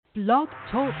Blog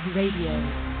Talk Radio.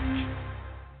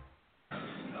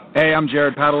 Hey, I'm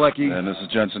Jared Padalecki. And this is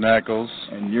Jensen Ackles.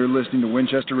 And you're listening to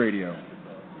Winchester Radio.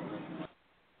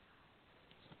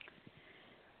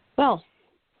 Well,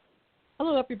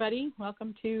 hello everybody.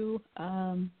 Welcome to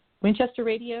Winchester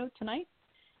Radio tonight.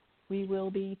 We will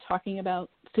be talking about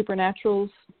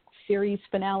Supernatural's series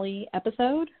finale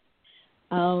episode.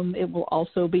 It will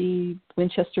also be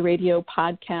Winchester Radio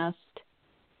podcast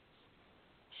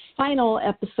final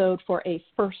episode for a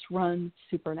first run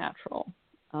Supernatural.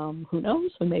 Who knows?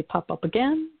 We may pop up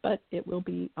again, but it will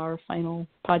be our final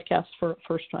podcast for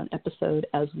first run episode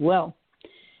as well.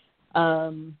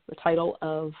 The title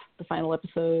of the final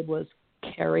episode was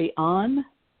Carry On.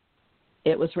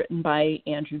 It was written by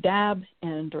Andrew Dabb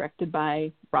and directed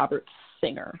by Robert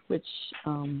Singer, which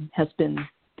has been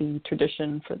the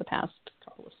tradition for the past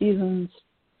couple of seasons.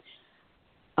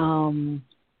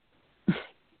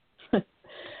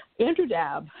 Andrew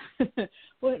Dabb,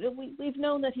 we've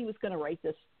known that he was going to write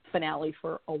this finale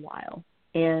for a while,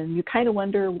 and you kind of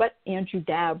wonder what Andrew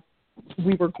Dabb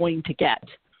we were going to get.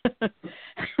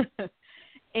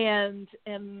 and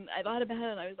I thought about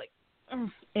it, and I was like,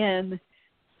 and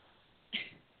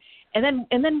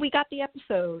then we got the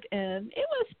episode, and it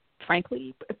was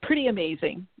frankly pretty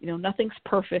amazing. You know, nothing's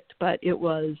perfect, but it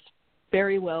was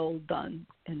very well done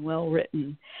and well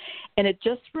written, and it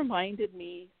just reminded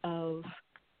me of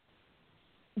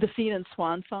the scene in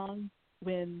Swan Song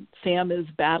when Sam is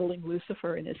battling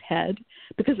Lucifer in his head,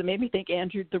 because it made me think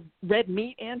the red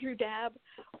meat Andrew Dabb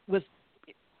was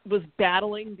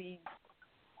battling the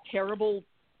terrible,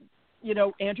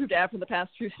 Andrew Dabb from the past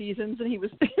two seasons, and he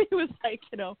was like,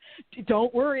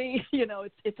 don't worry,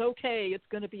 it's okay, it's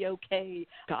going to be okay.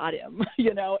 Got him,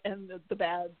 and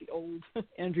the old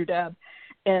Andrew Dabb,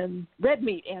 and red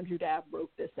meat Andrew Dabb wrote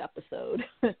this episode.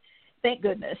 Thank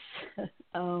goodness.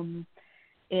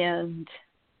 And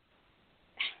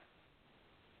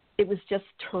it was just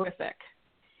terrific.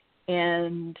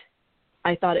 And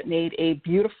I thought it made a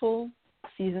beautiful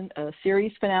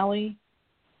series finale.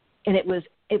 And it was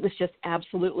just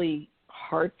absolutely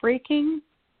heartbreaking.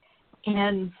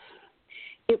 And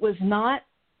it was not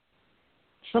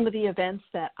some of the events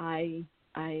that I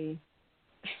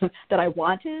that I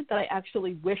wanted, that I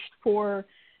actually wished for,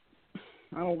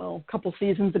 I don't know, a couple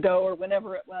seasons ago or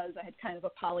whenever it was. I had kind of a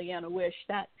Pollyanna wish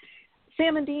that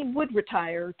Sam and Dean would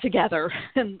retire together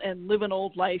and live an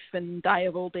old life and die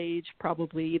of old age,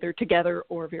 probably either together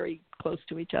or very close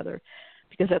to each other,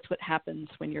 because that's what happens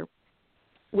when you're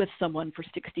with someone for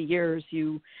 60 years.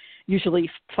 You usually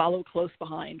follow close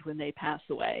behind when they pass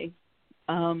away.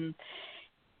 And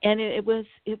it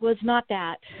was not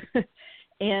that.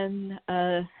 And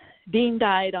Dean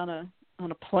died on a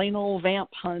plain old vamp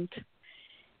hunt,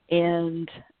 and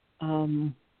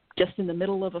just in the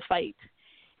middle of a fight.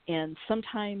 And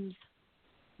sometimes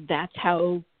that's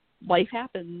how life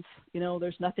happens.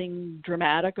 There's nothing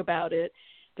dramatic about it.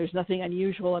 There's nothing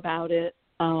unusual about it.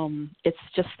 It's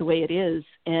just the way it is.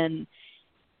 And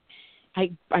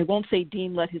I won't say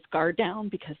Dean let his guard down,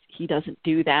 because he doesn't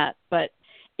do that. But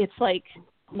it's like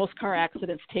most car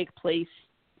accidents take place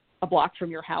a block from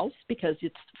your house because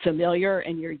it's familiar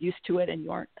and you're used to it and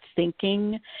you aren't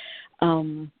thinking.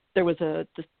 There was a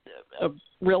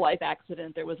real life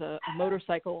accident. There was a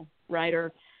motorcycle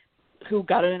rider who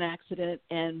got in an accident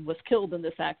and was killed in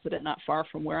this accident not far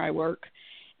from where I work.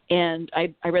 And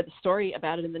I read the story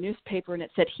about it in the newspaper, and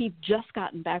it said he'd just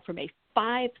gotten back from a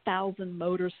 5,000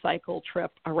 motorcycle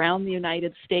trip around the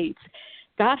United States.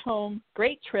 Got home,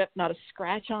 great trip, not a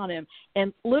scratch on him,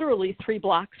 and literally 3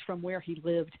 blocks from where he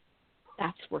lived,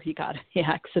 that's where he got in the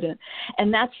accident.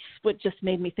 And that's what just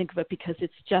made me think of it, because it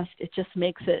just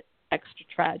makes it extra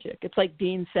tragic. It's like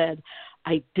Dean said,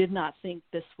 I did not think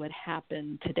this would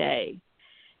happen today,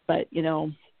 but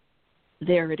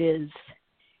there it is.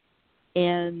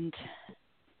 And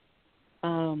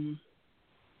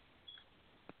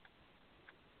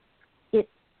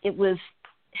it was,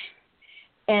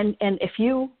 and if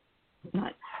you,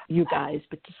 not you guys,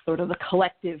 but just sort of the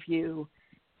collective you,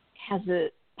 has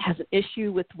an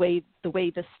issue with the way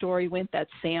this story went, that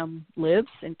Sam lives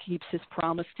and keeps his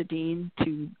promise to Dean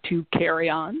to carry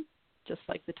on, just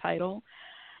like the title.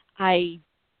 I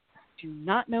do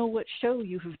not know what show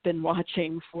you have been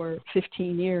watching for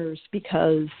 15 years,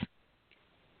 because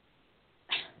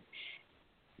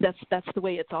that's the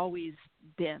way it's always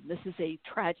been. This is a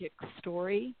tragic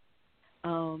story.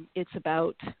 It's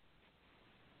about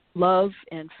love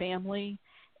and family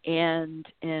and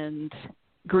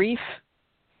grief.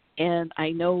 And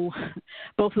I know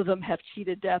both of them have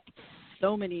cheated death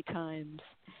so many times.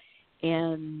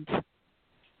 And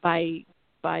by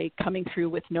by coming through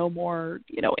with no more,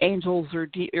 angels or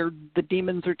the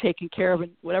demons are taken care of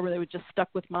and whatever. They were just stuck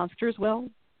with monsters. Well,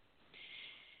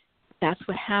 that's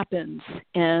what happens,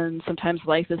 and sometimes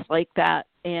life is like that.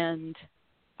 And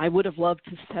I would have loved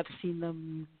to have seen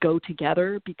them go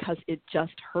together because it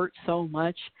just hurt so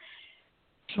much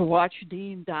to watch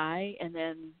Dean die, and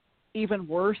then even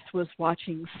worse was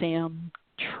watching Sam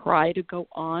try to go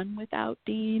on without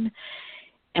Dean.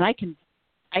 And I can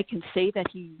say that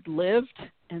he lived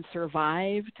and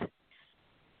survived,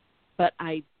 but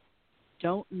I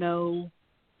don't know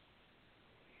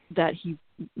that he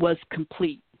was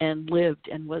complete and lived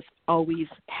and was always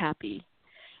happy.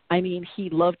 I mean,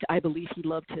 I believe he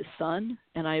loved his son,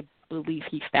 and I believe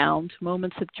he found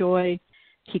moments of joy.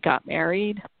 He got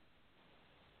married,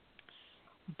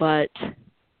 but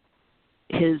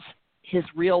his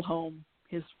real home,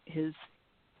 his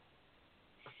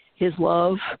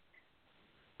love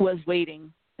was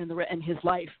waiting, and his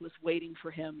life was waiting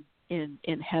for him in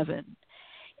heaven.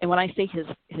 And when I say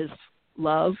his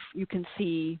love, you can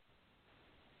see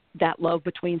that love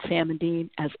between Sam and Dean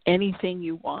as anything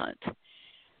you want.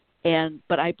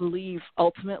 But I believe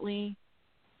ultimately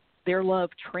their love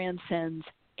transcends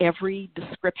every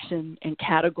description and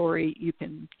category you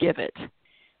can give it,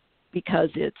 because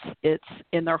it's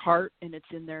in their heart and it's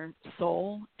in their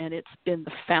soul, and it's been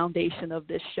the foundation of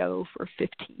this show for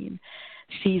 15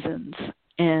 seasons.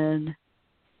 And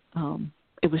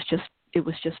it was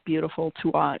just beautiful to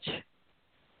watch.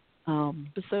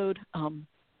 Episode.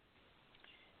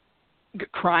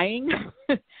 Crying.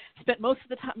 Spent most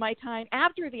of my time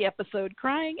after the episode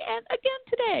crying, and again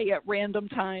today at random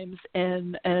times,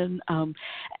 and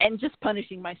just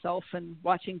punishing myself and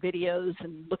watching videos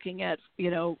and looking at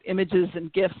images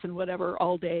and GIFs and whatever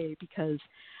all day, because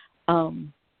I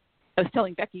was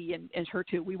telling Becky and her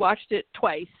too, we watched it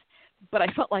twice, but I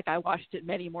felt like I watched it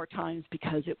many more times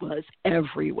because it was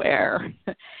everywhere.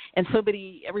 And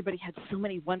everybody had so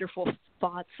many wonderful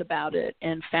thoughts about it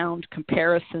and found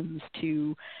comparisons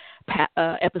to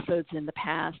episodes in the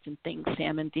past and things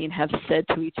Sam and Dean have said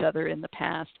to each other in the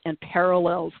past and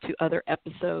parallels to other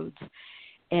episodes.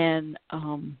 And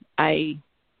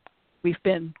we've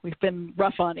been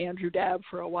rough on Andrew Dabb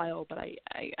for a while, but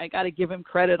I got to give him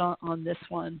credit on this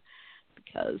one,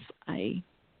 because I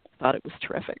thought it was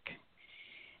terrific.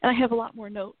 And I have a lot more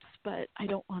notes, but I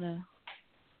don't want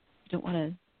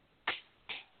to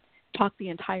talk the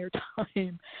entire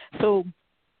time. So,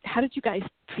 how did you guys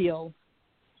feel?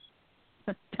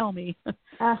 Tell me.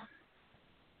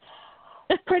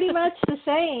 Pretty much the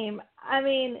same. I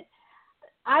mean,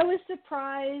 I was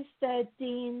surprised that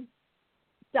Dean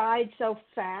died so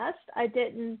fast. I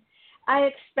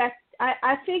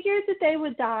figured that they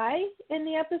would die in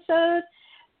the episode,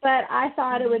 but I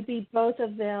thought it would be both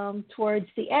of them towards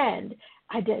the end.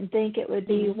 I didn't think it would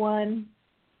be one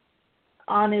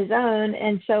on his own,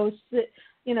 and so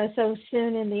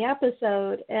soon in the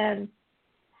episode. And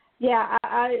yeah,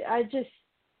 I just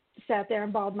sat there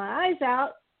and bawled my eyes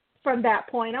out from that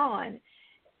point on.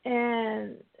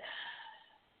 And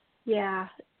yeah,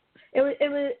 it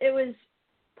was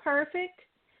perfect.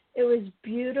 It was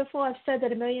beautiful. I've said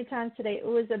that a million times today. It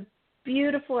was a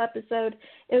beautiful episode.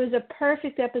 It was a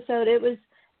perfect episode. It was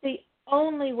the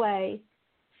only way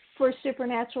for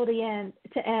Supernatural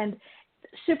to end.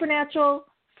 Supernatural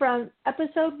from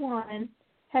episode 1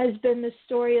 has been the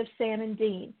story of Sam and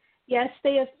Dean. Yes,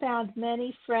 they have found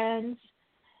many friends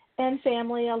and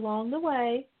family along the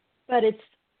way, but it's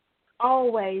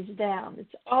always them.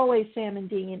 It's always Sam and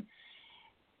Dean.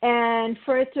 And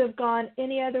for it to have gone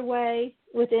any other way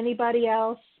with anybody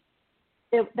else,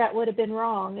 that would have been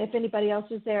wrong if anybody else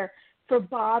was there. For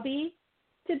Bobby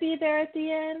to be there at the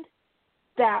end,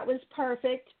 that was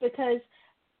perfect, because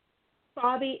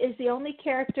Bobby is the only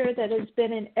character that has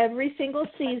been in every single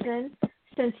season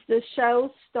since the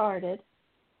show started.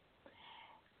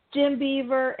 Jim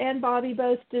Beaver and Bobby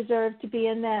both deserve to be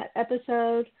in that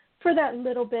episode for that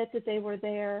little bit that they were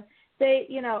there.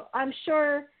 I'm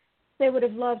sure they would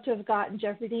have loved to have gotten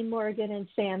Jeffrey Dean Morgan and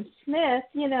Sam Smith,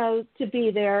 to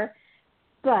be there.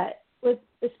 But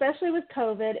especially with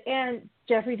COVID, and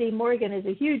Jeffrey Dean Morgan is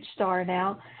a huge star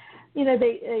now,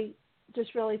 they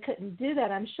just really couldn't do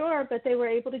that, I'm sure, but they were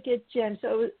able to get Jim.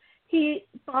 So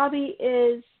Bobby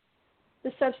is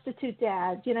the substitute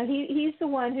dad. He's the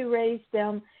one who raised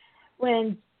them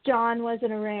when John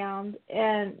wasn't around,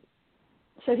 and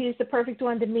so he's the perfect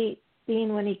one to meet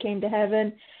Dean when he came to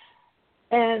heaven.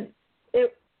 And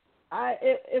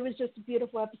it was just a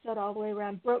beautiful episode all the way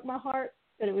around. Broke my heart,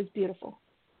 but it was beautiful.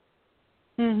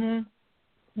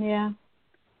 Yeah.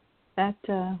 That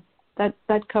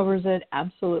covers it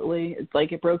absolutely. It's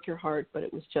like it broke your heart, but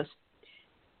it was just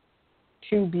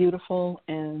too beautiful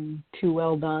and too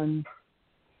well done.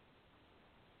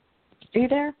 Are you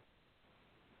there?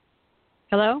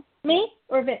 Hello? Me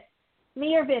or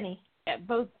Vinny? Yeah,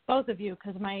 both of you,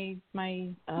 because my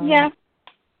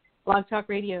Blog Talk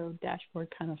Radio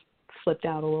dashboard kind of flipped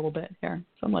out a little bit here.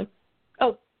 So I'm like,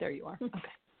 oh, there you are. Okay.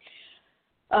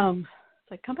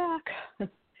 It's like, come back.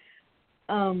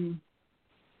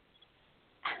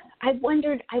 I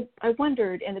wondered,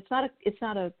 and it's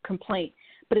not a complaint,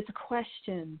 but it's a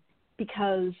question,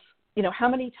 because, you know, how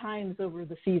many times over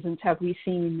the seasons have we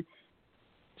seen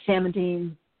Sam and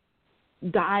Dean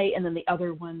die and then the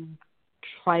other one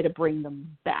try to bring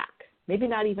them back? Maybe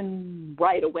not even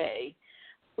right away.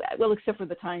 Well, except for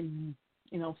the time,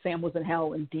 you know, Sam was in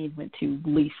hell and Dean went to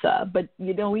Lisa. But,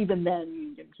 you know, even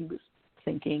then he was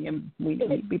thinking and we knew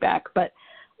he'd be back. But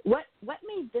what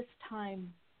made this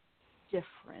time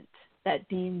different that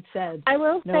Dean said, I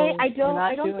will no, say I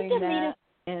not don't doing think it that, made it,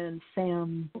 and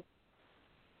Sam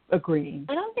agreeing?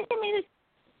 I don't think it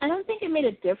made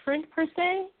it different per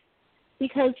se,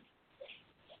 because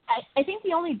I think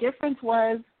the only difference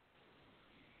was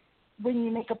when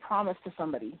you make a promise to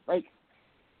somebody. Like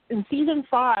in season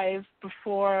 5,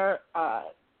 before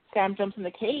Sam jumps in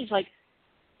the cage, like,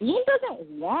 Dean doesn't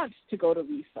want to go to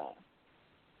Lisa.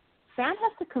 Sam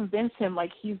has to convince him,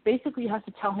 like, he basically has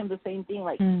to tell him the same thing,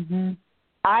 like,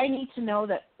 I need to know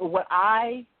that what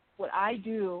I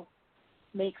do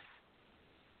makes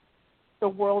the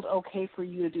world okay for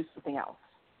you to do something else.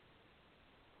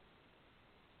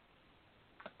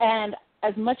 And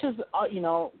as much as, you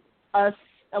know,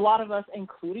 a lot of us,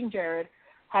 including Jared,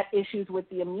 had issues with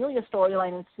the Amelia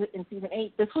storyline in season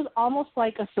 8, this was almost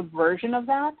like a subversion of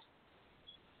that,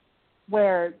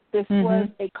 where this was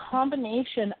a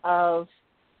combination of,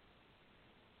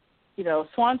 you know,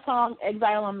 Swan Song,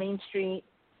 Exile on Main Street,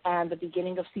 and the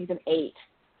beginning of season 8,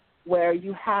 where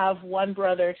you have one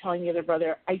brother telling the other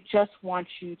brother, I just want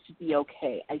you to be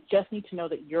okay. I just need to know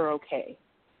that you're okay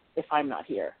if I'm not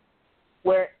here.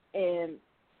 Where in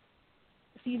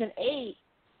season 8,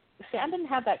 Sam didn't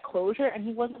have that closure, and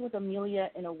he wasn't with Amelia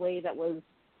in a way that was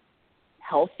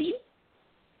healthy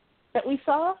that we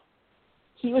saw.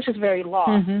 He was just very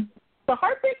lost. The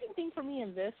heartbreaking thing for me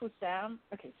in this was Sam.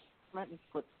 Okay, let me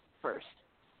flip first.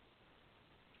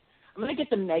 I'm going to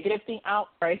get the negative thing out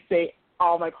before I say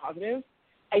all my positives.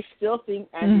 I still think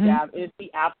Andy Dabb is the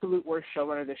absolute worst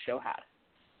showrunner this show had.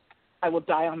 I will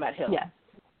die on that hill. Yes.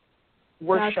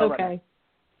 Worst That's showrunner. Okay.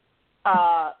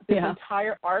 This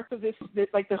entire arc of this,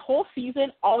 like the whole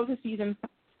season, all of the seasons,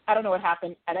 I don't know what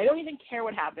happened, and I don't even care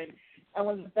what happened. And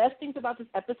one of the best things about this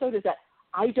episode is that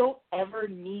I don't ever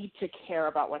need to care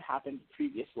about what happened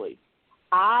previously.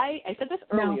 I said this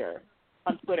earlier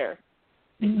on Twitter.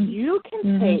 You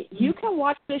can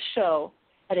watch this show,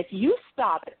 and if you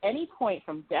stop at any point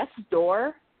from Death's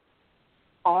Door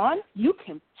on, you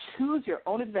can choose your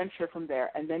own adventure from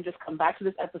there and then just come back to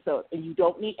this episode, and you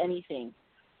don't need anything.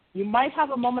 You might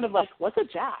have a moment of like, what's a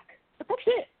jack? But that's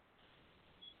it.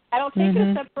 I don't take it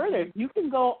a step further. You can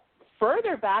go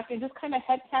further back and just kind of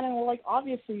headcanon, well, like,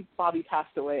 obviously Bobby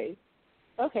passed away.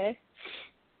 Okay.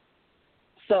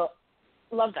 So,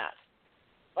 love that.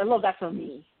 I love that for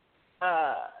me.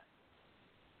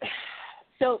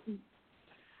 So,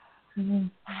 you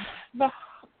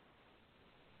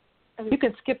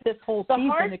could skip this whole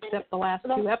season except the last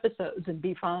 2 episodes and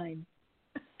be fine.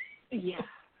 Yeah.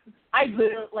 I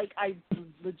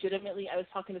legitimately, I was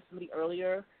talking to somebody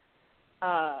earlier,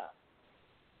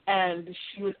 and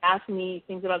she was asking me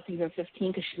things about season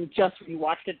 15 because she just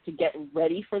rewatched it to get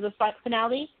ready for the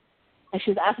finale. And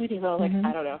she was asking me things, and I was like,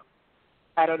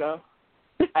 I don't know.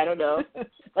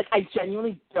 Like, I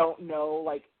genuinely don't know.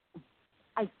 Like,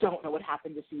 I don't know what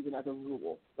happened this season as a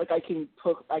rule. Like, I can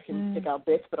pick out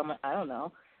bits, but I'm like, I don't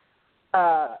know.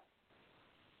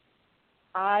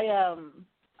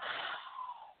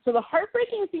 So the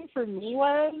heartbreaking thing for me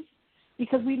was,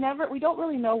 because we don't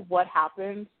really know what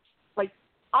happened. Like,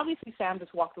 obviously Sam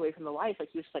just walked away from the life. Like,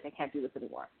 he was just like, I can't do this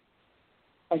anymore.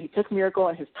 And he took Miracle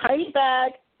in his tiny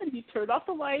bag, and he turned off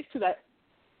the lights to that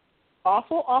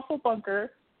awful, awful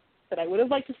bunker that I would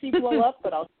have liked to see blow up,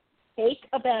 but I'll take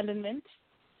abandonment.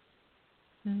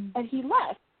 And he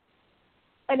left.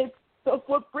 And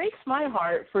what breaks my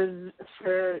heart for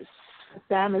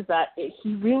Sam is that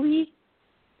he really,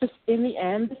 just in the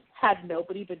end, had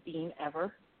nobody but Dean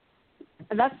ever.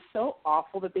 And that's so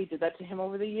awful that they did that to him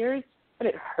over the years. And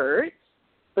it hurts,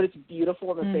 but it's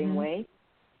beautiful in the same way.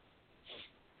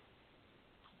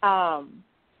 I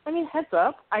mean, heads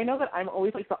up, I know that I'm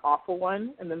always like the awful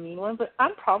one and the mean one, but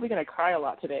I'm probably going to cry a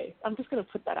lot today. I'm just going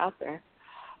to put that out there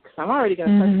because I'm already going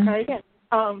to start to cry again.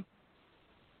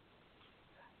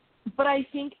 But I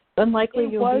think unlikely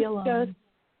it you'll was be alone.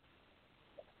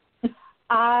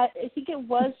 I think it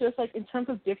was just like in terms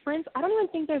of difference. I don't even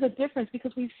think there's a difference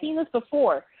because we've seen this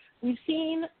before. We've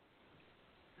seen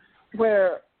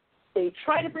where they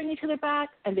try to bring each other back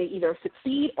and they either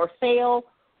succeed or fail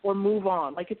or move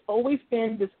on. Like, it's always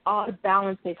been this odd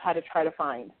balance they've had to try to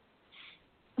find.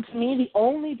 To me, the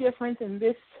only difference in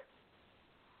this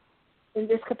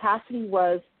capacity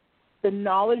was the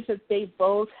knowledge that they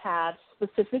both had,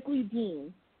 specifically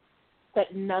Dean,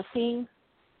 that nothing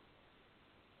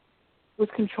was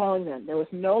controlling them. There was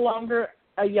no longer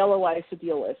a yellow eyes to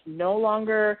deal with, no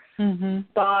longer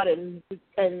God and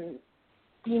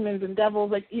demons and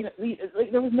devils. Like, you know,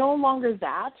 like, there was no longer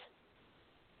that.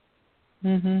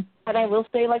 And I will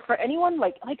say, like, for anyone,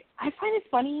 like I find it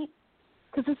funny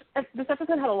because this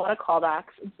episode had a lot of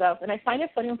callbacks and stuff, and I find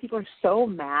it funny when people are so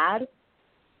mad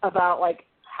about, like,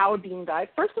 how Dean died.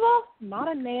 First of all, not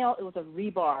a nail, it was a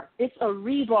rebar. It's a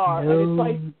rebar, and it's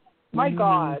like, my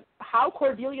God, how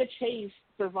Cordelia Chase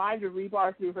survived a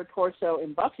rebar through her torso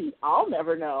in Buffy, I'll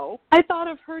never know. I thought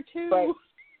of her too.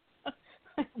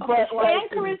 But like, and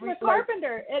Charisma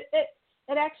Carpenter.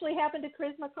 It actually happened to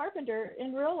Charisma Carpenter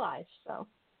in real life. So.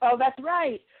 Oh, that's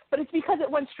right. But it's because it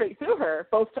went straight through her,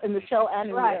 both in the show and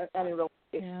in, and in real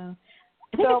life. Yeah.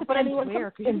 I think it depends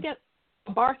where, because you can get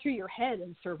a bar through your head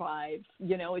and survive.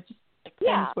 You know, it just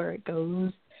depends where it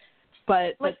goes.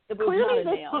 But like, it was not a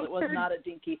nail. It was not a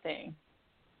dinky thing.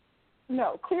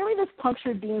 No, clearly this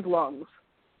punctured Dean's lungs.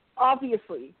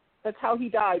 Obviously, that's how he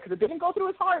died. Because it didn't go through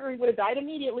his heart, or he would have died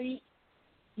immediately.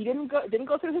 He didn't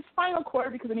go through his spinal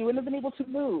cord because then he wouldn't have been able to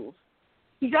move.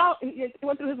 It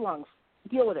went through his lungs.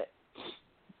 Deal with it.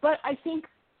 But I think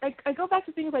I go back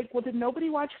to things like, well, did nobody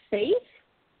watch Faith?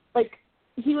 Like,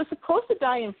 he was supposed to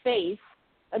die in Faith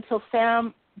until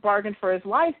Sam bargained for his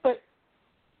life, but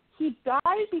he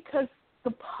died because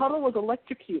the puddle was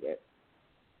electrocuted.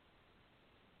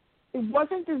 It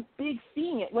wasn't this big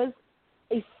thing. It was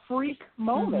a freak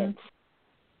moment.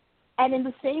 And in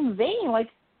the same vein, like,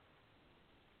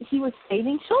 he was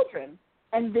saving children.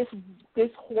 And this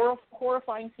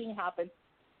horrifying thing happened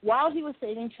while he was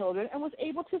saving children and was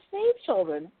able to save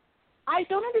children. I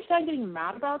don't understand getting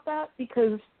mad about that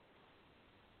because,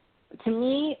 to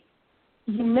me,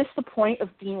 you miss the point of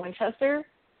Dean Winchester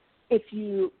if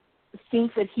you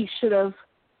think that he should have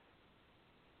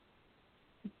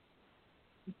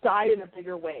died in a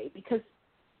bigger way. Because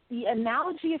the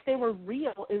analogy, if they were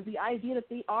real, is the idea that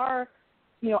they are,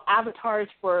 you know, avatars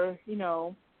for, you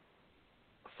know,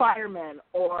 firemen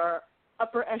or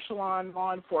upper echelon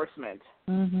law enforcement.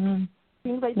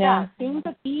 Things like that. Things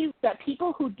that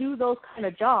people who do those kind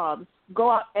of jobs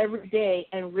go out every day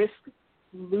and risk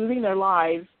losing their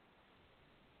lives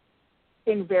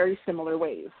in very similar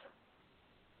ways.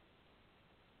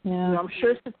 Yeah. You know, I'm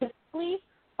sure statistically,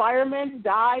 firemen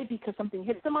die because something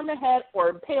hits them on the head or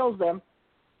impales them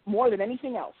more than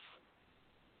anything else.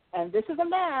 And this is a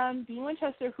man, Dean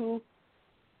Winchester, who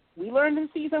we learned in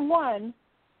season 1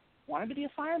 wanted to be a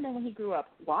fireman when he grew up.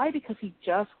 Why? Because he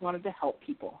just wanted to help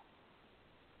people.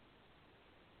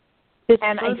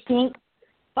 And I think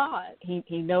thought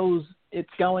he knows it's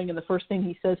going, and the first thing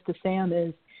he says to Sam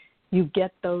is, "You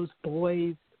get those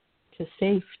boys to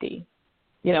safety."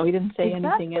 You know, he didn't say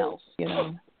anything else. You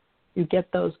know, you get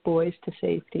those boys to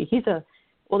safety.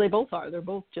 They both are. They're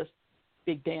both just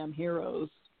big damn heroes.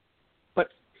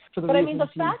 But for the reasons I mean, the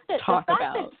fact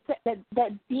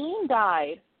that Dean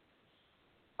died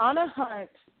on a hunt,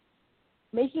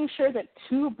 making sure that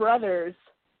two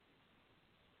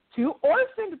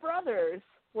orphaned brothers,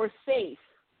 were safe.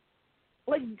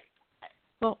 Like,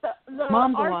 the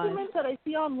arguments that I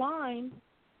see online,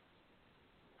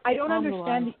 I don't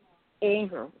understand the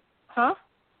anger. Huh?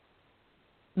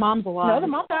 Mom's alive. No, the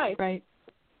mom died. Right.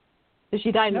 Did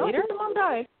she die later? No, the mom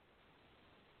died.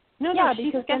 No,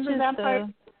 because then the vampire...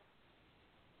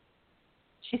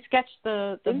 She sketched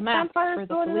the map for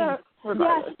the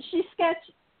police. She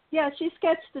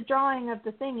sketched the drawing of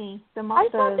the thingy. I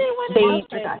thought they went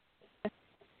after.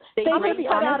 I'm going to be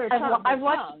honest. I've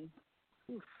watched.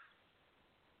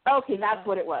 Okay, that's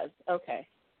what it was. Okay.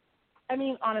 I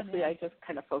mean, honestly, I just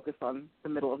kind of focused on the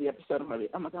middle of the episode.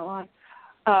 I'm not going to lie.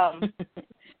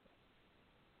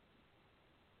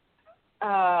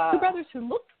 Two brothers who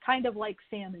looked kind of like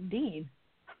Sam and Dean.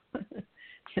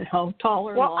 You know,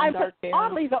 taller, long, dark hair.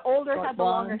 Oddly, the older had the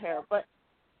longer hair, but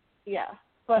yeah.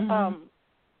 But I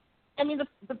mean,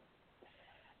 the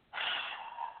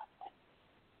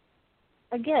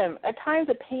again, at times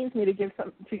it pains me to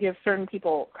give certain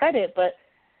people credit, but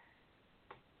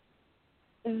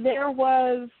there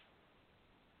was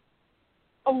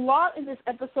a lot in this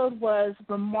episode was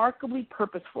remarkably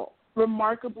purposeful,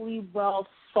 remarkably well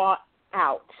thought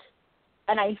out.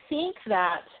 And I think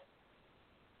that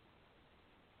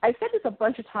I've said this a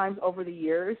bunch of times over the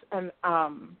years, and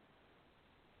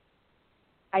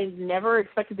I've never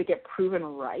expected to get proven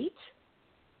right.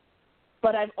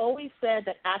 But I've always said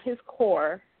that at his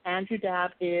core, Andrew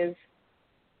Dabb is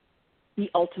the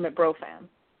ultimate bro fan.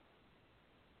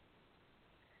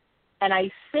 And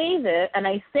I say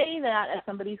that as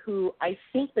somebody who I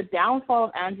think the downfall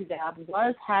of Andrew Dabb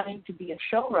was having to be a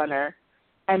showrunner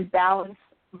and balance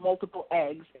multiple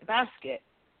eggs in a basket,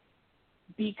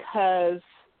 because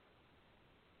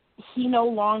he no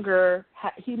longer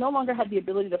had the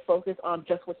ability to focus on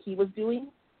just what he was doing.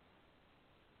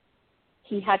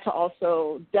 He had to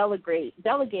also delegate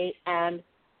and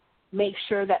make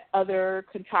sure that other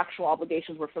contractual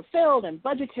obligations were fulfilled and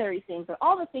budgetary things and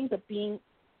all the things of being,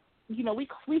 you know, we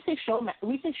say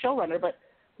showrunner, but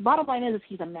the bottom line is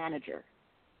he's a manager.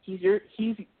 He's your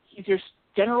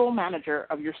general manager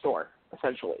of your store,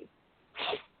 essentially.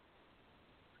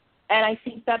 And I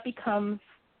think that becomes,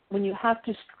 when you have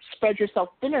to spread yourself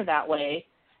thinner that way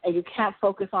and you can't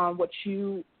focus on what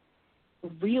you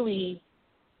really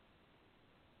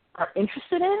are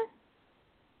interested in,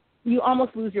 you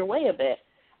almost lose your way a bit.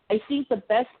 I think the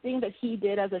best thing that he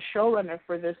did as a showrunner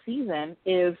for this season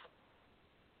is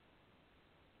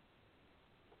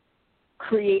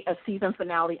create a season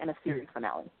finale and a series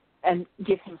finale and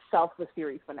give himself the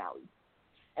series finale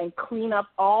and clean up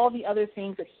all the other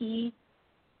things that he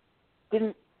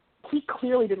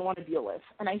clearly didn't want to deal with.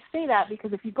 And I say that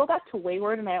because if you go back to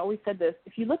Wayward, and I always said this,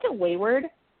 if you look at Wayward,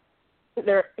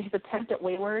 his attempt at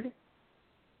Wayward,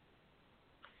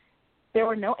 there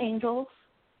were no angels.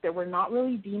 There were not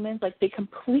really demons. Like, they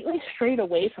completely strayed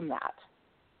away from that.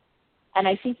 And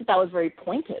I think that was very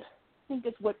pointed. I think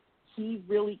it's what he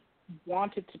really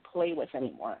wanted to play with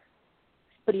anymore.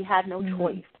 But he had no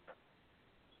choice.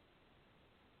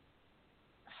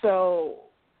 So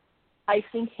I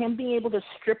think him being able to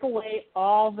strip away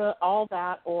all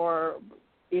that, or,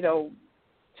 you know,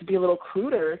 to be a little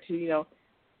cruder, to, you know,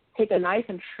 take a knife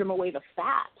and trim away the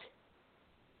fat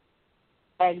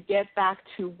and get back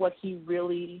to what he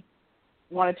really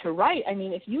wanted to write. I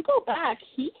mean, if you go back,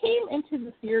 he came into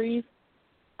the series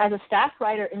as a staff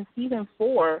writer in season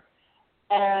 4,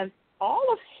 and all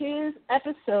of his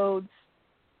episodes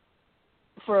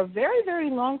for a very, very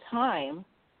long time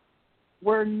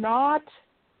were not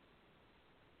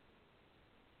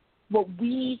what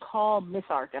we call Miss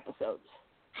Arc episodes.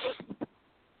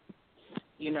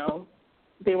 You know,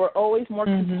 they were always more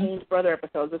contained brother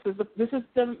episodes. This is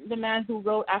the man who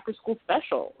wrote After School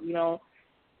Special. You know,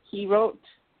 he wrote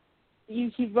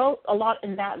a lot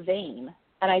in that vein,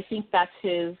 and I think that's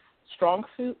his strong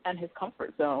suit and his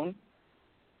comfort zone.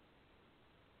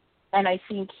 And I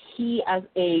think he, as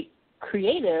a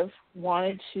creative,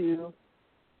 wanted to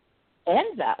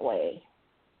end that way.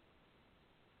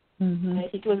 And I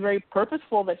think it was very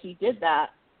purposeful that he did that.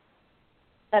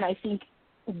 And I think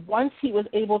once he was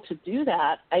able to do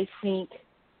that, I think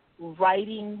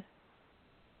writing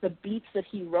the beats that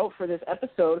he wrote for this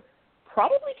episode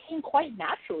probably came quite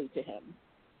naturally to him.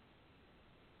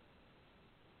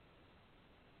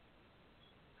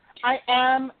 I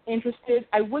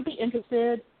would be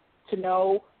interested to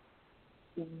know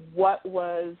what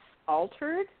was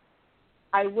altered.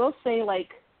 I will say, like,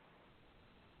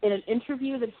 in an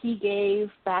interview that he gave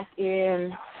back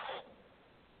in,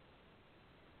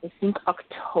 I think,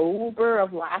 October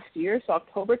of last year, so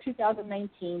October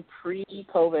 2019,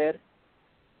 pre-COVID,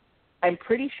 I'm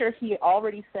pretty sure he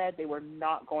already said they were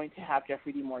not going to have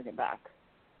Jeffrey D. Morgan back.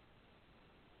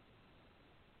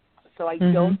 So I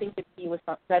don't think that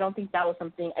I don't think that was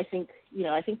something. I think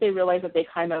they realized that they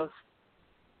kind of,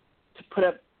 to put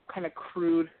a kind of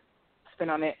crude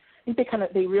spin on it, I think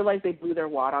they realized they blew their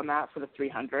wad on that for the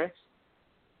 300th,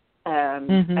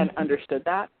 and understood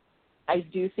that. I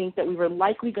do think that we were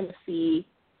likely going to see,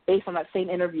 based on that same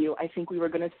interview, I think we were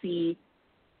going to see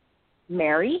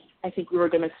Mary. I think we were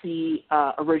going to see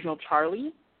original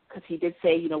Charlie, because he did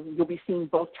say, you know, you'll be seeing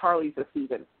both Charlies this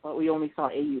season, but we only saw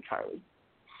AU Charlie.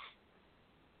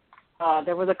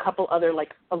 There was a couple other,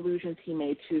 like, allusions he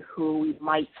made to who we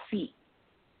might see.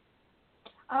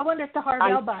 I wonder if the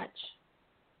Harvell bunch.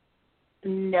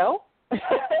 No,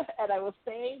 and I will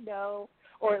say no,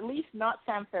 or at least not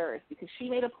Sam Ferris, because she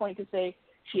made a point to say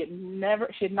she had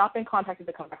not been contacted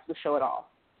to come back to the show at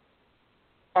all.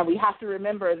 And we have to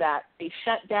remember that they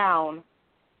shut down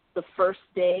the first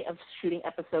day of shooting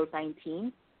episode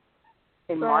 19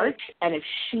 in March, and if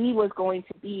she was going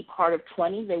to be part of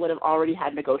 20, they would have already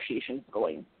had negotiations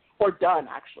going. or done,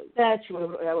 actually. That would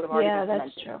have already been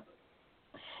that's cemented. true.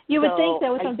 You would think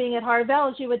that with them being at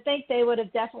Harvell's, you would think they would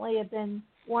have definitely have been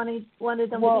wanted them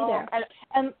to be there.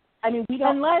 And I mean, we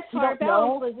don't unless we don't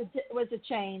Harvell's was a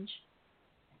change.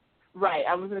 Right.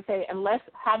 I was going to say, unless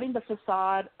having the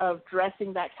facade of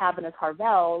dressing that cabin as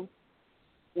Harvell's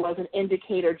was an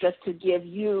indicator just to give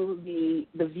you,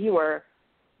 the viewer,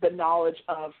 the knowledge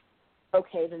of,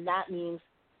 okay, then that means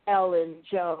Ellen,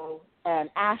 Joe, and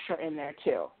Ash are in there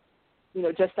too. You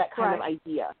know, just that kind of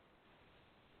idea.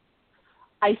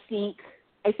 I think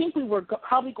we were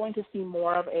probably going to see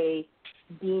more of a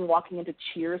Dean walking into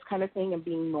Cheers kind of thing and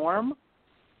being Norm.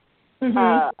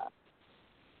 I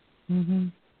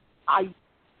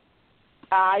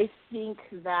think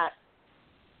that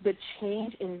the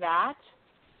change in that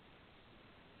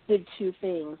did two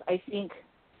things. I think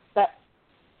that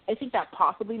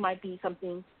possibly might be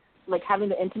something like having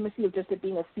the intimacy of just it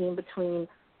being a scene between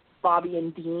Bobby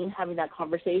and Dean having that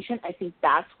conversation. I think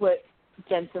that's what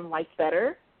Jensen liked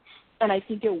better, and I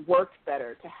think it worked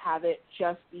better to have it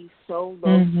just be so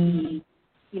low key.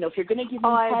 You know, if you're going to give me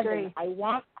heaven, I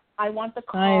want the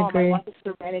calm, I want the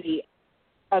serenity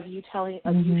of you you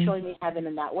showing me heaven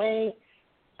in that way.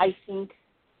 I think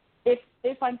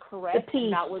if I'm correct,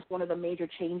 that was one of the major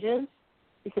changes,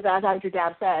 because as Andrew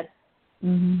Dabb said,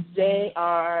 they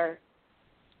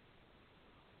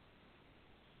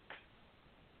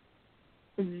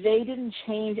didn't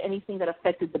change anything that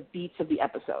affected the beats of the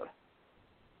episode.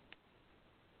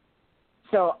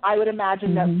 So I would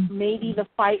imagine that maybe the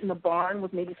fight in the barn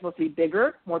was maybe supposed to be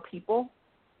bigger, more people.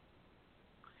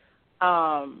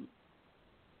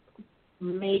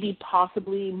 Maybe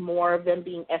possibly more of them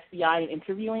being FBI and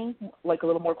interviewing, like a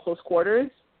little more close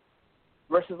quarters,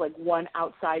 versus like one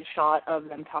outside shot of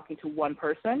them talking to one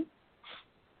person.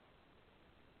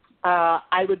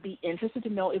 I would be interested to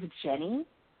know if Jenny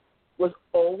was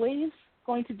always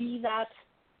going to be that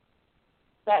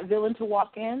villain to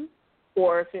walk in,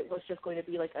 or if it was just going to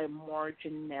be like a more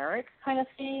generic kind of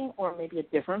thing, or maybe a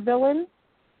different villain.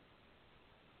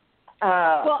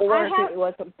 It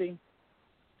was something.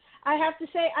 I have to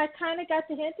say, I kind of got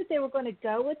the hint that they were going to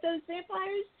go with those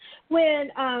vampires when,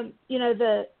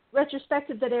 the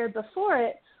retrospective that aired before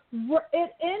it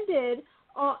ended,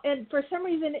 and for some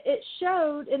reason it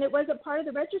showed, and it wasn't part of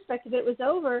the retrospective, it was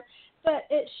over, but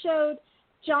it showed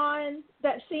John,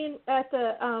 that scene at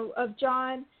of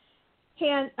John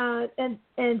and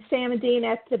Sam and Dean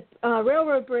at the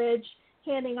railroad bridge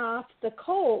handing off the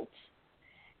Colt,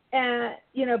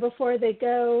 before they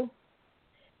go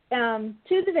to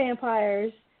the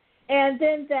vampires. And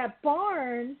then that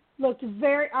barn looked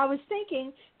I was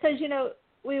thinking, because,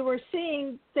 we were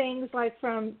seeing things like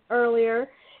from earlier,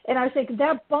 and I was thinking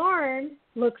that barn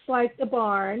looks like the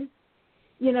barn,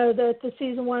 that the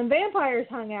season 1 vampires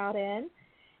hung out in.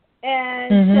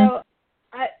 And so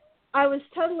I was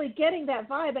totally getting that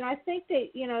vibe, and I think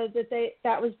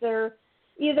that was their,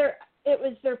 either it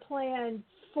was their plan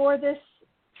for this,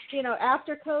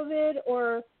 after COVID,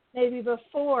 or maybe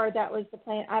before that was the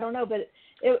plan. I don't know, but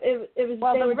it was.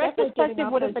 Well, the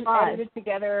retrospective would have been edited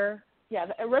together. Yeah,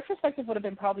 the retrospective would have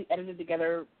been probably edited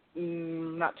together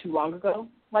not too long ago,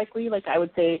 likely. Like I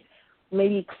would say,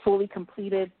 maybe fully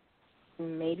completed,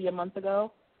 maybe a month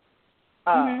ago,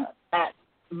 at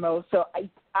most. So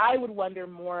I would wonder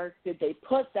more, did they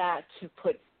put that to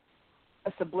put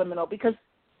a subliminal? Because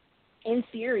in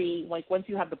theory, like once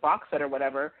you have the box set or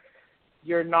whatever,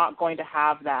 you're not going to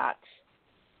have that.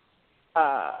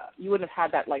 You wouldn't have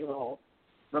had that like little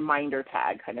reminder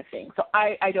tag kind of thing. So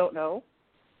I don't know,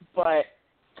 but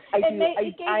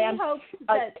it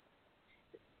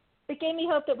gave me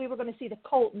hope that we were going to see the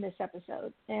Colt in this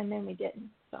episode, and then we didn't.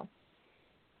 So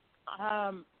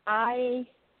I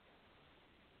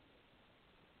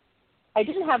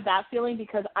didn't have that feeling,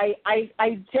 because I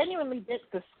genuinely did,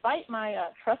 despite my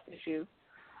trust issues,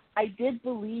 I did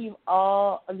believe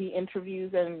all of the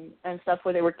interviews and stuff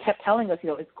where they kept telling us,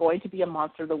 it's going to be a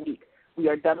monster of the week. We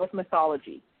are done with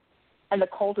mythology. And the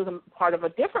cult is a part of a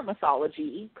different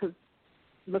mythology, because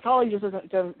mythology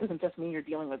doesn't just mean you're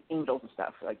dealing with angels and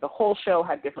stuff. Like the whole show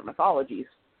had different mythologies.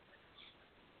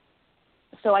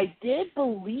 So I did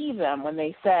believe them when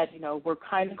they said, we're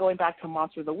kind of going back to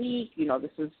monster of the week.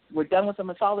 We're done with the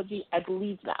mythology. I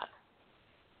believe that.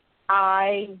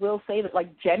 I will say that,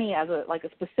 like, Jenny as a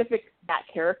specific, that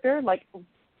character, like,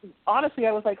 honestly,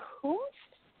 I was like, who's?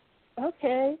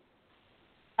 Okay.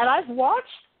 And I've watched,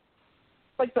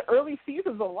 like, the early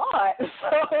seasons a lot. So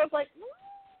I was like,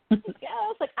 yeah,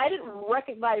 it's like, I didn't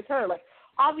recognize her. Like,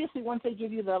 obviously, once they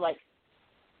give you the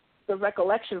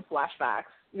recollection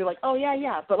flashbacks, you're like, oh,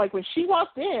 yeah. But, like, when she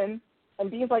walked in, And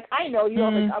Dean's like, I know you.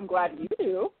 I'm like, I'm glad you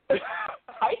do.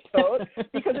 I don't.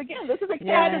 Because, again, this is a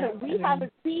character that we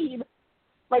haven't seen.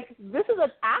 Like, this is an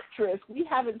actress we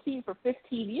haven't seen for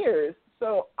 15 years.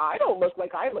 So I don't look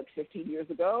like I looked 15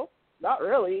 years ago. Not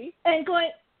really. And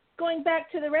going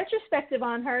back to the retrospective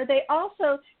on her, they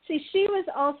also, she was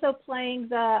also playing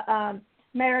the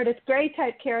Meredith Grey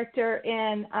type character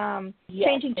in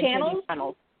Changing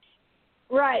Channels.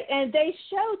 Right, and they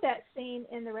showed that scene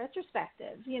in the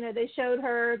retrospective. You know, they showed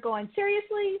her going,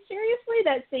 seriously,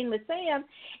 that scene with Sam.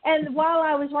 And while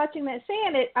I was watching that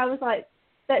scene, I was like,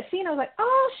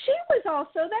 oh, she was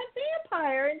also that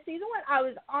vampire in season 1. I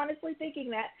was honestly thinking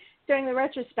that during the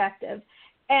retrospective.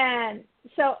 And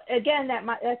so, again,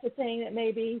 that's a thing that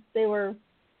maybe they were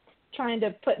trying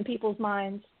to put in people's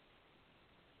minds.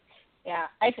 Yeah,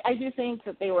 I do think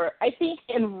that they were. I think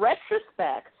in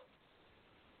retrospect,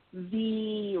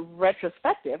 the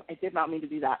retrospective, I did not mean to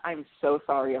do that. I'm so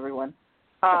sorry, everyone.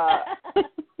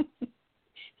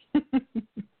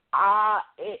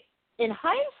 In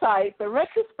hindsight, the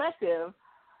retrospective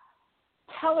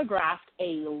telegraphed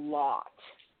a lot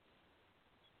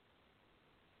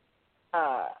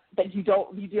that you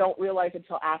don't realize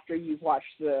until after you've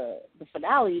watched the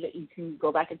finale, that you can go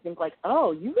back and think like,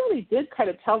 oh, you really did kind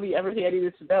of tell me everything I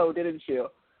needed to know, didn't you?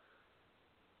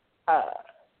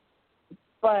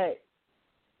 But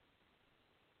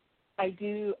I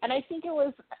do, and I think it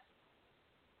was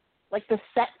like the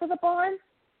set for the barn.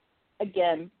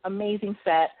 Again, amazing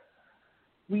set.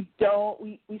 We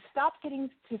stopped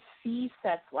getting to see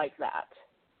sets like that.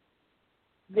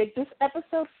 This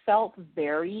episode felt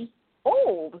very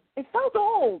old. It felt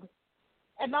old,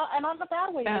 and not in a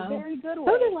bad way, in a very good way.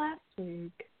 So did last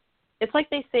week. It's like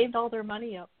they saved all their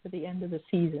money up for the end of the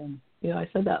season. You know, I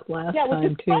said that last time too. Yeah,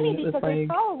 which is funny because they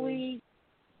probably.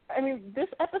 I mean, this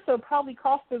episode probably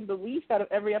cost them the least out of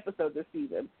every episode this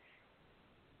season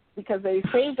because they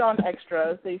saved on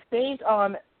extras, they saved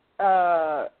on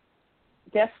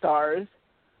guest stars.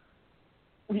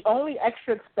 The only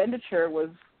extra expenditure was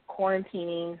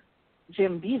quarantining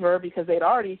Jim Beaver because they'd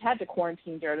already had to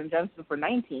quarantine Jared and Jensen for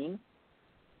 19.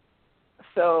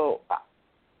 So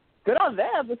good on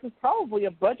them. This is probably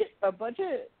a budget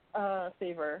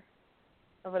saver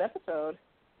of an episode.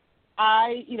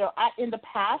 In the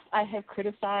past, I have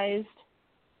criticized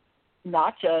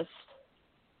not just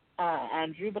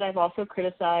Andrew, but I've also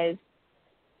criticized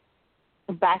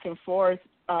back and forth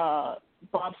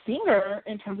Bob Singer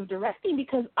in terms of directing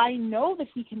because I know that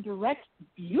he can direct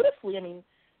beautifully. I mean,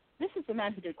 this is the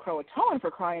man who did Croatoan,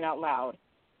 for crying out loud,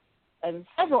 and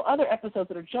several other episodes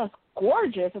that are just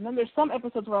gorgeous. And then there's some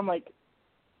episodes where I'm like,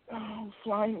 oh,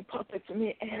 flying puppets in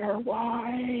the air,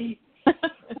 why?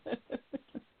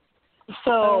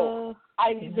 So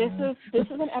this is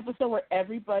an episode where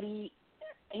everybody,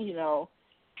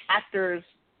 actors,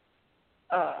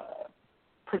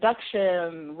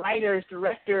 production, writers,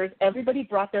 directors, everybody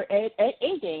brought their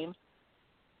A game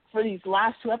for these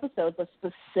last two episodes, but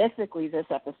specifically this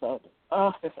episode.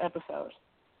 Oh, this episode.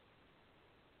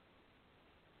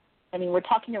 I mean, we're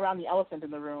talking around the elephant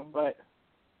in the room, but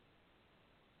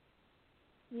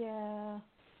yeah.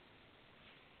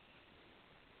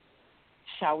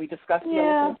 Shall we discuss the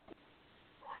elephant?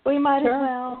 We might as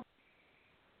well.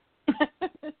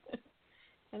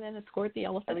 And then escort the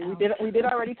elephant. I mean, we did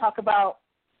already talk about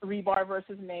rebar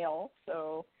versus nail,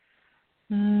 so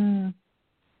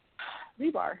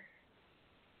rebar.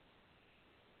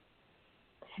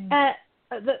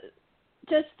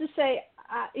 Just to say,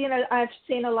 I've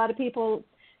seen a lot of people.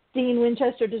 Dean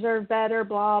Winchester deserved better.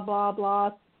 Blah blah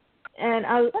blah, and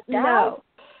no.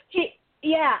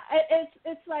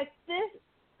 It's like this.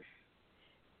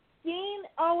 Dean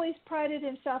always prided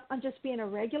himself on just being a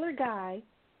regular guy.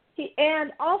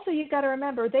 And also you've got to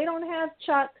remember, they don't have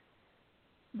Chuck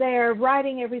there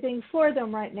writing everything for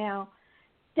them right now.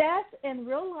 Death in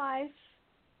real life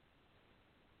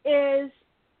is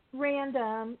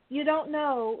random. You don't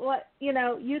know what, you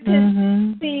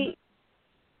can be,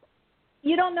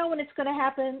 you don't know when it's going to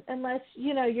happen unless,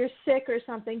 you're sick or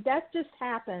something. Death just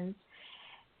happens.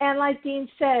 And like Dean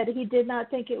said, he did not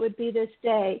think it would be this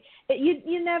day.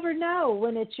 You never know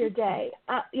when it's your day.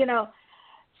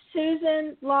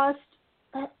 Susan lost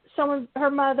her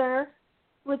mother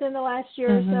within the last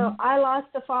year or so. I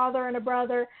lost a father and a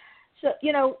brother. So,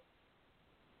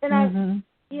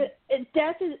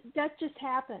 death just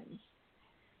happens.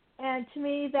 And to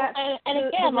me, that I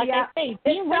say,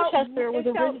 Dean Winchester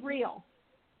was real.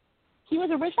 He was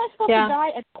originally supposed to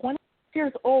die at 20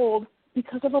 years old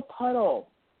because of a puddle.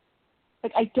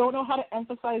 Like, I don't know how to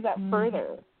emphasize that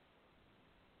further.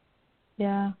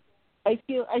 Yeah. I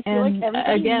feel like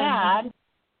everybody's mad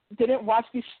didn't watch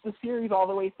the series all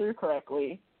the way through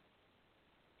correctly.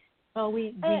 Well,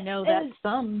 we know that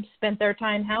some spent their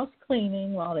time house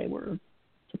cleaning while they were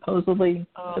supposedly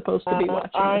supposed to be watching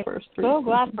the first three. I'm so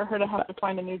glad for her to have to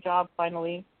find a new job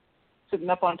finally. Sitting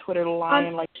up on Twitter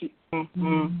lying like she.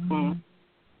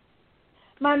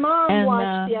 My mom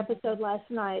watched the episode last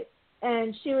night,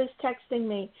 and she was texting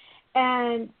me,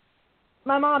 and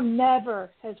my mom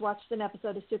never has watched an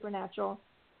episode of Supernatural,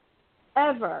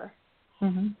 ever.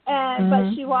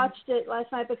 But she watched it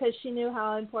last night because she knew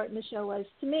how important the show was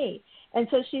to me. And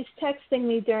so she's texting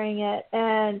me during it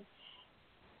and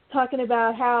talking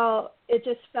about how it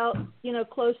just felt,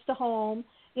 close to home,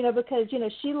 because,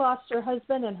 she lost her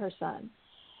husband and her son.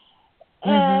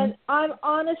 And I'm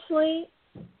honestly,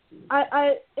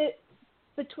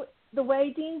 the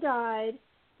way Dean died,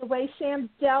 the way Sam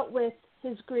dealt with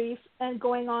his grief and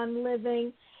going on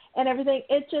living and everything,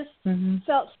 it just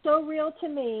felt so real to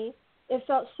me. It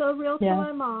felt so real to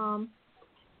my mom,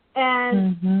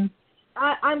 and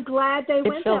I'm glad they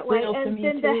went that way.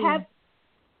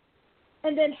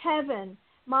 And then heaven.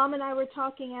 Mom and I were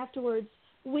talking afterwards.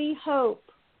 We hope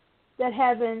that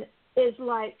heaven is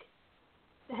like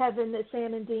the heaven that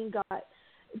Sam and Dean got,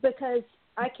 because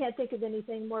I can't think of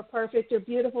anything more perfect or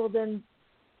beautiful than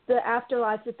the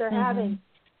afterlife that they're having.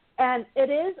 And it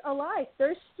is a life.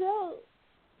 They're still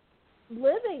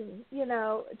living,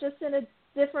 just in a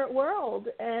different world,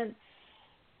 and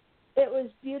it was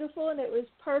beautiful and it was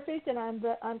perfect, and I'm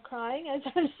crying as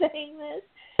I'm saying this.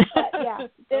 But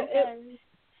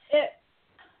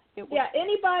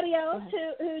anybody else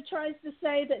who tries to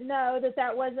say that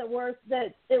that wasn't worth,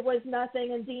 that it was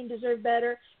nothing and Dean deserved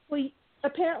better, well,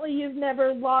 apparently you've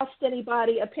never lost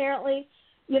anybody. Apparently,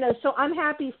 so I'm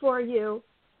happy for you.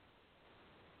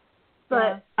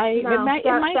 But it might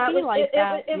be like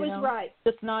that. It was right.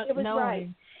 Just not it was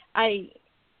knowing. Right.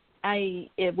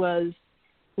 It was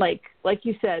like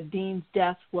you said, Dean's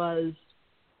death was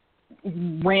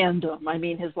random. I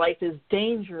mean, his life is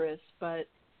dangerous, but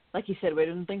like you said, we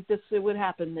didn't think it would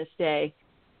happen this day.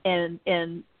 And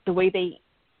the way they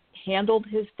handled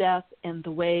his death and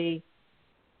the way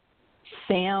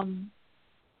Sam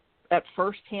at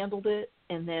first handled it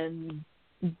and then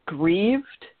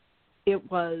grieved,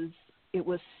 it was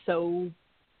so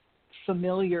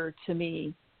familiar to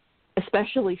me,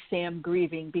 especially Sam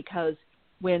grieving, because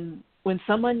when a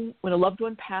loved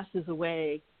one passes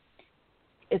away,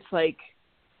 it's like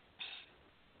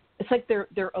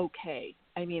they're okay.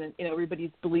 I mean,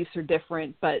 everybody's beliefs are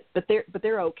different, but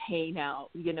they're okay now.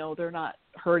 They're not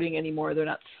hurting anymore. They're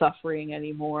not suffering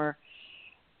anymore.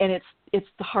 And it's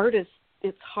the hardest.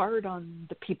 It's hard on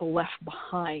the people left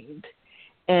behind.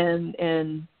 And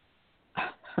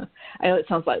I know it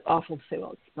sounds like awful to say,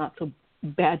 well, it's not so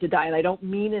bad to die, and I don't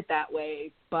mean it that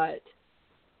way, but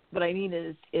what I mean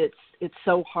is it's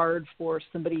so hard for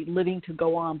somebody living to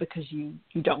go on, because you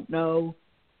don't know,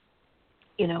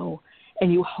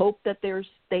 and you hope that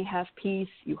they have peace.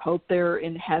 You hope they're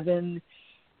in heaven.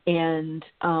 And,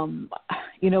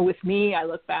 with me, I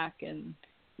look back and,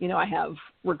 I have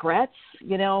regrets,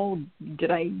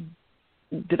 did I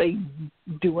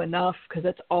do enough? Because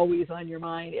that's always on your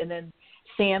mind. And then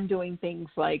Sam doing things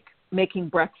like making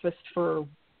breakfast for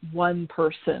one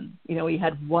person. He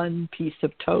had one piece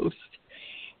of toast.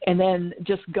 And then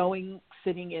just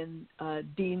sitting in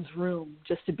Dean's room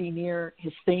just to be near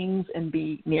his things and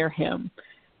be near him.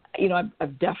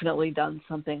 I've definitely done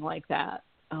something like that.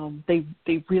 They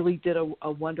really did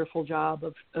a wonderful job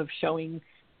of showing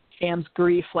Sam's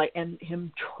grief, and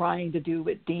him trying to do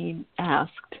what Dean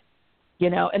asked,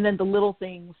 and then the little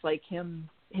things like him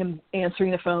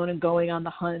answering the phone and going on the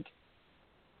hunt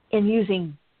and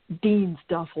using Dean's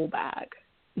duffel bag,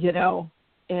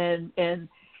 and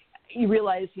you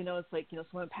realize, it's like,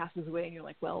 someone passes away and you're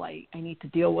like, well, I need to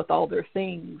deal with all their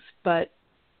things, but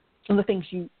some of the things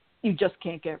you just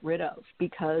can't get rid of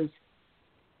because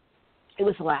it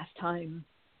was the last time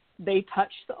they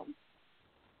touched them.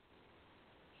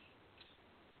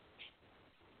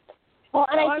 Well,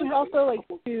 and I think also,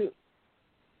 to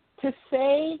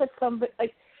say that somebody,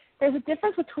 there's a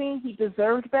difference between he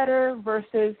deserved better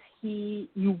versus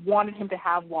you wanted him to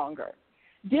have longer.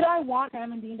 Did I want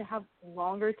Sam and Dean to have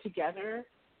longer together,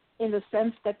 in the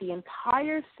sense that the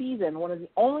entire season, one of the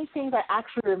only things I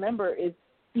actually remember is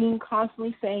Dean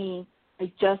constantly saying, I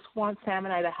just want Sam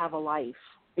and I to have a life.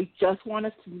 I just want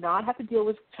us to not have to deal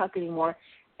with Chuck anymore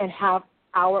and have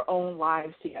our own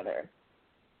lives together.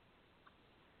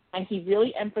 And he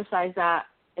really emphasized that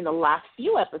in the last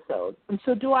few episodes. And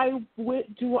so do I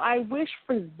wish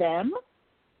for them,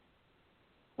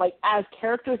 as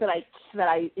characters that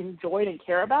I enjoyed and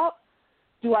care about?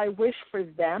 do I wish for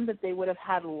them that they would have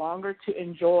had longer to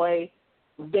enjoy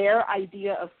their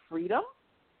idea of freedom?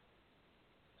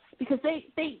 Because they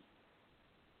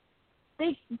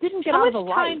didn't get out of the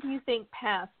life. How much time do you think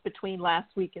passed between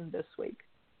last week and this week?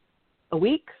 A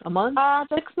week? A month?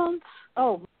 6 months?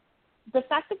 Oh, the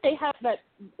fact that they had that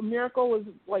Miracle was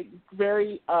like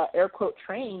very air quote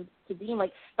trained to being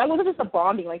like, that wasn't just a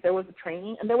bonding, like there was a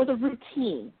training and there was a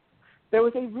routine. There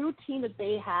was a routine that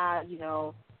they had, you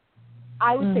know,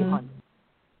 I would say months.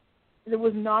 It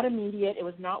was not immediate. It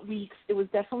was not weeks. It was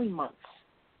definitely months.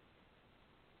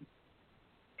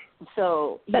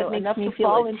 So that makes me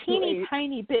feel a teeny a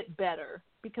tiny bit better,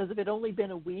 because if it only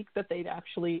been a week that they'd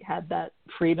actually had that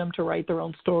freedom to write their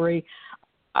own story,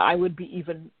 I would be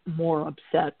even more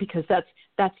upset, because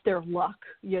that's their luck,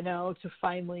 you know, to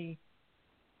finally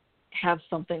have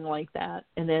something like that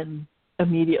and then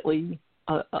immediately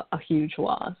a huge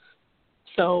loss.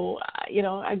 So, you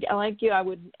know, I like you. I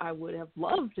would have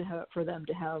loved for them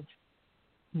to have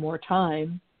more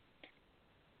time,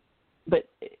 but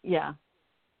yeah.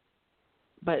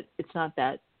 But it's not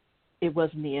that it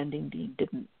wasn't the ending Dean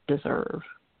didn't deserve.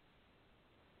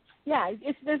 Yeah,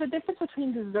 there's a difference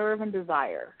between deserve and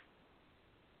desire.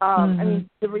 I mean,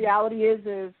 the reality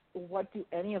is what do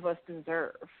any of us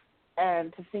deserve?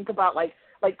 And to think about like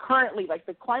currently, like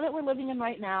the climate we're living in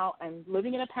right now, and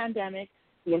living in a pandemic,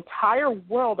 the entire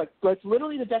world, like that's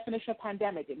literally the definition of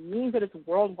pandemic. It means that it's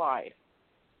worldwide.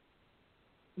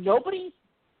 Nobody,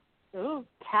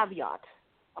 caveat,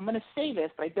 I'm going to say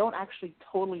this, but I don't actually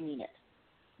totally mean it.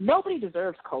 Nobody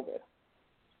deserves COVID.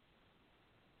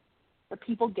 But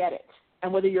people get it.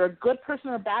 And whether you're a good person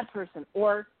or a bad person,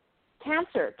 or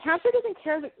cancer doesn't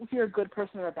care if you're a good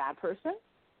person or a bad person.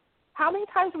 How many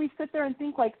times do we sit there and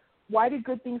think, like, why did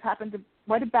bad things happen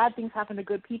to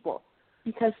good people?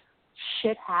 Because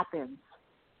shit happens.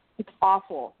 It's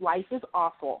awful. Life is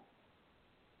awful.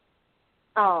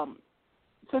 So,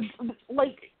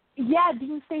 like, yeah,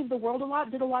 Dean saved the world a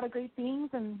lot, did a lot of great things,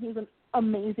 and he's an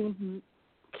amazing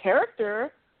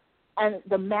character. And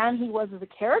the man he was as a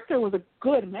character was a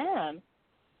good man.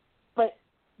 But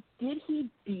did he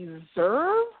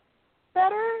deserve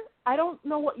better? I don't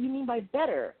know what you mean by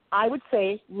better. I would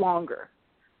say longer.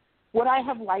 Would I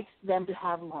have liked them to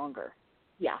have longer?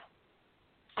 Yeah.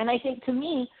 And I think, to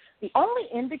me, the only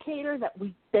indicator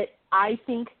that I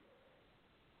think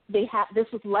they had, this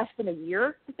was less than a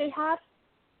year that they had,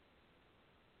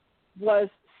 was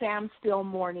Sam still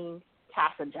mourning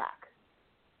Cass and Jack.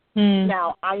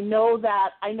 Now, I know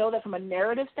that from a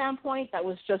narrative standpoint, that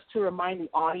was just to remind the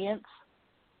audience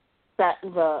that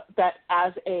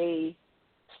as a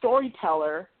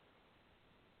storyteller,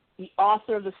 the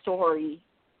author of the story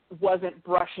wasn't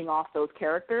brushing off those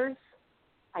characters.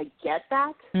 I get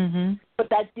that, but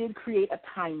that did create a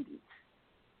time beat,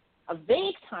 a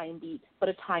vague time beat, but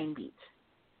a time beat.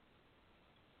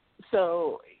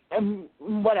 So,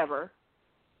 whatever.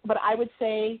 But I would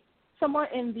say somewhere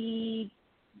in the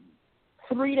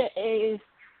 3 to 8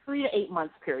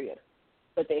 months period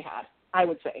that they had, I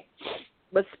would say.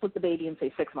 Let's split the baby and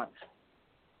say 6 months.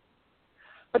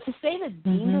 But to say that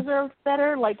Dean deserved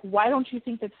better, like, why don't you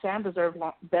think that Sam deserved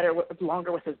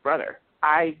longer with his brother?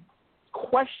 I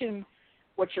question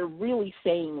what you're really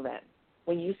saying then.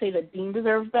 When you say that Dean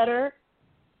deserved better,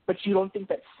 but you don't think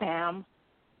that Sam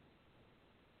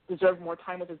deserved more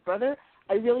time with his brother,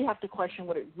 I really have to question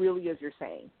what it really is you're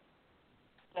saying.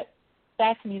 But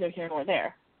that's neither here nor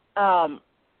there.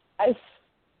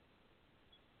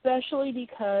 Especially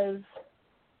because,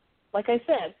 like I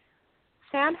said,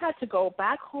 Sam had to go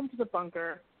back home to the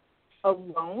bunker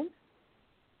alone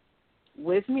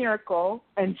with Miracle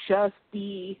and just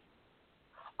be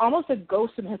almost a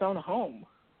ghost in his own home.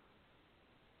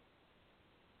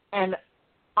 And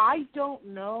I don't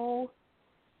know,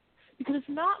 because it's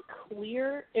not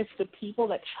clear if the people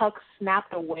that Chuck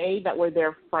snapped away that were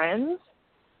their friends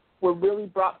were really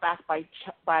brought back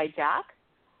by Jack.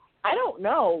 I don't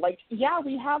know. Like, yeah,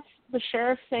 we have the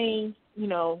sheriff saying, you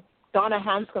know, Donna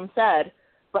Hanscom said,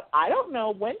 but I don't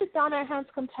know, when did Donna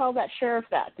Hanscom tell that sheriff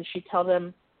that? Did she tell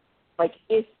them,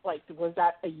 was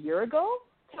that a year ago?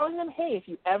 Telling them, hey, if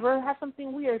you ever have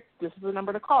something weird, this is the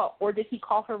number to call. Or did he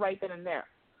call her right then and there?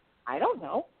 I don't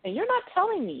know. And you're not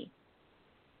telling me.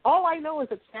 All I know is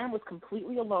that Sam was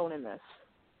completely alone in this.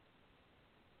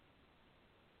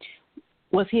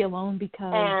 Was he alone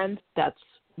because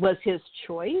was his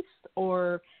choice,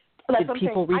 or did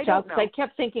people reach out? Because I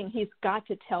kept thinking he's got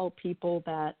to tell people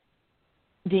that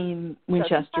Dean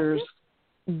Winchester's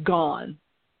gone.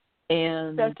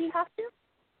 And does he have to?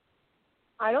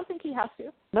 I don't think he has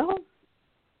to. No,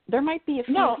 there might be a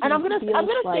few. No, and I'm gonna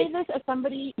like say this as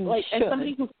somebody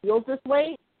who feels this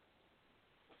way.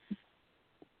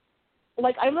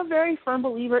 Like, I'm a very firm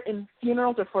believer in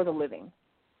funerals are for the living,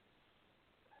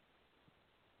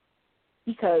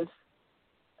 because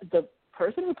the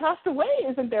person who passed away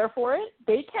isn't there for it.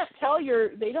 They can't tell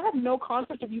they don't have no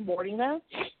concept of you mourning them.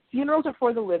 Funerals are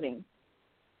for the living.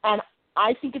 And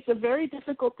I think it's a very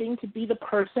difficult thing to be the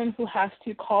person who has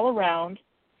to call around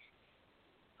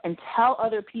and tell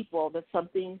other people that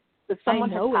someone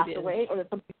has passed away or that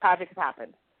something tragic has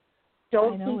happened.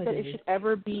 Don't think that it should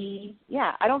ever be,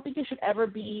 I don't think it should ever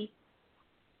be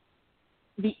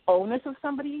the onus of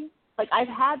somebody. Like, I've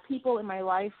had people in my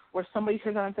life where somebody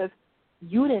turns around and says,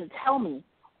 you didn't tell me.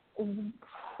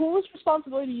 Whose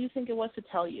responsibility do you think it was to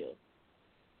tell you?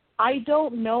 I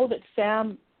don't know that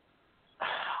Sam,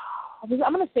 I'm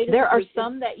going to say this. There are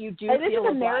some that you do feel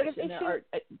a narrative issue.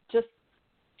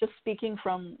 Just speaking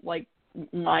from, like,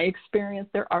 my experience,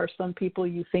 there are some people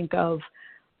you think of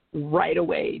right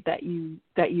away that you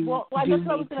do need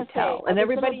to tell. And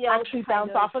everybody else actually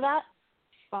bounce off of that.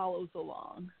 Follows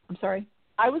along. I'm sorry?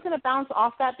 I was going to bounce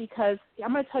off that because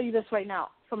I'm going to tell you this right now.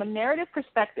 From a narrative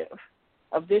perspective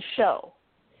of this show,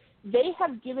 they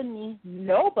have given me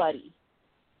nobody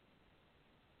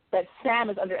that Sam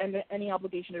is under any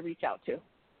obligation to reach out to.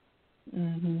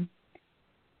 Mm-hmm.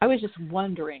 I was just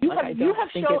wondering. This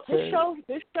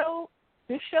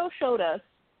show showed us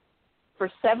for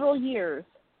several years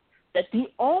that the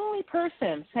only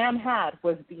person Sam had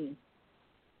was Dean.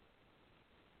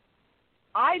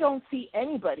 I don't see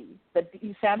anybody that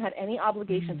Sam had any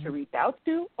obligation to reach out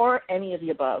to or any of the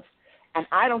above. And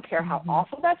I don't care how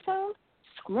awful that sounds.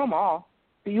 Screw them all.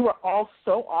 You are all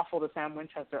so awful to Sam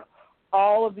Winchester.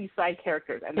 All of these side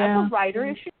characters. And that's a writer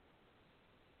issue.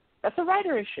 That's a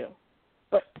writer issue.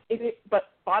 But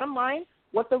bottom line,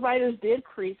 what the writers did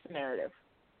creates the narrative.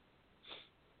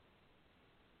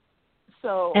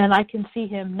 So, and I can see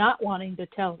him not wanting to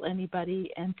tell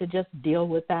anybody and to just deal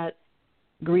with that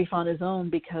grief on his own,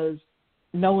 because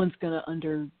no one's going to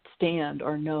understand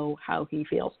or know how he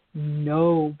feels.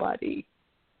 Nobody.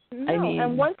 No, I mean,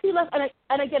 and once he left,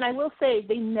 and again, I will say,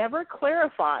 they never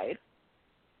clarified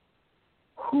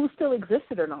who still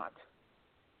existed or not.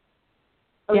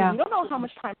 I mean, we don't know how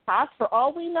much time passed. For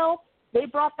all we know, they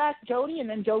brought back Jody, and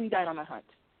then Jody died on the hunt.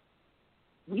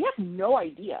 We have no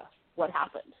idea what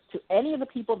happened to any of the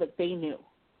people that they knew.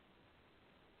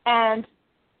 And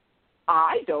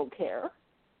I don't care.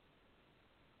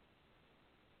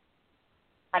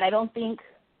 And I don't think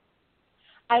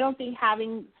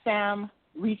having Sam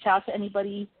reach out to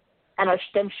anybody and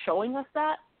them showing us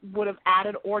that would have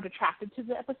added or detracted to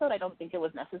the episode. I don't think it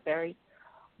was necessary.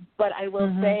 But I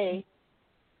will say,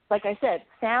 like I said,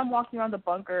 Sam walking around the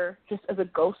bunker just as a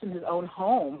ghost in his own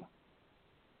home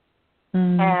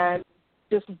and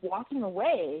just walking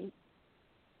away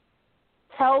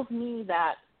tells me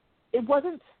that it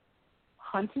wasn't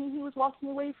hunting he was walking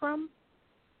away from.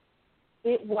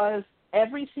 It was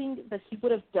everything that he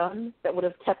would have done that would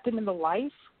have kept him in the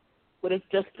life would have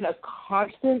just been a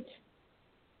constant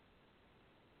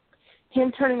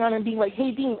him turning on and being like,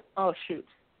 hey, Dean, oh, shoot.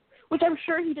 Which I'm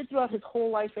sure he did throughout his whole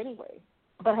life anyway.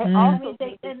 But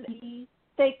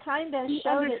they kind of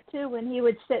showed it, too, when he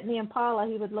would sit in the Impala,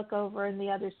 he would look over in the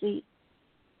other seat.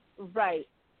 Right.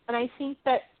 And I think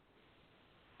that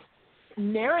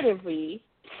narratively,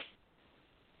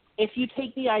 if you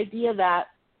take the idea that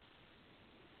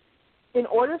in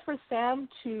order for Sam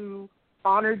to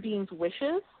honor Dean's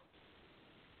wishes,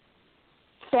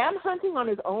 Sam hunting on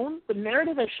his own, the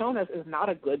narrative has shown us, is not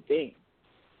a good thing.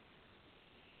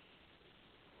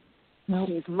 Nope.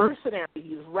 He's mercenary.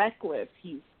 He's reckless.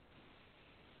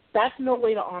 That's no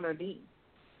way to honor Dean.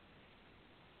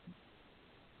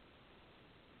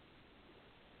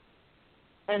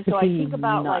 And so I think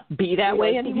about not be that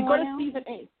way anymore. If you go to season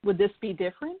 8, would this be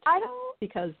different? I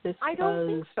don't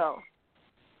think so.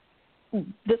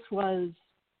 This was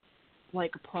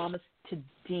like a promise to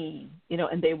Dean,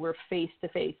 and they were face to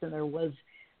face, and there was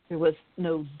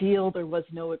no deal, there was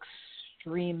no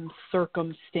extreme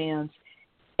circumstance,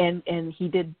 and he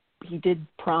did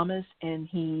promise, and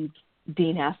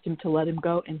Dean asked him to let him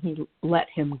go, and he let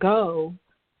him go.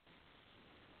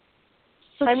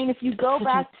 I mean, if you go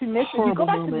back to Mystery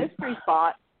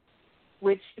Spot,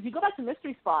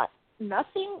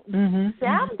 nothing.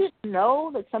 Sam didn't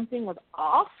know that something was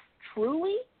off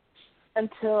truly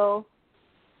until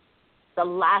the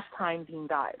last time Dean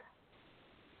died.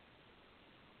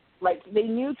 Like, they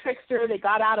knew Trickster, they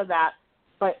got out of that,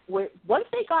 but once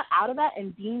they got out of that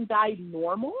and Dean died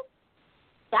normal,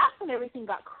 that's when everything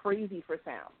got crazy for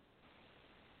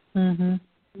Sam.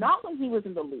 Not when he was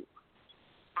in the loop.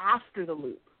 after the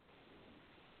loop.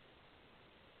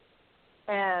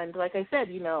 And like I said,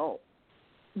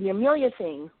 the Amelia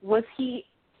thing, was he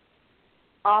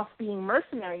off being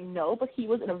mercenary? No, but he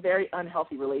was in a very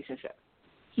unhealthy relationship.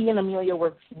 He and Amelia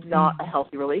were not a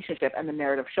healthy relationship, and the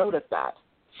narrative showed us that.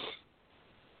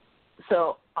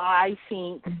 So I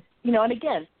think, and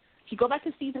again, if you go back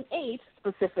to season 8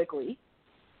 specifically,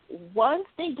 once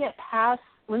Sam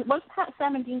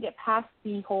and Dean get past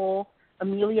the whole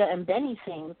Amelia and Benny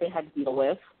thing that they had to deal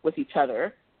with each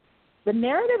other, the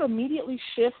narrative immediately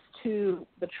shifts to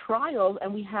the trials,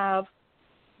 and we have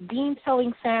Dean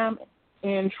telling Sam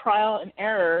in trial and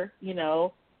error,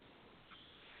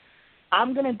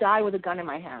 I'm going to die with a gun in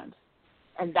my hand.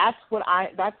 And that's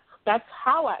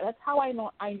how I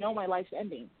know my life's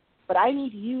ending. But I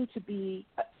need you to be,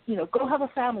 go have a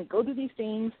family, go do these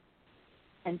things,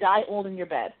 and die old in your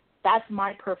bed. That's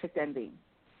my perfect ending.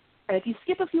 And if you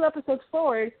skip a few episodes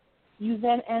forward, you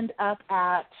then end up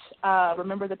at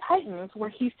Remember the Titans, where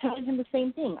he's telling him the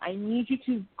same thing. I need you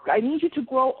to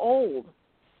grow old.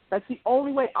 That's the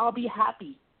only way I'll be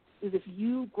happy, is if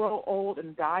you grow old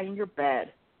and die in your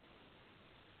bed.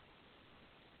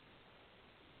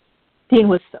 Dean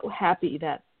was so happy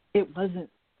that it wasn't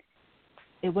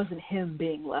him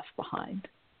being left behind.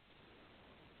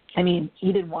 I mean,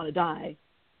 he didn't want to die.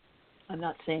 I'm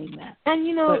not saying that. And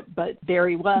but there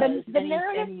he was,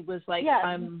 and he was like,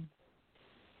 yeah.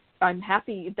 I'm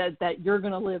happy that you're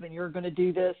going to live and you're going to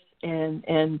do this,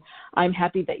 and I'm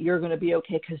happy that you're going to be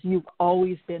okay, because you've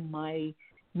always been my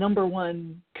number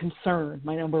one concern,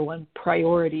 my number one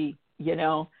priority,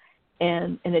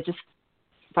 and it just,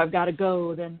 if I've got to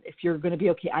go, then if you're going to be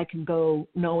okay, I can go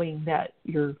knowing that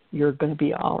you're going to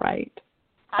be all right.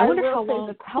 I wonder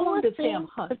how long did Sam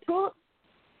hunt?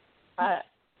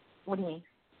 What do you mean?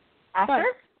 After?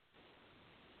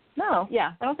 No.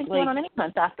 Yeah. I don't think he went on any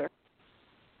hunts after.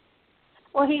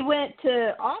 Well, he went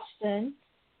to Austin.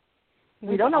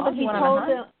 We don't know that he went on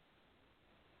a hunt.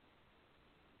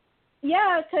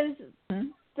 Yeah, because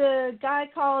the guy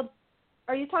called.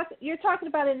 You're talking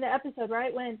about it in the episode,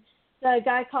 right? When the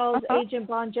guy calls Agent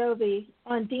Bon Jovi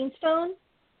on Dean's phone.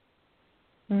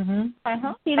 Mhm. I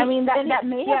mean, that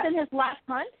may have been his last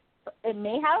hunt. It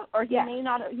may have, or he may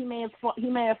not. He may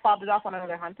have fobbed it off on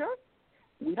another hunter.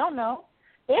 We don't know.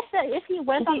 If he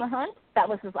went on the hunt, that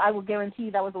was his. I will guarantee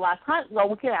that was the last hunt. Well,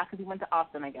 because he went to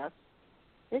Austin, I guess.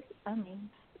 We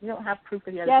don't have proof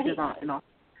that he had his in Austin.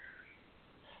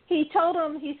 He told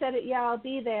him. He said, "Yeah, I'll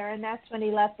be there," and that's when he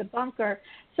left the bunker.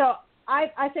 So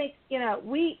I think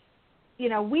we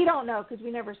don't know, because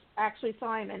we never actually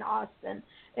saw him in Austin,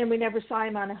 and we never saw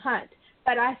him on a hunt.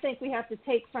 But I think we have to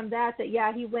take from that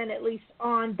he went at least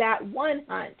on that one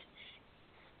hunt.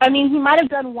 I mean, he might have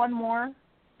done one more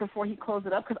before he closed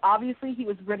it up, because obviously he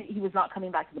was ready. He was not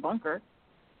coming back to the bunker,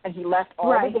 and he left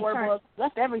all the door books,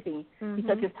 left everything. Mm-hmm. He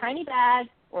took his tiny bag,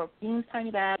 or Dean's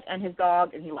tiny bag, and his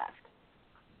dog, and he left.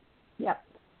 Yep.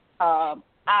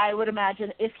 I would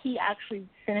imagine if he actually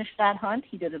finished that hunt,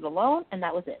 he did it alone, and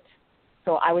that was it.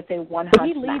 So I would say one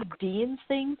hunt. Did he leave Dean's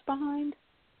things behind?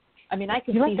 I mean, I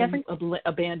can see him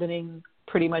abandoning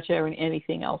pretty much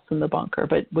anything else in the bunker,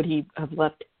 but would he have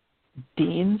left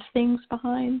Dean's things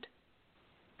behind?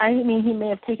 I mean, he may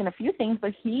have taken a few things,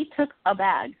 but he took a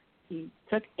bag. He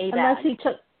took a bag.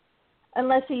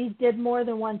 Unless he did more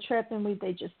than one trip and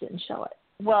they just didn't show it.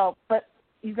 Well, but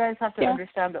you guys have to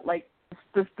understand that, like,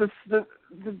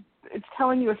 it's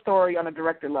telling you a story on a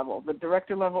director level. The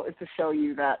director level is to show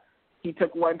you that he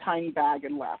took one tiny bag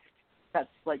and left. That's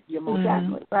like the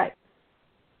emotion. Right.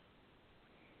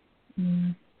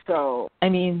 So I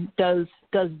mean, does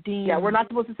Dean? Yeah, we're not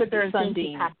supposed to sit there and think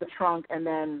he packed the trunk and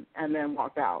then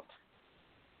walked out.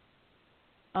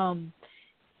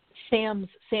 Sam's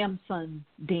son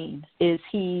Dean, is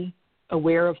he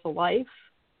aware of the life?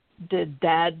 Did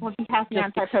Dad he has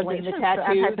just explain the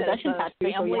tattoo? That's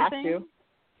a family thing?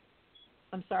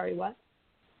 I'm sorry, what?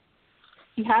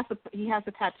 He has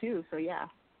the tattoo, so yeah.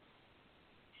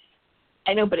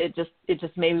 I know, but it just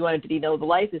made me wonder, did he know the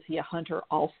life? Is he a hunter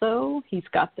also? He's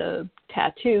got the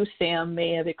tattoo. Sam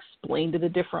may have explained it a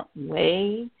different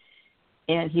way,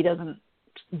 and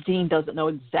Dean doesn't know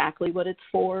exactly what it's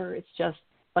for. It's just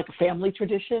like a family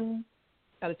tradition.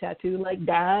 Got a tattoo like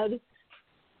Dad.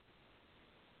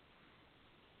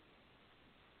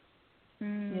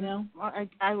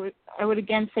 I would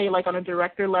again say, like, on a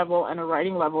director level and a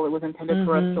writing level, it was intended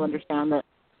for us to understand that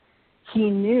he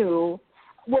knew.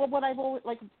 Well, what I've always,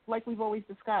 like we've always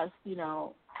discussed,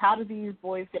 how do these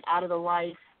boys get out of the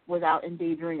life without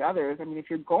endangering others? I mean, if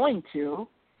you're going to,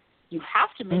 you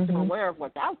have to make them aware of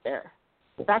what's out there.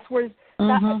 That's where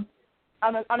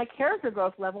on a character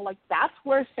growth level, like, that's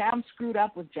where Sam screwed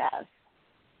up with Jess.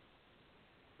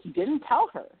 He didn't tell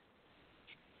her,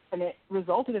 and it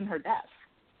resulted in her death.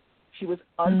 She was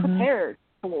unprepared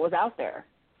for what was out there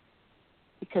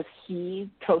because he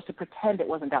chose to pretend it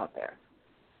wasn't out there.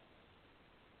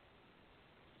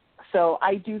 So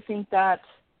I do think that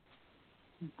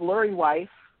blurry wife,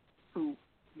 who,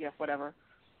 whatever,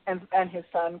 and his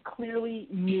son clearly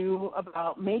knew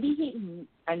about,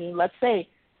 let's say,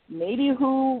 maybe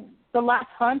who the last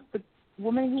hunt, the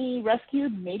woman he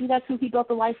rescued, maybe that's who he built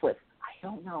the life with. I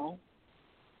don't know.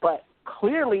 But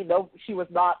clearly, no, she was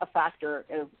not a factor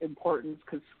of importance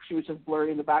because she was just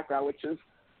blurry in the background, which is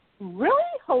really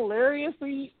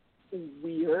hilariously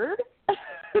weird.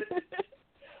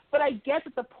 But I get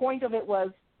that the point of it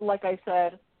was, like I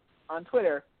said on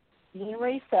Twitter, Dean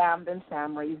raised Sam, then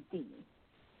Sam raised Dean.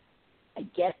 I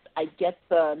get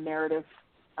the narrative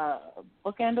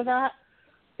bookend of that.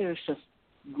 It was just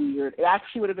weird. It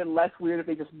actually would have been less weird if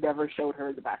they just never showed her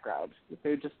in the background. If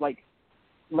they just, like,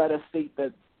 let us think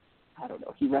that, I don't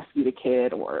know, he rescued a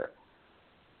kid or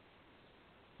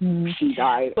she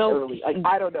died early.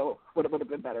 I don't know what would have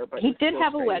been better. But he did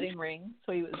have a wedding ring,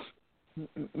 so he was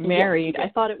married. Yeah. I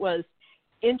thought it was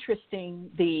interesting,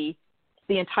 the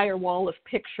entire wall of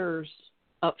pictures,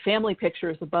 family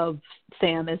pictures above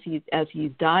Sam as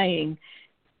he's dying.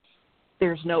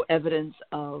 There's no evidence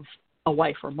of a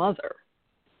wife or mother.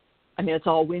 I mean, it's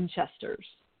all Winchesters.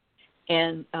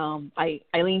 And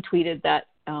Eileen tweeted that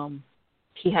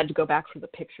he had to go back for the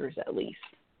pictures at least.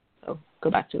 So go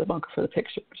back to the bunker for the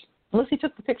pictures. Unless he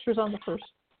took the pictures on the first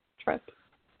trip.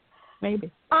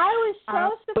 Maybe. I was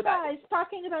so surprised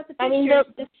talking about the pictures. I mean,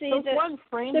 to see one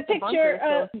frame the picture. Bunker,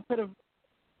 so he could have.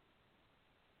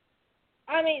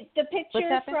 I mean, the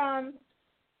picture from.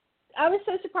 I was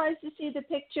so surprised to see the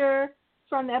picture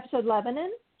from the episode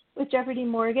Lebanon with Jeffrey Dean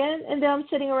Morgan and them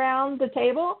sitting around the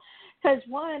table. Because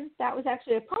one, that was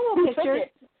actually a promo picture.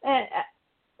 And,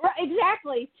 right,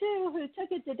 exactly. Two, who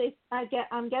took it? Did they?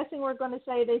 I'm guessing we're going to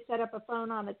say they set up a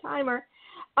phone on a timer.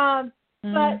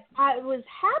 But I was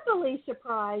happily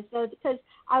surprised, though, because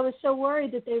I was so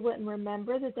worried that they wouldn't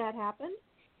remember that happened.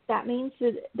 That means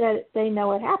that they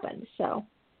know it happened. So.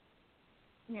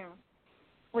 Yeah.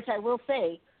 Which I will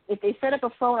say, if they set up a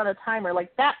phone on a timer,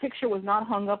 like that picture was not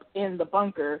hung up in the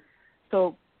bunker,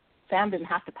 so Sam didn't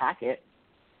have to pack it.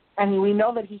 I mean, we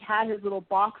know that he had his little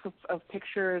box of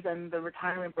pictures and the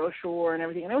retirement brochure and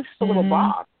everything, and it was just a little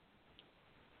box.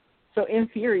 So in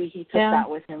theory, he took that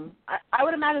with him. I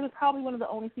would imagine it's probably one of the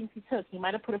only things he took. He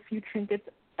might have put a few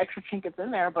extra trinkets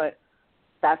in there, but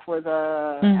that's where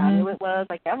the amulet was,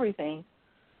 like everything.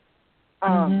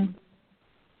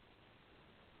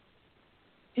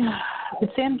 Did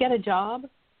Sam get a job?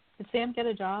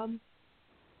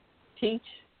 Teach?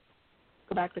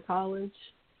 Go back to college?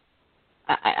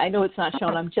 I know it's not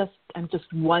shown. I'm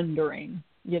just wondering.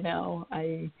 You know,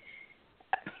 I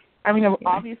mean,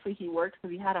 obviously he worked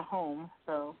because he had a home,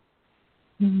 so.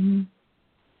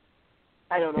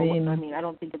 I don't know. I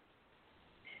don't think it's.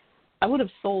 I would have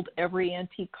sold every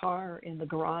antique car in the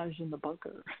garage in the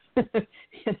bunker,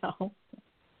 you know,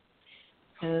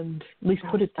 and at least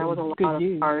put it to good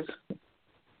use. Cars.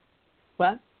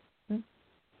 What? That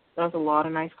was a lot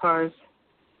of nice cars.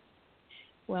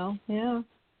 Well, yeah.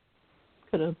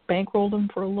 Could have bankrolled them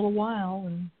for a little while,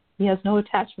 and he has no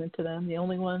attachment to them. The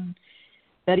only one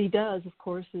that he does, of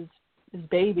course, is his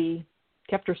baby.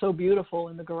 Kept her so beautiful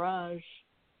in the garage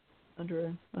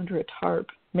under a tarp.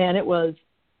 Man, that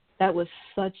was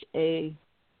such a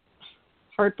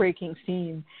heartbreaking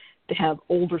scene to have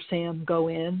older Sam go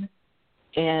in,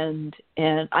 and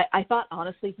I thought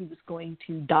honestly he was going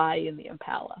to die in the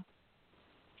Impala.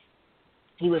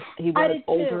 He was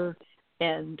older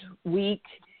and weak.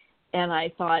 And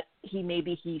I thought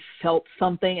he felt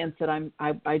something and said,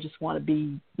 I just want to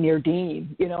be near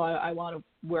Dean. You know, I want to,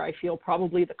 where I feel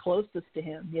probably the closest to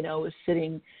him, you know, is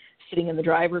sitting in the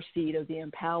driver's seat of the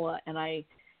Impala. And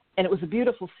it was a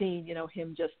beautiful scene, you know,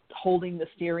 him just holding the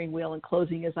steering wheel and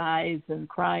closing his eyes and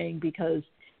crying because,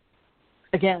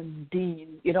 again,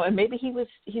 Dean, you know, and maybe he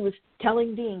was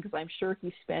telling Dean, because I'm sure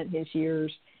he spent his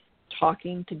years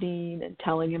talking to Dean and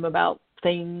telling him about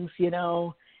things, you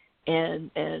know, and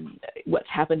what's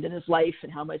happened in his life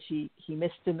and how much he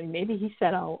missed him, and maybe he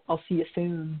said, I'll see you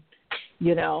soon,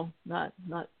 you know, not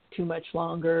too much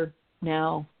longer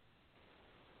now.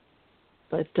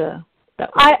 But that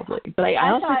was lovely. But I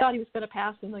honestly thought he was going to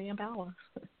pass in the Impala.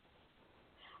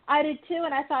 I did too,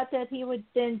 and I thought that he would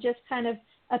then just kind of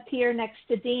appear next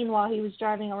to Dean while he was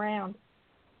driving around.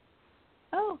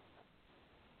 Oh.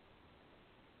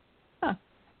 Huh.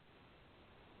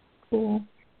 Cool.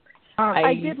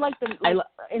 I did like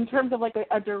in terms of like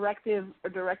a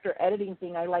director editing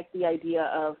thing. I like the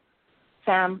idea of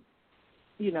Sam,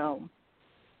 you know,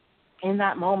 in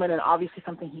that moment, and obviously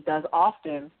something he does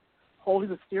often, holding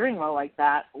the steering wheel like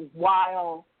that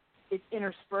while it's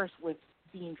interspersed with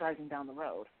Dean driving down the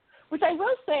road. Which I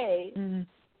will say,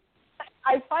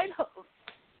 I find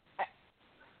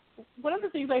one of the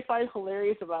things I find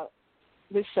hilarious about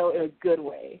this show in a good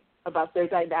way, about their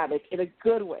dynamic in a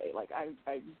good way, like I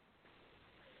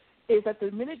is that the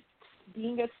minute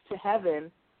Dean gets to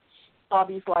heaven,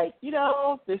 Bobby's like, you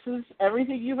know, this is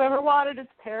everything you've ever wanted.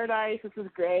 It's paradise. This is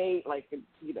great. Like,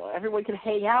 you know, everyone can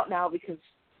hang out now because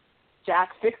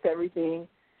Jack fixed everything.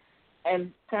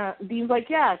 And Dean's like,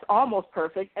 yeah, it's almost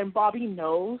perfect. And Bobby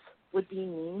knows what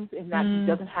Dean means in that he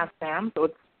doesn't have Sam, so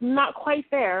it's not quite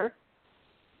there.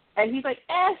 And he's like,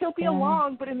 he'll be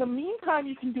along, but in the meantime,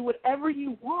 you can do whatever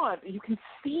you want. You can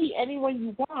see anyone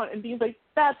you want. And Dean's like,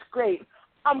 that's great.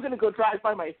 I'm going to go drive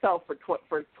by myself for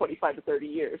 25 to 30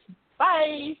 years.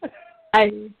 Bye.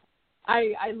 I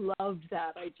loved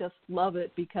that. I just love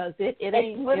it because it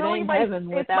ain't heaven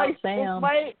without Sam.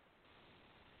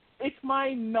 It's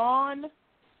my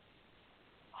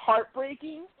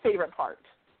non-heartbreaking favorite part.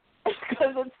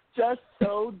 Because it's just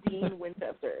so Dean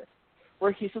Winchester,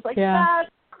 where he's just like, that's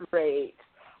great.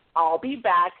 I'll be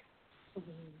back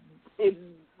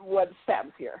when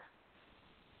Sam's here.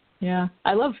 Yeah,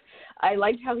 I liked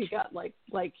how he got like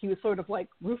he was sort of like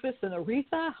Rufus and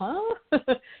Aretha, huh?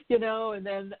 You know, and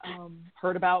then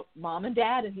heard about Mom and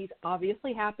Dad, and he's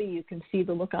obviously happy. You can see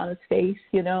the look on his face.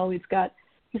 You know, he's like,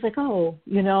 oh,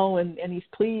 you know, and he's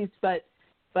pleased, but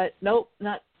nope,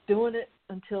 not doing it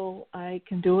until I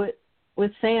can do it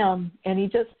with Sam. And he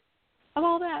just, of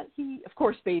all that, he, of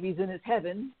course, baby's in his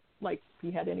heaven, like if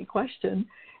he had any question.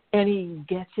 And he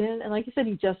gets in, and like you said,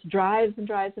 he just drives and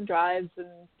drives and drives. And,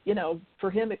 you know, for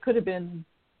him, it could have been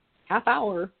half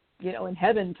hour, you know, in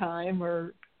heaven time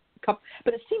or couple.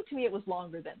 But it seemed to me it was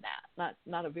longer than that,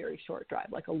 not a very short drive,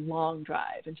 like a long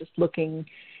drive and just looking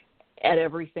at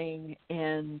everything.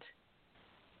 And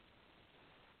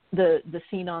the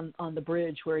scene on the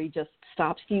bridge where he just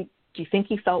stops. Do you think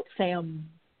he felt Sam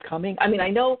coming? I mean, I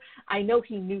know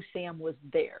he knew Sam was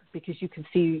there because you can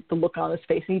see the look on his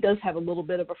face, and he does have a little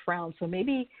bit of a frown. So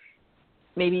maybe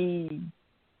Dean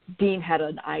had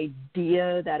an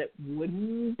idea that it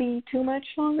wouldn't be too much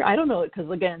longer. I don't know, because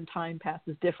again, time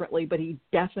passes differently, but he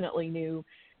definitely knew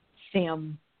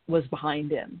Sam was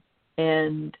behind him,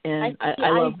 and I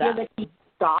love that. The idea that he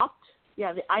stopped.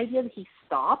 Yeah, the idea that he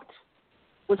stopped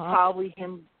was probably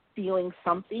him feeling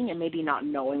something and maybe not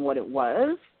knowing what it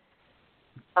was.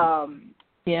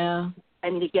 Yeah. I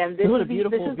mean, again, this is the view.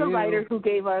 writer who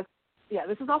gave us. Yeah,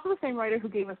 this is also the same writer who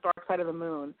gave us Dark Side of the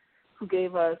Moon, who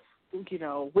gave us, you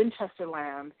know, Winchester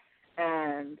Land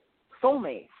and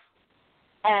Soulmates.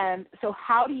 And so,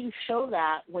 how do you show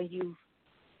that when you've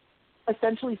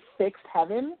essentially fixed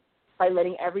heaven by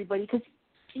letting everybody? Because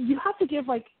you have to give,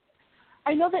 like,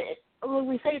 I know that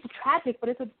we say it's tragic, but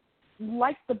it's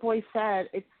like the boy said,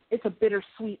 it's a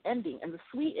bittersweet ending, and the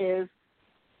sweet is,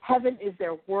 heaven is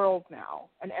their world now,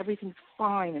 and everything's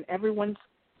fine, and everyone's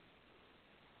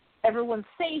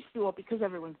safe, well, because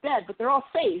everyone's dead, but they're all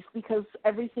safe because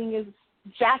everything is,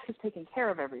 Jack has taken care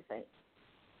of everything.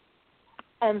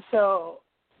 And so,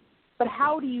 but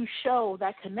how do you show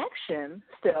that connection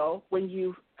still when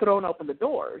you've thrown open the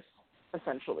doors,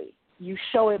 essentially? You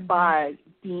show it by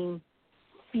Dean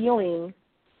feeling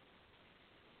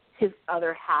his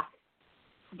other half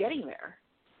getting there.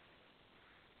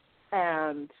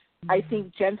 And I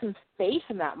think Jensen's face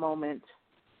in that moment,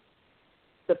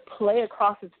 the play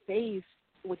across his face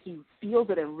when he feels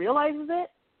it and realizes it,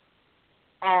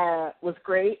 was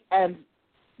great. And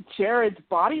Jared's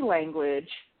body language,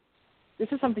 this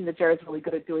is something that Jared's really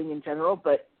good at doing in general,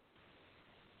 but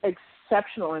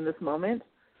exceptional in this moment,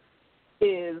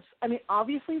 is, I mean,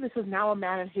 obviously this is now a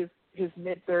man in his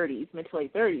mid-30s, mid to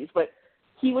late 30s, but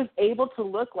he was able to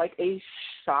look like a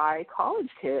shy college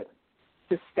kid,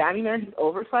 just standing there in his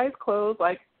oversized clothes,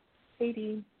 like, hey,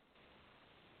 Dean.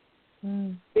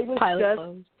 It was pilot just,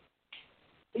 clothes.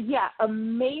 Yeah,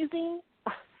 amazing.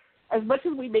 As much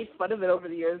as we made fun of it over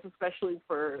the years, especially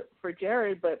for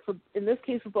Jared, but in this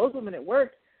case for both of them, and it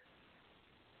worked,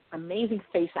 amazing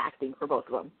face acting for both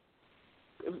of them.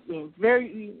 I mean,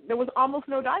 there was almost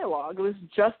no dialogue. It was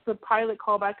just the pilot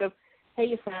callback of,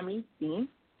 hey, Sammy, Dean,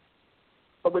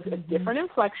 but with a different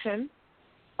inflection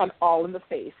and all in the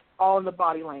face, all in the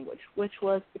body language, which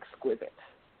was exquisite.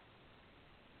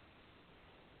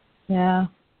 Yeah.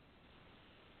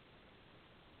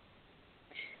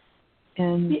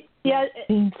 And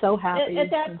being so happy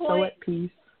at that and point, so at peace.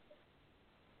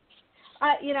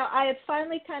 I had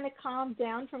finally kind of calmed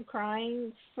down from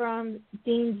crying from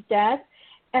Dean's death,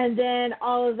 and then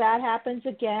all of that happens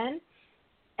again,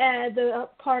 and the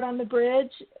part on the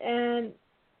bridge, and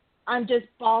I'm just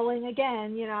bawling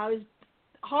again. I was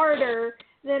harder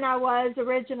than I was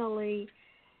originally.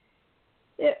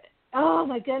 Oh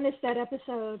my goodness, that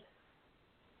episode.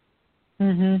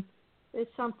 Mhm.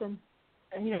 It's something.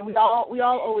 And we all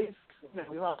always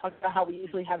we all talk about how we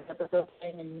usually have episodes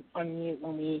playing on mute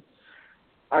when we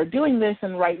are doing this,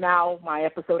 and right now my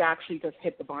episode actually just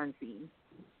hit the barn scene.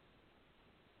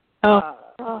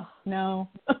 Oh no.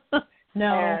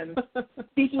 No. And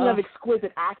speaking of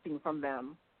exquisite acting from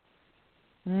them.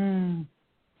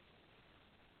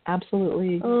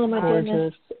 Absolutely my gorgeous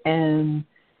goodness. and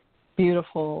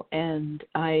beautiful, and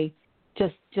I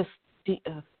just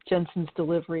Jensen's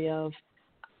delivery of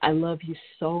 "I love you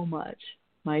so much,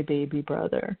 my baby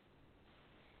brother,"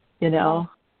 and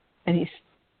he's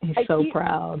so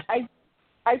proud.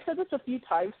 I've said this a few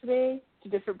times today to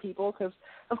different people because,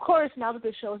 of course, now that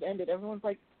the show has ended, everyone's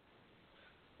like,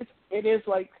 it is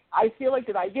like, I feel like,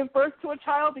 did I give birth to a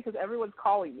child? Because everyone's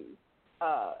calling me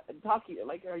and talking,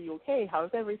 like, are you okay? How's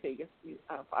everything?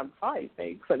 I'm fine,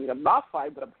 thanks. I mean, I'm not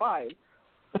fine, but I'm fine.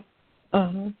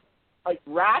 Uh-huh. Like,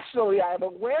 rationally, I am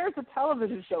aware it's a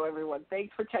television show, everyone.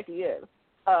 Thanks for checking in.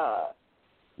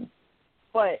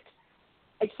 But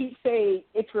I keep saying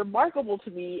it's remarkable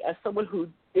to me as someone who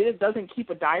doesn't keep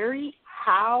a diary,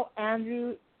 how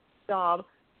Andrew stole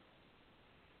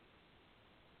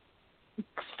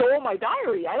my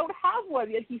diary. I don't have one,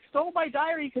 yet he stole my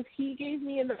diary because he gave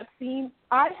me in that scene.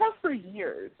 I have for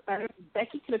years, and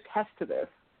Becky can attest to this,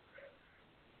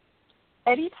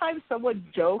 anytime someone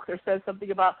jokes or says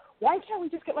something about, why can't we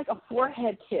just get like a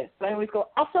forehead kiss? And I always go,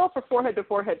 I'll sell for forehead to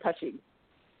forehead touching.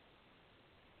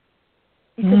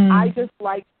 Because I just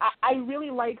like, I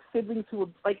really like siblings who,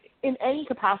 like, in any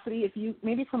capacity,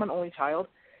 maybe from an only child,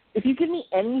 if you give me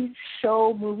any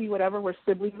show, movie, whatever, where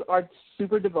siblings are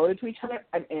super devoted to each other,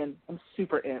 I'm in. I'm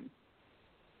super in.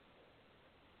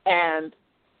 And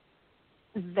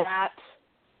that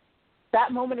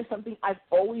moment is something I've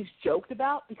always joked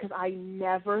about because I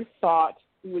never thought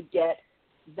we would get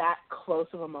that close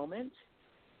of a moment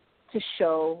to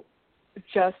show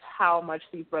just how much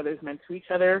these brothers meant to each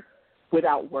other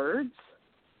without words.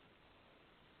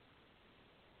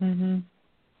 Mhm.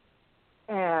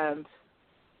 And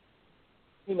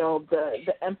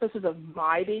the emphasis of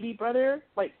my baby brother,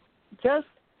 like, just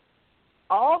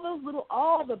all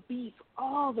the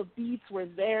beats were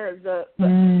there. The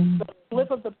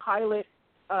flip of the pilot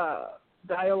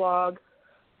dialogue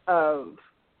of,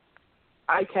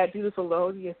 I can't do this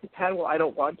alone, yes you can, well I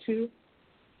don't want to,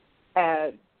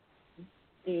 and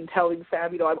Dean telling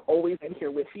Sam, I'm always in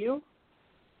here with you.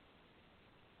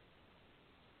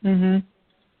 Mhm.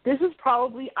 This is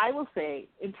probably, I will say,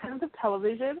 in terms of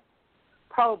television,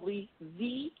 probably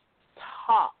the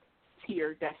top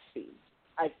tier death scene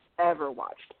I've ever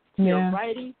watched. Tier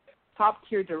writing, top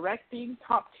tier directing,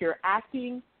 top tier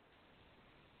acting.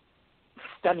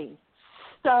 Stunning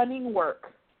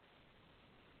work.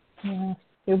 Yeah,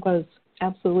 it was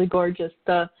absolutely gorgeous.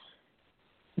 The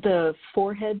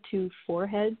forehead to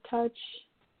forehead touch,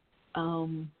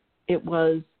 it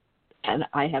was, and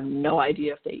I have no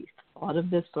idea if they thought of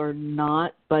this or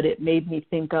not, but it made me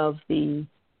think of the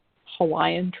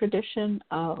Hawaiian tradition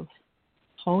of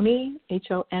Honi,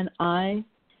 Honi,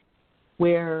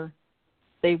 where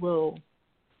they will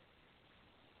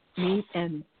meet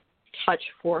and touch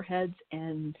foreheads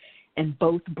and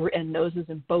both and noses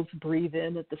and both breathe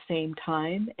in at the same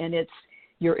time, and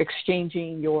you're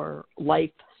exchanging your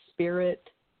life spirit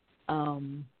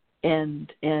and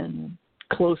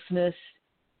closeness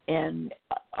and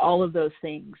all of those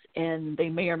things, and they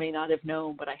may or may not have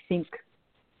known, but I think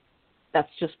that's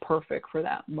just perfect for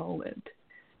that moment.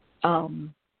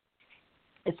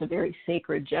 It's a very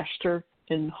sacred gesture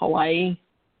in Hawaii,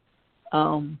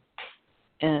 and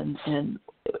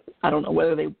I don't know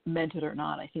whether they meant it or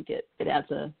not. I think it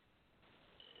adds a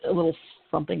little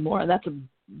something more, and that's a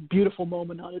beautiful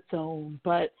moment on its own.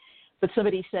 But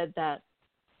somebody said that,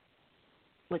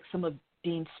 like, some of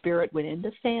Dean's spirit went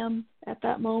into Sam at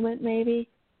that moment, maybe.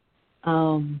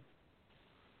 I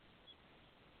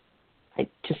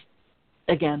just,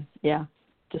 again, yeah,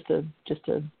 just a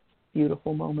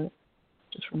beautiful moment.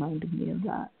 Just reminded me of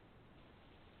that.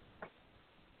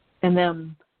 And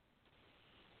then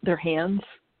their hands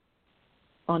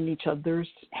on each other's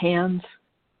hands,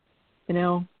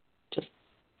 just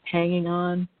hanging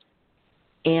on.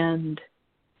 And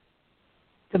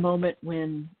the moment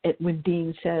when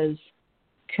Dean says,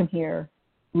 "Come here,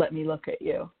 let me look at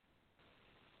you."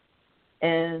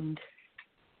 And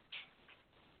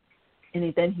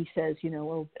then he says,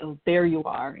 oh, there you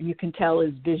are. And you can tell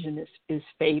his vision is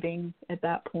fading at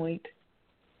that point.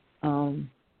 And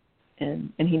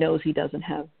he knows he doesn't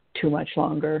have too much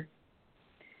longer.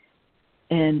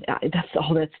 And that's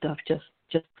all that stuff just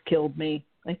killed me.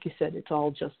 Like you said, it's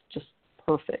all just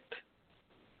perfect.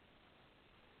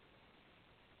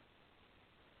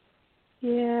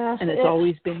 Yeah. And it's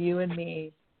always been you and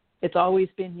me. It's always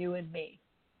been you and me.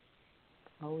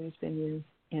 Always been you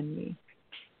and me.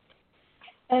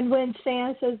 And when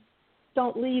Sam says,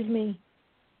 "Don't leave me."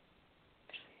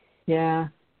 Yeah.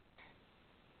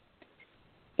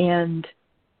 And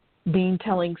Dean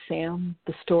telling Sam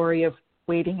the story of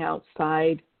waiting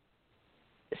outside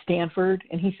Stanford,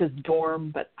 and he says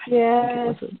dorm, but I think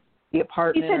it was the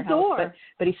apartment. He said door. House,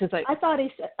 but he says I thought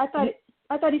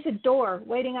he said door,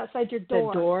 waiting outside your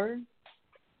door. The door.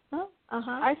 Oh,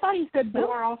 I thought he said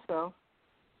door also.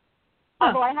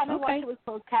 Although I haven't watched it with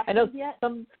closed captions yet.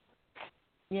 Some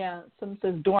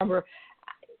says dorm or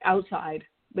outside,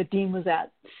 but Dean was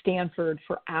at Stanford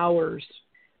for hours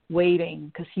waiting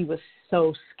because he was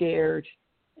so scared.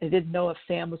 I didn't know if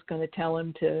Sam was going to tell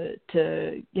him to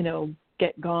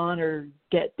get gone or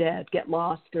get dead, get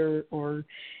lost or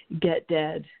get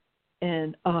dead.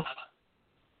 And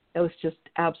it was just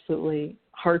absolutely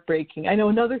heartbreaking. I know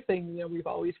another thing we've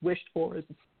always wished for is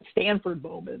Stanford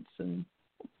moments, and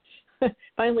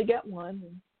finally get one.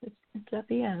 And it's at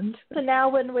the end. So now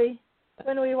when we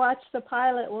watch the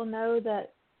pilot, we'll know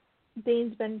that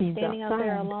Dean's been standing out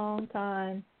there a long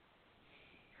time.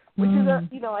 Which is a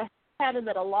pattern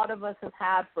that a lot of us have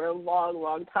had for a long,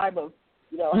 long time of,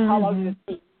 how long does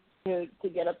it take to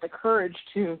get up the courage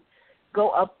to go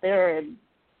up there and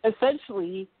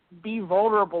essentially be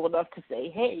vulnerable enough to say,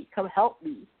 hey, come help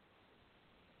me.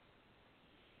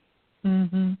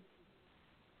 Mm-hmm.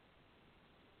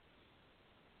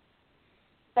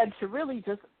 And to really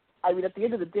just, at the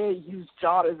end of the day, use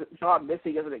John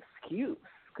missing as an excuse,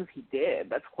 because he did.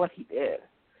 That's what he did.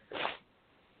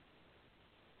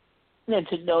 And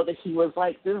to know that he was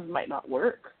like, this might not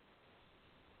work.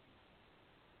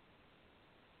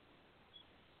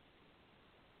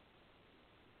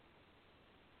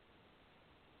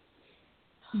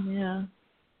 Yeah.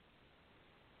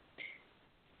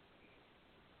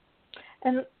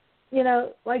 And,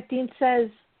 like Dean says,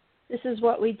 this is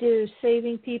what we do,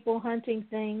 saving people, hunting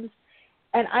things.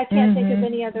 And I can't think of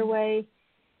any other way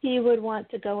he would want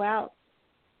to go out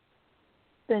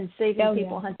than saving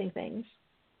people, hunting things.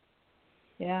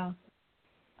 Yeah.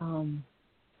 How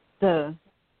it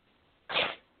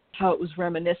was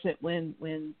reminiscent when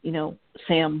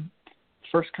Sam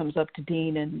first comes up to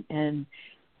Dean and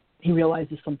he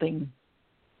realizes something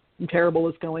terrible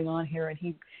is going on here, and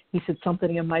he said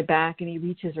something in my back, and he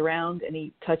reaches around and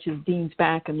he touches Dean's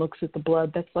back and looks at the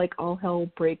blood. That's like all hell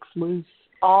breaks loose.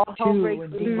 All hell breaks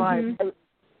when loose.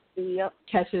 Dean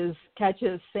catches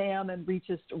Sam and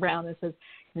reaches around and says,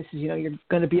 "This is you're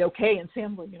going to be okay." And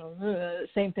Sam's like,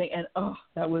 same thing. And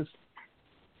that was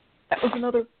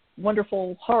another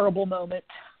wonderful, horrible moment.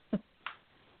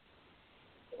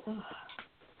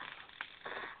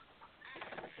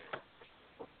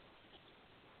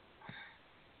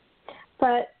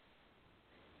 But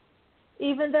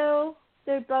even though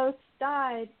they both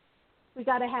died, we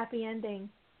got a happy ending.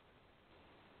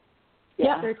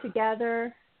 Yeah. They're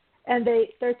together, and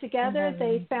they're together. Mm-hmm.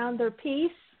 They found their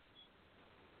peace.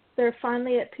 They're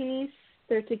finally at peace.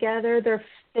 They're together.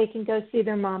 They can go see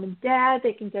their mom and dad.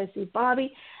 They can go see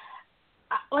Bobby.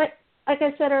 Like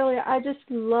I said earlier, I just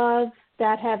love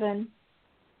that heaven.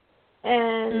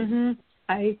 And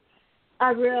I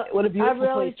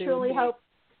really truly hope.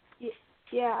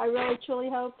 Yeah, I really truly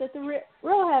hope that the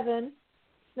real heaven,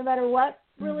 no matter what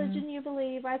religion you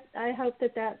believe, I hope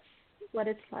that that's what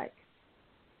it's like.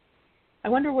 I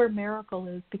wonder where Miracle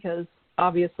is, because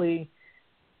obviously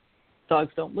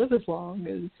dogs don't live as long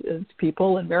as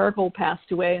people, and Miracle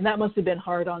passed away, and that must have been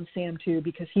hard on Sam too,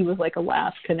 because he was like a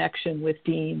last connection with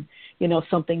Dean,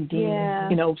 something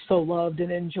Dean, so loved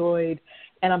and enjoyed.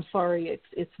 And I'm sorry,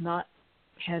 it's not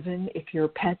heaven if your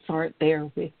pets aren't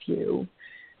there with you.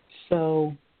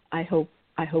 So I hope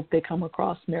they come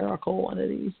across Miracle one of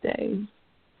these days.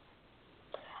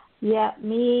 Yeah,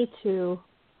 me too.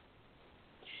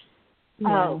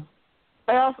 Yeah.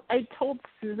 I told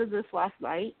Susan this last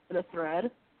night in a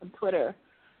thread on Twitter,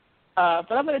 but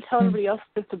I'm going to tell everybody else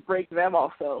just to break them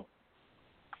also.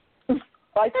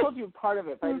 I told you part of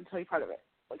it, but I didn't tell you part of it,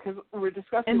 because we're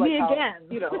discussing and like me how, again.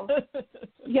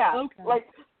 Yeah, okay. like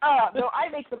no, I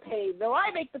make the pain. No, I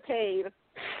make the pain.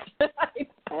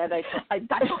 And I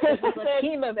thought it was a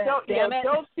team event.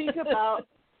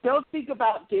 Don't think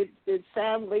about did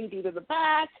Sam lay Dean in the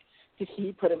back?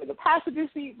 he put him in the passenger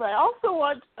seat? But I also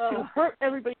want to hurt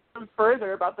everybody even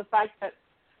further about the fact that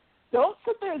don't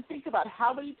sit there and think about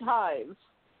how many times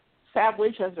Sam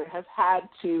Winchester has had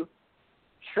to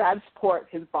transport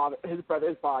his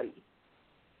brother's body.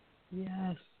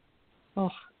 Yes. Oh.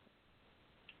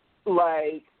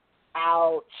 Like,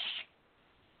 ouch.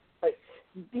 Like,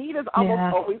 Dean is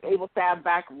almost always able to Sam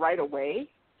back right away.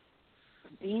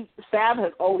 Sam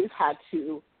has always had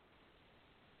to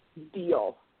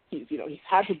deal. He's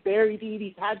had to bury Dean.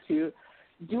 He's had to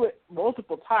do it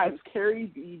multiple times, carry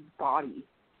Dean's body.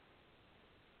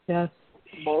 Yes.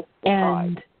 Multiple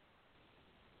times.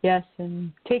 Yes,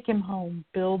 and take him home,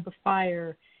 build the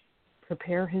fire,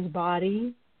 prepare his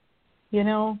body,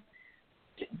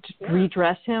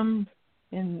 redress him,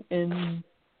 and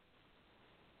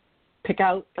pick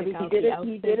out. He did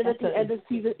it at the end of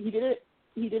season. He did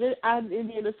it at in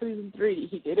the end of season 3.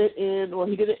 He did it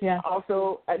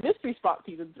also at Mystery Spot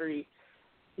season 3.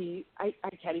 I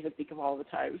can't even think of all the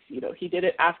times. He did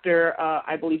it after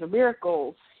I Believe in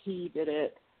Miracles. He did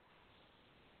it.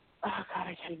 Oh God,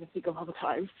 I can't even think of all the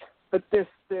times. But this,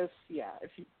 if you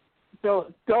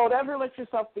don't ever let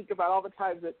yourself think about all the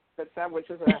times that Sam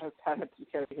Winchester has had to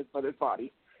carry his mother's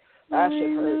body. That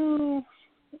shit hurt.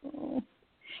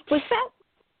 Was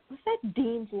that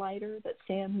Dean's lighter that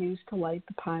Sam used to light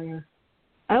the pyre?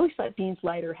 I always thought Dean's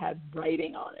lighter had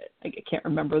writing on it. I can't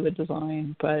remember the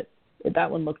design, but that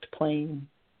one looked plain,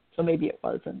 so maybe it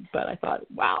wasn't. But I thought,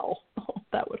 wow,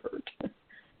 that would hurt.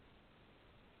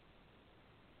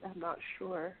 I'm not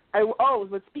sure.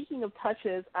 But speaking of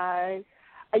touches, I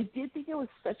did think it was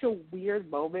such a weird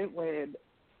moment when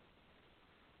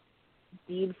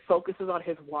Dean focuses on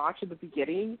his watch in the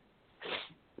beginning,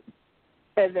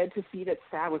 and then to see that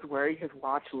Sam was wearing his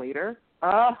watch later.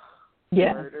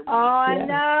 Yeah. I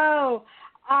know.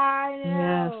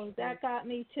 Yes. That got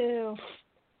me too.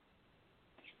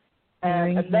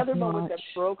 And another moment that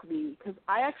broke me, because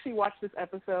I actually watched this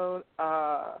episode.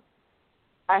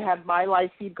 I had my live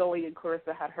feed going, and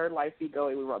Clarissa had her live feed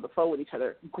going. We were on the phone with each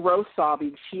other. Gross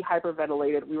sobbing. She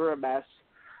hyperventilated. We were a mess.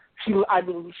 She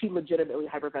legitimately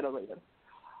hyperventilated.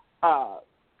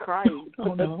 Crying.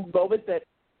 But the moment that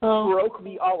broke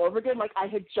me all over again, like I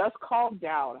had just calmed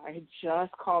down. A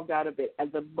bit. And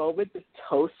the moment the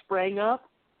toast sprang up,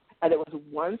 and it was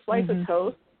one slice of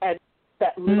toast, and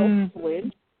that little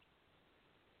flint,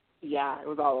 it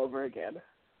was all over again.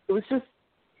 It was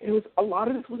a lot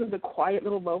of this was in the quiet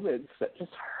little moments that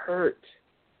just hurt.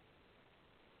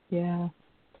 Yeah.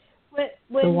 When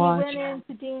he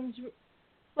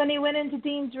went into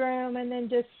Dean's room and then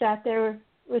just sat there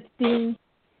with Dean's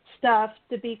stuff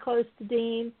to be close to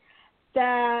Dean,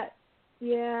 that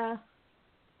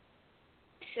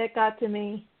got to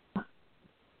me.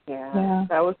 Yeah.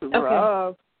 That was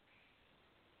rough.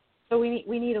 So we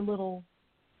need a little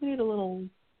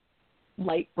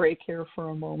light break here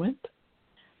for a moment.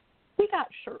 We got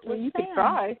shirtless You Sam. could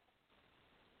try.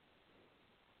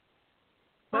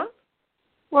 Huh?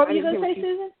 What were you going to say,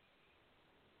 Susan?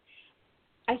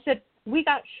 I said, we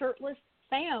got shirtless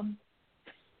Sam.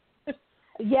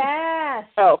 Yes.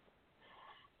 Oh.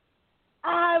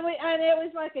 And it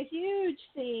was like a huge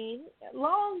scene,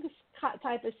 long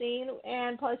type of scene,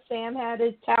 and plus Sam had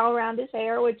his towel around his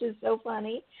hair, which is so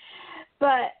funny.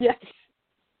 But yes.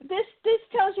 This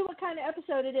tells you what kind of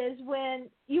episode it is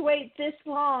when you wait this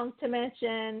long to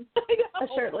mention a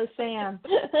shirtless Sam.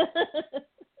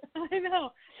 I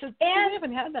know. We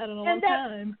haven't had that in a long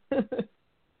time.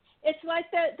 It's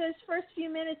like those first few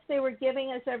minutes they were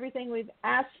giving us everything we've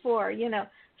asked for,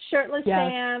 shirtless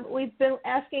Sam. We've been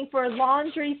asking for a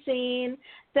laundry scene,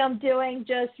 them doing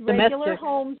just regular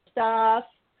home stuff.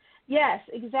 Yes,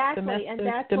 exactly. And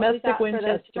that's what we got for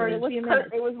those first few minutes.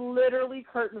 It was literally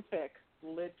curtain fic.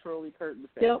 Literally curtain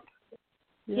fic. Yep.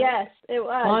 Yes, it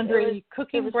was. Laundry,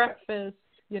 cooking breakfast,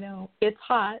 it's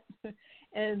hot.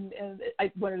 And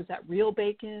what is that, real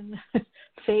bacon,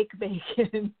 fake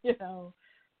bacon, and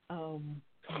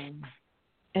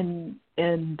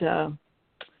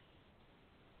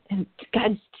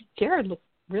God, Jared looked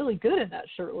really good in that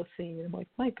shirtless scene. I'm like,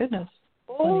 my goodness.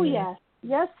 Oh, yes.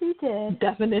 Yes, he did.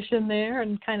 Definition there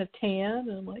and kind of tan.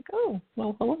 And I'm like, oh,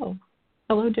 well, hello.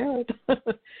 Hello, Jared.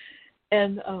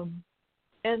 And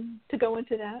to go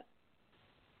into that,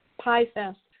 Pie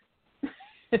Fest.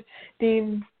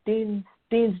 Dean's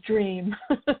dream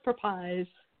for pies.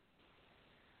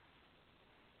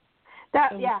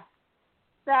 That was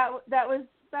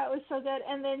so good.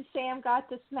 And then Sam got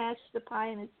to smash the pie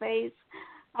in his face.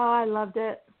 Oh, I loved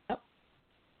it. Yep.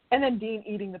 And then Dean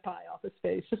eating the pie off his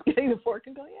face, just getting the fork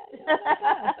and going,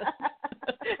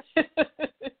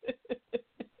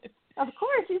 Of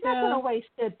course, he's not a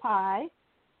wasted pie.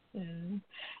 Yeah.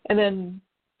 And then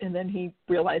he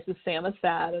realizes Sam is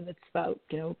sad, and it's about,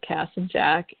 Cass and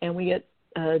Jack, and we get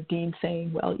Dean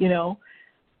saying, well,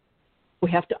 we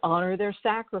have to honor their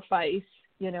sacrifice,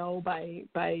 by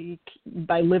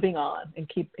living on and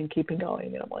keeping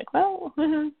going. And I'm like, well,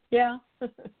 yeah,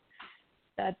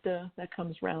 that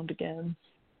comes round again.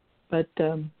 But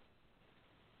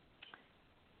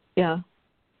yeah,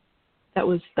 that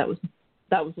was a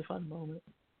fun moment.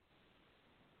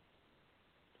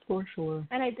 For sure.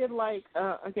 And I did like,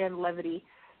 again, levity,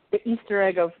 the Easter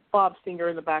egg of Bob Singer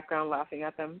in the background laughing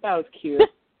at them. That was cute.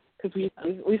 Because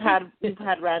we've had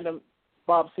random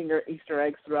Bob Singer Easter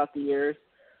eggs throughout the years.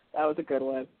 That was a good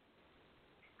one.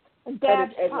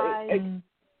 Dad's pie.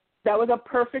 That was a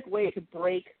perfect way to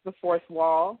break the fourth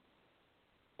wall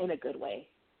in a good way.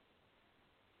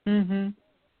 Mhm.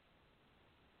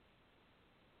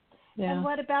 Yeah. And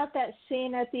what about that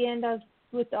scene at the end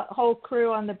with the whole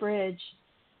crew on the bridge?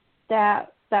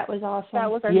 That was awesome.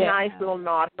 That was a nice little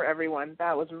nod for everyone.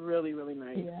 That was really, really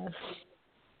nice. Yes.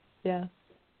 Yeah.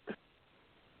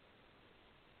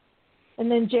 And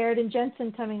then Jared and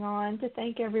Jensen coming on to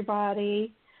thank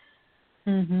everybody.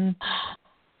 Mhm.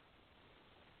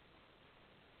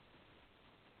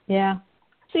 Yeah.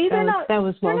 See, that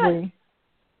was lovely.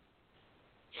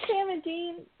 Sam and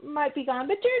Dean might be gone,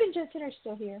 but Jared and Jensen are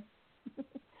still here.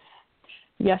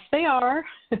 Yes, they are.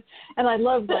 And I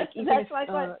love,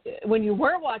 when you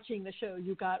were watching the show,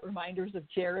 you got reminders of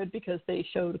Jared because they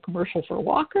showed a commercial for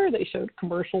Walker. They showed a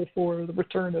commercial for the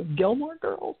return of Gilmore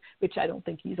Girls, which I don't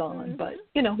think he's on, but,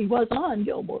 he was on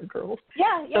Gilmore Girls.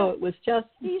 Yeah. So it was just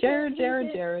Jared.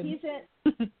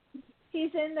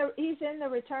 He's in the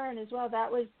return as well.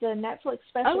 That was the Netflix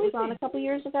special was on a couple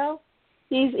years ago.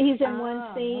 He's in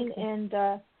one scene in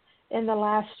the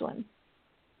last one.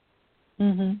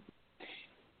 Mhm.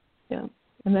 Yeah,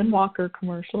 and then Walker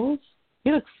commercials.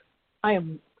 He looks. I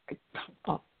am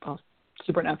a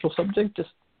supernatural subject.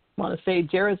 Just want to say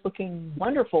Jared's looking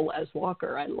wonderful as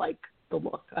Walker. I like the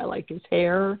look. I like his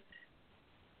hair,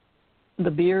 the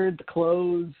beard, the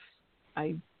clothes.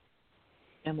 I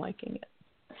am liking it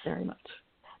very much.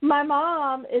 My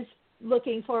mom is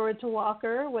looking forward to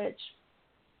Walker, which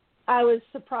I was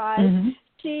surprised. Mm-hmm.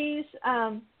 She's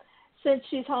since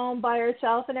she's home by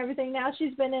herself and everything now,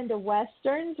 she's been into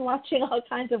Westerns, watching all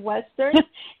kinds of Westerns.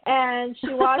 And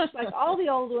she watched all the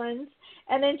old ones.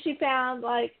 And then she found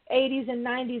 80s and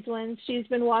 90s ones. She's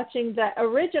been watching the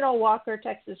original Walker,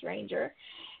 Texas Ranger.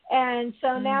 And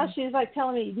so now she's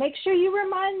telling me, make sure you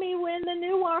remind me when the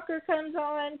new Walker comes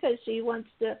on, because she wants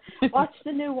to watch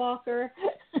the new Walker.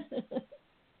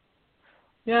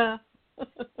 Yeah.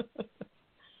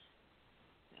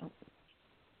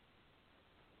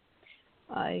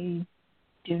 I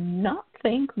do not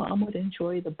think Mom would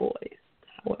enjoy The Boys,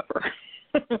 however.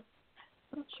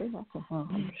 Not sure that's a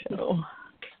Mom show.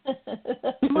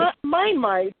 Mine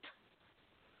might.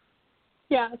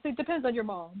 Yeah, so it depends on your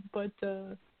mom, but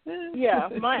yeah,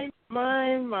 mine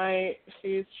might.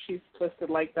 She's twisted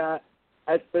like that.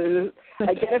 I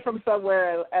get it from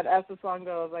somewhere, and as the song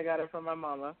goes, I got it from my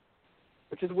mama.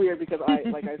 Which is weird because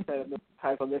like I said in the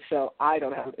times on this show, I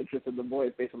don't have an interest in The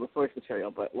Boys based on the source material.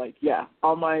 But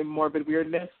all my morbid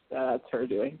weirdness, that's her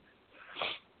doing.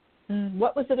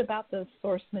 What was it about the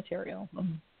source material?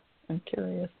 I'm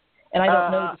curious, and I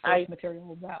don't know the source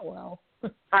material that well.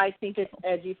 I think it's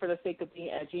edgy for the sake of being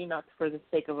edgy, not for the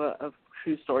sake of a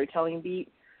true storytelling beat.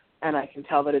 And I can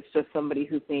tell that it's just somebody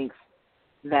who thinks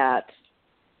that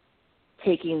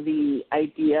taking the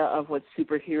idea of what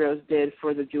superheroes did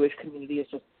for the Jewish community is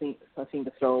just something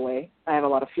to throw away. I have a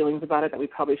lot of feelings about it that we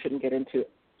probably shouldn't get into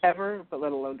ever, but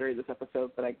let alone during this episode.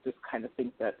 But I just kind of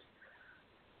think that,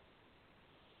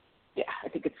 I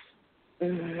think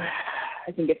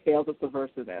it fails at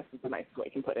subversiveness is the nicest way I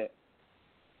can put it.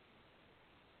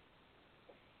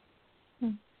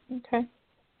 Okay.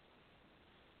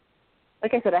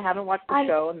 Like I said, I haven't watched the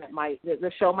show, and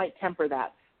the show might temper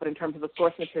that. But in terms of the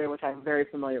source material, which I'm very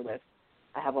familiar with,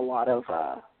 I have a lot of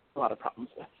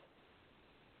problems with.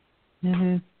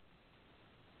 Mm-hmm.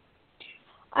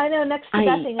 I know next to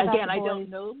nothing about again, The Boys. I don't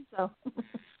know. So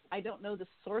I don't know the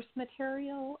source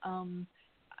material. I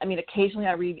mean, occasionally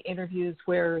I read interviews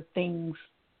where things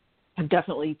have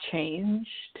definitely changed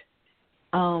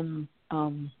from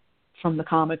the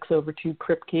comics over to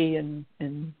Kripke and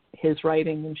his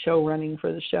writing and show running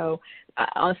for the show.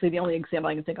 Honestly, the only example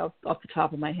I can think of off the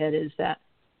top of my head is that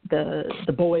the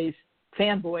Boys,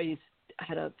 fanboys,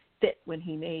 had a fit when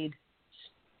he made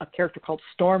a character called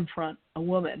Stormfront, a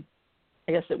woman.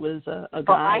 I guess it was a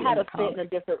guy. I had a fit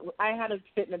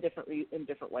in a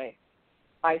different way.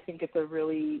 I think it's a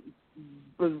really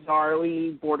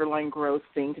bizarrely borderline gross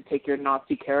thing to take your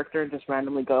Nazi character and just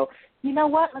randomly go, you know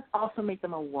what, let's also make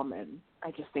them a woman.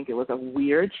 I just think it was a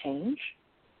weird change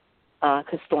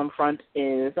because Stormfront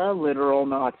is a literal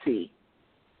Nazi.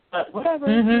 But whatever,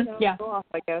 go off,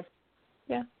 I guess.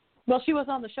 Yeah. Well, she was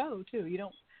on the show too. You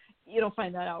don't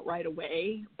find that out right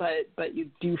away, but you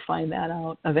do find that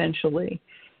out eventually.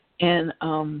 And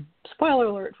spoiler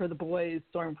alert for the boys,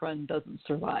 Stormfront doesn't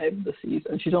survive the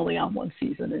season. She's only on one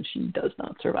season, and she does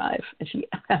not survive. And she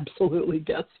absolutely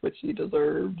gets what she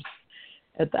deserves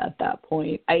at that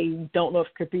point. I don't know if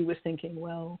Kripke was thinking,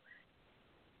 well,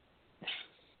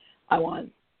 I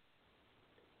want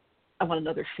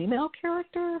another female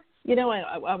character.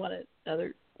 I want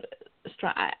another.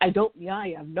 I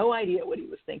have no idea what he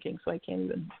was thinking, so I can't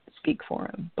even speak for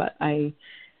him. But I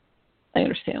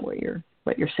understand what you're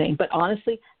saying. But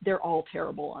honestly, they're all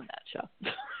terrible on that show.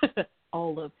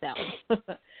 All of them.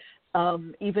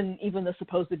 Even the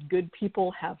supposed good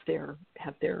people have their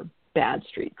bad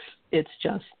streaks. It's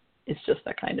just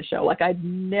that kind of show. Like, I'd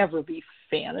never be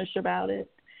fanish about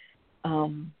it.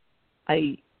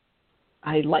 I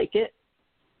like it,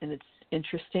 and it's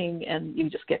interesting, and you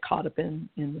just get caught up in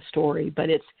the story. But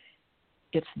it's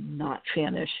not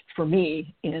fanish for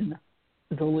me in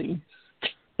the least.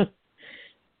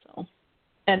 So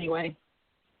anyway.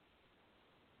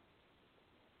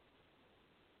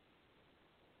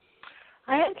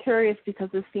 I am curious because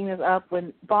this scene is up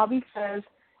when Bobby says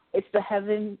it's the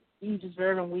heaven you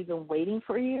deserve and we've been waiting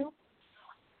for you.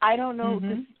 I don't know.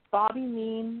 Does Bobby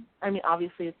mean, I mean,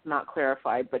 obviously it's not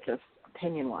clarified, but just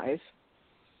opinion-wise,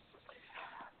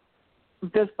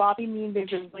 does Bobby mean they've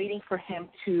been waiting for him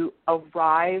to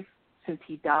arrive since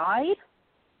he died,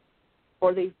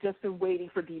 or they've just been waiting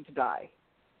for Dean to die?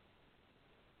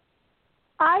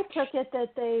 I took it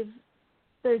that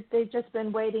they've just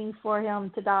been waiting for him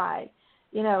to die.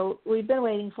 We've been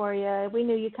waiting for you. We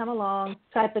knew you'd come along,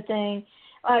 type of thing.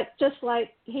 Just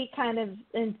like he kind of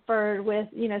inferred with,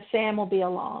 Sam will be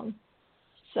along.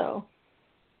 So.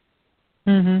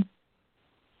 Mm.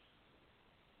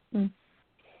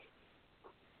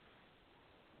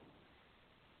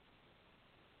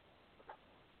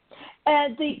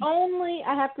 And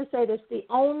I have to say this, the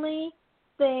only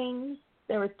thing,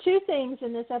 there were two things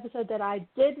in this episode that I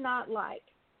did not like.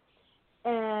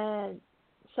 And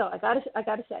so I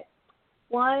gotta say,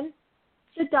 one,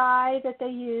 the dye that they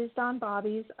used on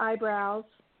Bobby's eyebrows.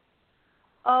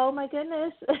 Oh my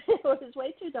goodness, it was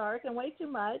way too dark and way too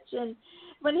much. And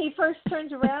when he first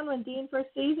turns around, when Dean first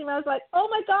sees him, I was like, oh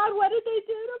my God, what did they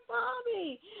do to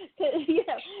Bobby?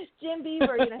 Jim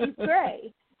Beaver, he's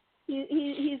gray.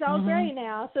 He's all gray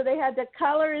now, so they had to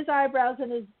color his eyebrows and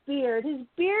his beard. His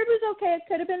beard was okay; it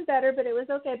could have been better, but it was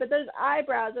okay. But those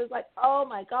eyebrows, I was like, oh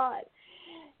my God.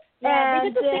 Yeah, they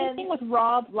did the same thing with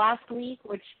Rob last week,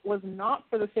 which was not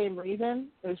for the same reason.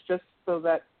 It was just so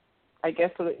that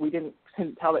we didn't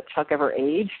tell that Chuck ever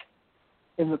aged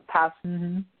in the past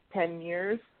 10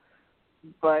 years.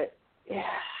 But yeah,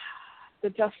 the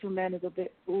Just for Men is a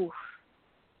bit oof.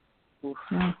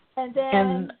 Yeah. And then,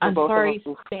 and I'm sorry,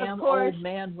 Sam, old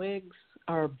man wigs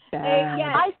are bad.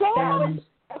 I don't.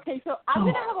 Okay, so I'm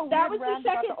gonna have a weird rant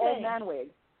about the old man wig.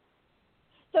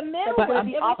 The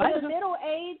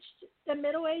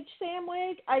middle-aged Sam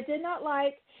wig, I did not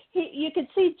like. You could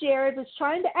see Jared was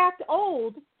trying to act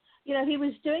old. He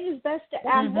was doing his best to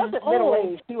act He wasn't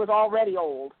middle-aged. He was already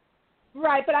old.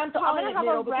 Right, but I'm calling it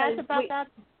middle because rant about that.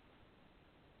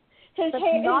 His That's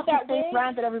hair not is the same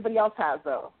rant that everybody else has,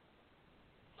 though.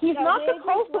 He's that not wig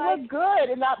supposed to look good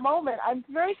in that moment. I'm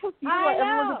very confused why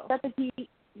everyone's upset that he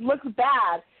looks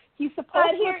bad. He's supposed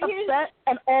to look upset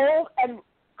and old and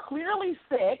clearly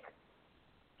sick.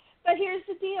 But here's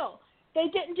the deal: they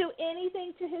didn't do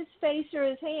anything to his face or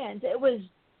his hands. It was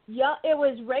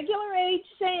regular age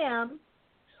Sam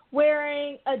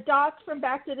wearing a Doc from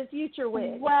Back to the Future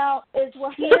wig. Well, is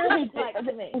what he like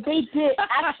to me. They did.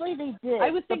 Actually, they did. I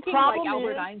was thinking like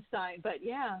Albert Einstein, but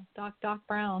yeah, Doc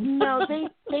Brown. No,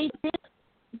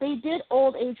 they did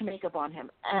old age makeup on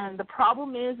him, and the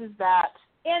problem is that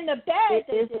in the bed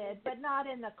they did, but not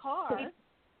in the car.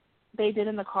 They did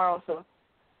in the car also.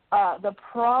 The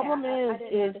problem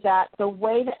is that the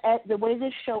way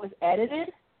this show is edited,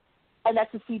 and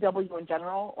that's the CW in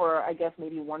general, or I guess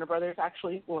maybe Warner Brothers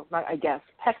actually. Well, not I guess.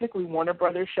 Technically Warner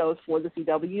Brothers shows for the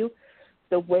CW.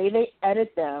 The way they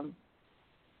edit them,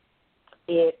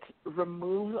 it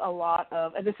removes a lot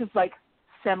of, and this is like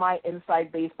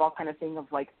semi-inside baseball kind of thing of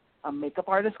like a makeup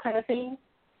artist kind of thing.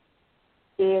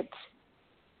 It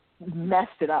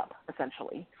messed it up,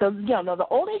 essentially. So, the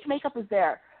old age makeup is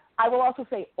there, I will also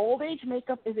say old age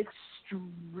makeup is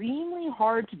extremely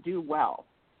hard to do well.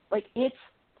 Like it's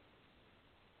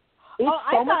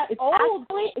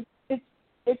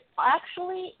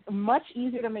actually much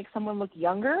easier to make someone look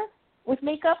younger with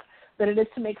makeup than it is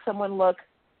to make someone look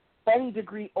any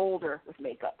degree older with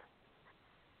makeup.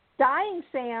 Dying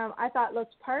Sam, I thought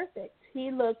looked perfect.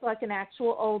 He looked like an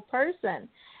actual old person,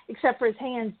 except for his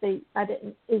hands. His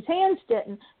hands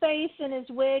didn't. Face and his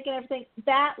wig and everything,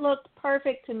 that looked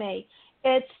perfect to me.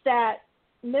 It's that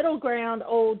middle ground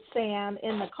old Sam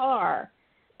in the car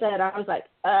that I was like,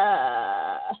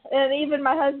 and even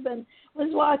my husband was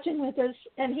watching with us,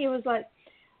 and he was like,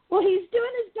 well, he's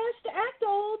doing his best to act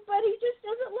old, but he just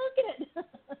doesn't look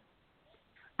it.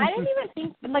 I didn't even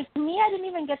think, like, to me, I didn't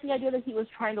even get the idea that he was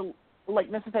trying to, like,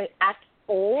 necessarily act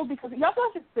old, because you also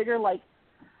have to figure, like,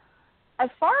 as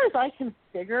far as I can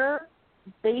figure,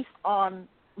 based on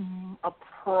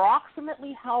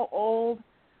approximately how old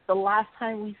the last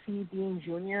time we see Dean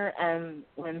Jr. and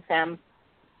when Sam's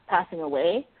passing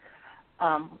away,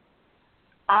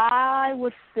 I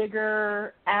would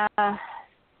figure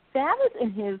Sam is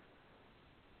in his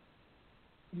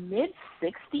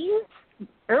mid-60s,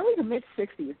 early to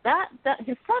mid-60s. That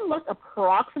his son looked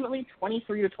approximately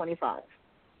 23 to 25.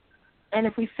 And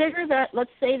if we figure that,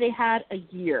 let's say they had a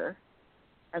year,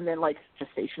 and then, like,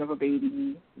 gestation of a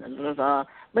baby,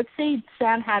 let's say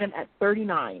Sam had him at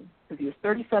 39, because he was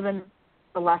 37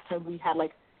 the last time we had,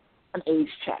 like, an age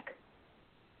check.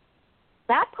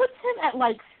 That puts him at,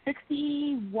 like,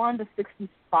 61 to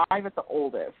 65 at the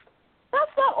oldest.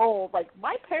 That's not old. Like,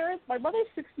 my parents, my mother's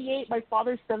 68, my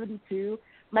father's 72,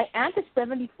 my aunt is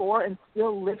 74 and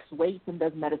still lifts weights and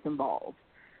does medicine balls.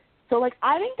 So, like,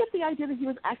 I didn't get the idea that he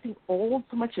was acting old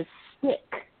so much as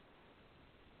sick.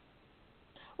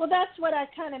 Well, that's what I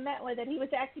kind of meant with it. He was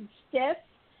acting stiff.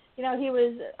 You know, he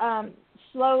was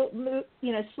slow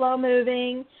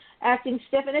moving, acting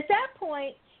stiff. And at that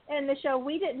point in the show,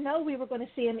 we didn't know we were going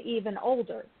to see him even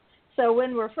older. So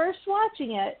when we're first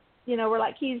watching it, you know, we're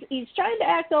like, he's trying to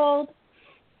act old,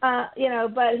 you know,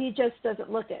 but he just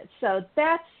doesn't look it. So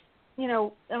that's, you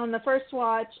know, on the first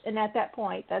watch, and at that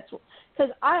point, that's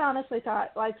because I honestly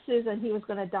thought, like Susan, he was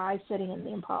going to die sitting in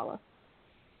the Impala.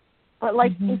 But,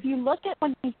 like, if you look at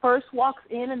when he first walks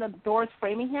in and the door's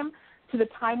framing him to the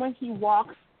time when he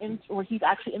walks in, where he's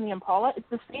actually in the Impala, it's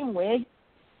the same wig.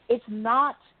 It's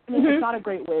not, I mean, it's not a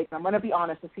great wig. I'm going to be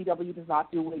honest, the CW does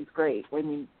not do wigs great. I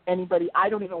mean, I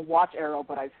don't even watch Arrow,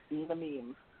 but I've seen the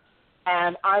memes.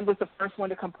 And I was the first one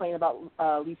to complain about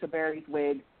Lisa Barry's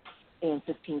wig in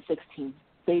 15-16.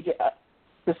 They did,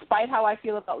 despite how I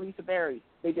feel about Lisa Barry,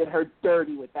 they did her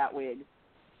dirty with that wig.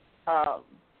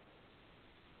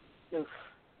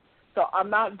 So I'm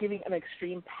not giving an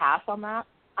extreme pass on that.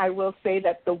 I will say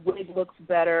that the wig looks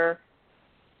better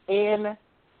in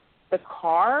the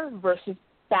car versus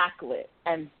backlit.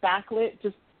 And backlit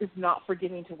just is not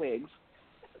forgiving to wigs.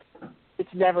 It's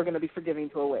never going to be forgiving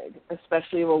to a wig,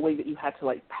 especially a wig that you had to,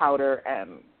 like, powder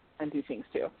and do things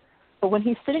to. But when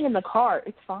he's sitting in the car,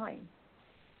 it's fine.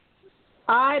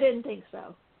 I didn't think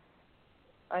so.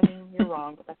 I mean, you're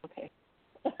wrong, but that's okay.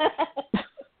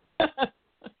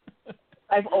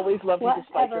 I've always loved you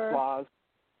despite your flaws.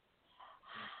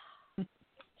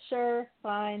 Sure,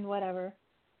 fine, whatever.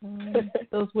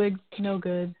 Those wigs, no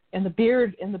good. And the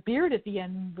beard at the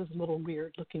end was a little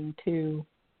weird looking too.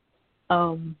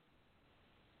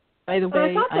 By the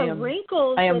way, I am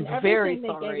wrinkles I am and very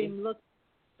everything sorry. they gave him looked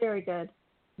very good.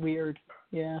 Weird,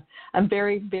 yeah. I'm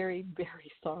very, very,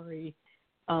 very sorry,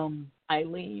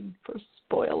 Eileen, for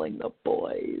spoiling the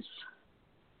boys.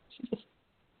 She just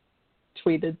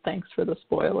tweeted, "Thanks for the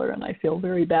spoiler," and I feel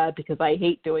very bad because I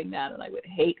hate doing that, and I would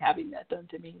hate having that done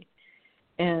to me.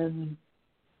 And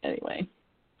anyway,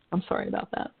 I'm sorry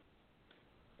about that.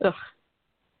 Ugh,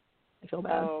 I feel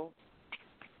bad. Oh.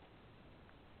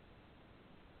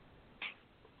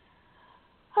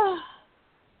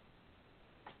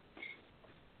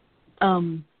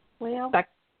 Well,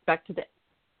 back to the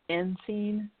end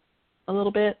scene a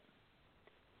little bit.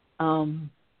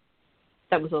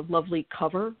 That was a lovely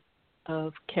cover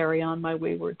of "Carry On, My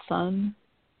Wayward Son"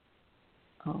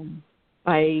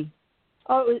 by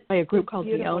a group called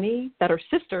Leone that are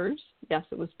sisters. Yes,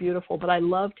 it was beautiful, but I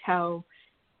loved how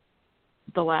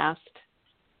the last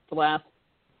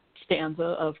stanza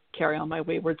of "Carry On, My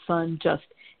Wayward Son" just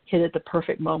hit at the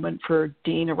perfect moment for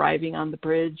Dean arriving on the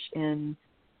bridge and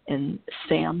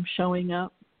Sam showing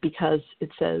up, because it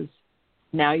says,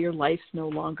 "Now your life's no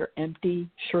longer empty.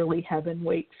 Surely heaven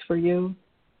waits for you."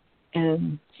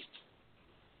 And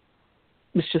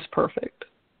it's just perfect.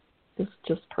 It's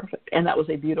just perfect. And that was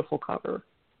a beautiful cover.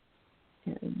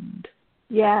 And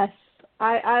yes,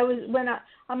 I was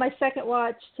on my second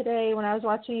watch today when I was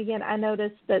watching again, I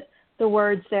noticed that the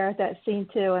words there at that scene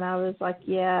too, and I was like,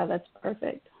 yeah, that's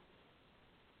perfect.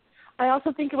 I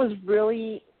also think it was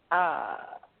really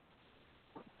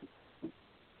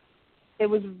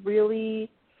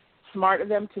smart of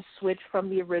them to switch from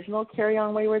the original Carry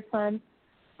On Wayward Son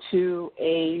to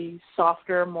a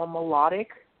softer, more melodic.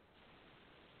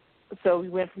 So we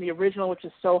went from the original, which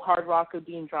is so hard rock of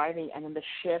Dean driving, and then the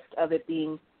shift of it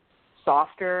being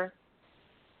softer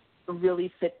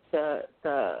really fit the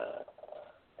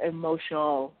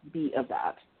emotional beat of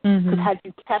that. Because had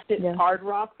you kept it hard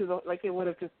rock, like it would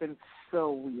have just been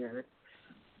so weird.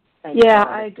 And,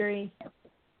 I agree.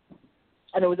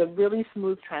 And it was a really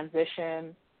smooth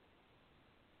transition.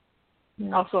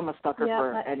 Yeah. Also, I'm a sucker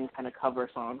for any kind of cover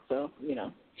song, so you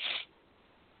know.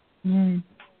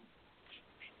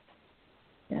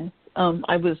 Yes.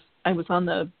 I was on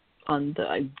the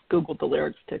I Googled the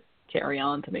lyrics to Carry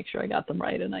On to make sure I got them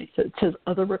right, and I said it says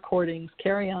other recordings,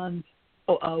 Carry On,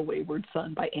 Wayward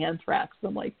Son by Anthrax. And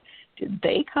I'm like, did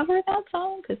they cover that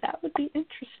song? Because that would be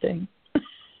interesting.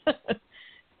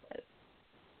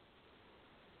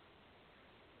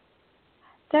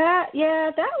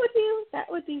 That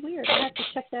would be weird. I have to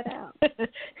check that out.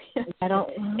 I don't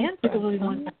particularly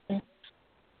want that.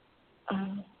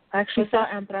 I actually saw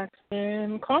Anthrax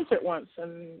in concert once,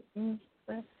 and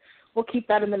we'll keep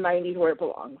that in the 90s where it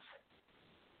belongs.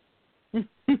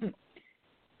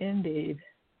 Indeed.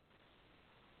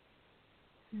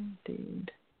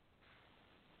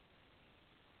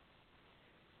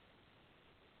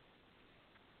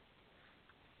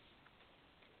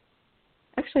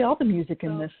 Actually, all the music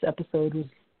in this episode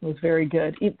was very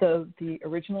good. The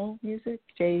original music,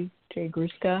 Jay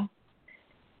Gruska,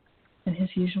 and his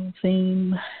usual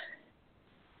theme.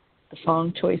 The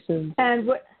song choices. And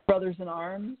Brothers in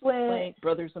Arms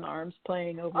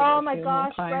playing over. Oh my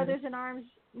gosh, Brothers in Arms,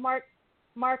 Mark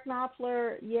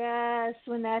Knopfler. Yes,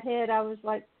 when that hit, I was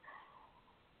like,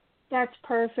 that's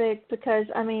perfect because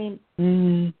I mean,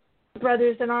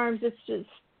 Brothers in Arms. That's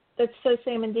so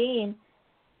Sam and Dean.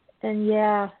 And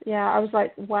yeah, I was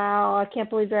like, wow, I can't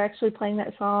believe they're actually playing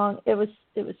that song. It was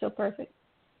so perfect.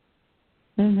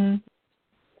 Definitely.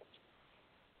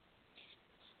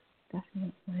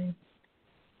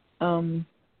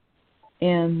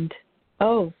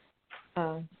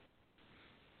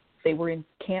 They were in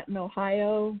Canton,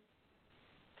 Ohio.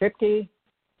 Kripke.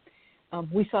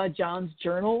 We saw John's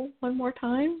journal one more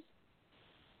time.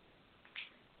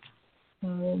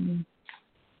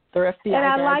 Their FBI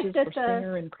badges for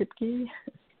Singer and Kripke.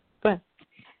 But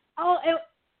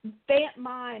Vamp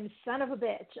Mime, son of a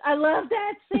bitch. I love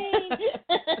that scene.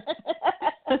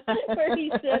 Where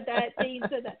he said that scene.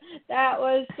 That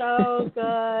was so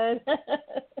good.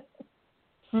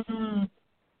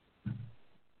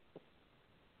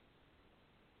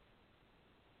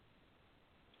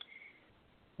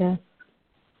 Yeah.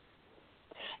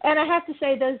 And I have to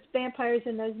say, those vampires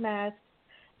in those masks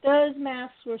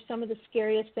were some of the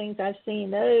scariest things I've seen.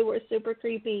 They were super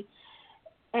creepy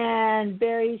and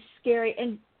very scary.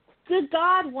 And good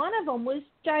God, one of them was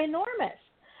ginormous.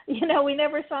 You know, we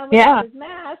never saw him without his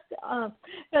mask.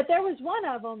 But there was one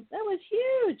of them that was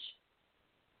huge.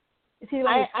 He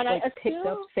picked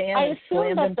up Sam and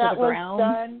slammed him to the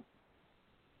ground.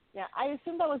 I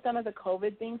assume that was done as a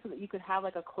COVID thing so that you could have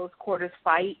like a close quarters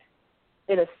fight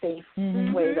in a safe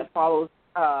way that follows,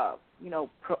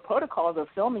 protocols of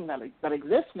filming that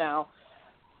exist now,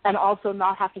 and also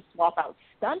not have to swap out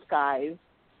stunt guys.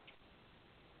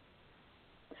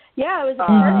 Yeah, it was a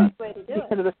perfect way to do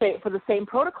it for the same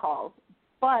protocols.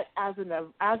 But as a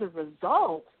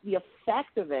result, the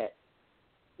effect of it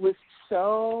was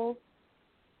so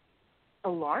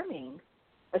alarming,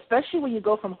 especially when you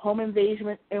go from home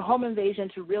invasion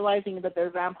to realizing that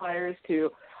they're vampires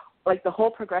to, like, the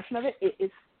whole progression of it.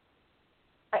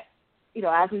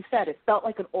 As we said, it felt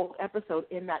like an old episode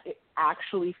in that it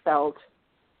actually felt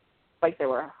like there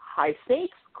were high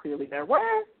stakes. Clearly there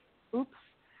were.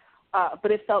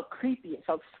 But it felt creepy. It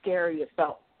felt scary. It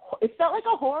felt like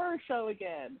a horror show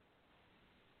again.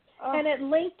 And it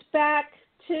linked back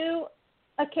to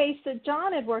a case that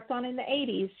John had worked on in the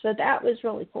 80s, so that was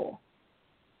really cool.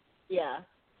 Yeah.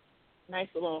 Nice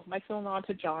little nod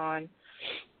to John.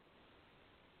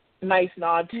 Nice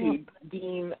nod to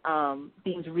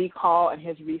Dean's recall and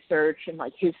his research and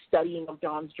like his studying of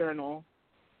John's journal.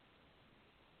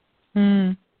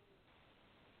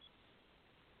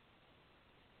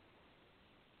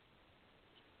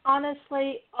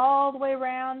 Honestly, all the way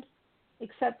around,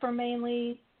 except for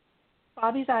mainly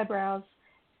Bobby's eyebrows,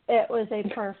 it was a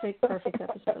perfect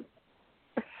episode.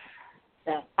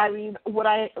 Yeah. I mean,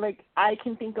 I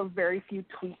can think of very few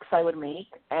tweaks I would make,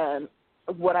 and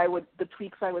the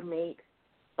tweaks I would make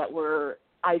that were,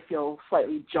 I feel,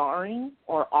 slightly jarring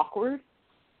or awkward,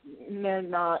 they're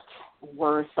not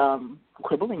worth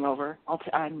quibbling over.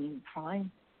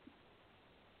 Fine.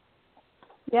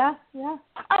 Yeah, yeah.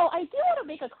 Oh, I do want to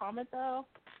make a comment, though.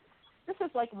 This is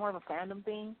like more of a fandom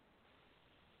thing.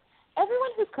 Everyone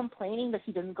who's complaining that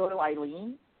he didn't go to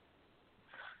Eileen,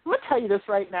 I'm going to tell you this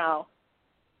right now.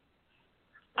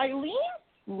 Eileen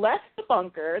left the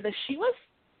bunker that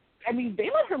they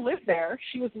let her live there.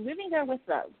 She was living there with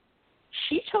them.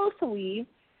 She chose to leave.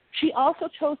 She also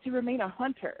chose to remain a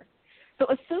hunter. So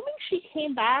assuming she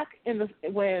came back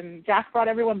when Jack brought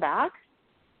everyone back,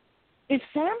 if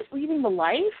Sam's leaving the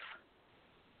life,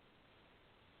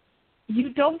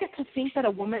 you don't get to think that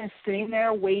a woman is sitting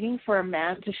there waiting for a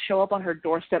man to show up on her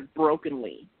doorstep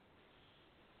brokenly.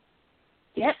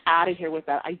 Get out of here with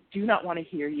that. I do not want to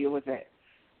hear you with it.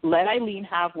 Let Eileen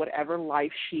have whatever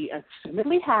life she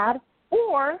assumedly had,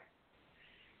 or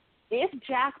if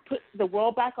Jack put the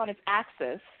world back on its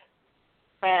axis,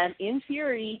 and in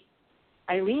theory,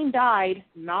 Eileen died,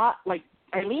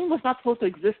 Eileen was not supposed to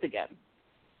exist again.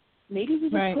 Maybe he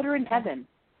just put her in heaven.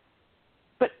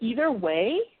 But either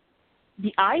way,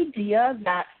 the idea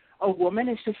that a woman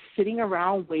is just sitting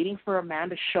around waiting for a man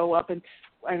to show up and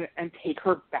take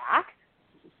her back,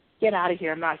 get out of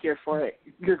here. I'm not here for it.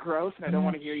 You're gross, and I don't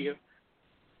want to hear you.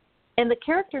 And the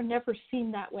character never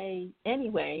seemed that way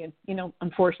anyway. And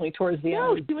unfortunately, towards the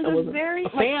end, she was I wasn't very. a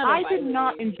fan I of did Eileen.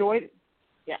 not enjoy.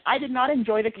 Yeah, I did not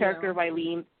enjoy the character of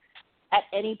Eileen at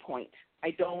any point.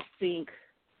 I don't think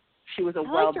she was a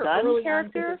well done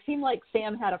character. It seemed like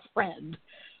Sam had a friend,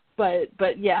 but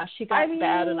yeah, she got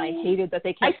bad, and I hated that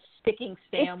they kept sticking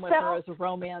Sam with her as a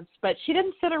romance. But she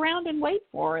didn't sit around and wait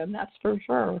for him. That's for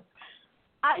sure.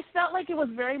 I felt like it was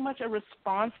very much a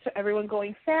response to everyone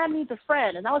going, Sam needs a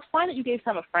friend. And that was fine that you gave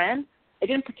Sam a friend. I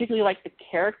didn't particularly like the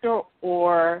character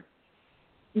or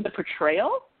the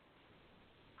portrayal.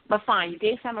 But fine, you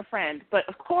gave Sam a friend. But,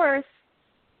 of course,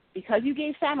 because you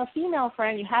gave Sam a female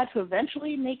friend, you had to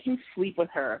eventually make him sleep with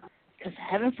her. Because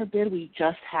heaven forbid we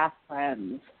just have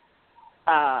friends.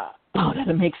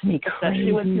 That makes me crazy.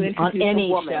 Especially when you introduce on any a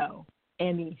woman. Show.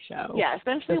 Any show. Yeah,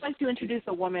 especially like to introduce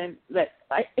a woman that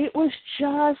it was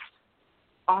just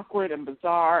awkward and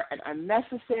bizarre and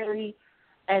unnecessary,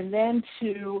 and then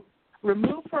to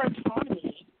remove her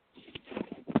autonomy,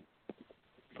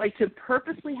 like to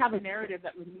purposely have a narrative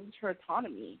that removes her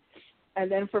autonomy,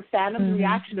 and then for fandom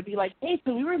reaction to be like, hey,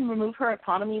 so we remove her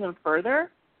autonomy even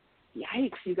further?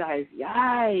 Yikes, you guys,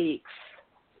 yikes.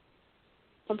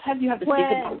 Sometimes you have to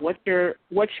think about what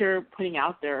you're putting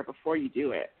out there before you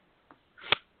do it.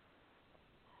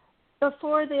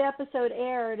 Before the episode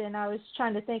aired, and I was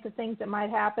trying to think of things that might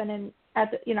happen, and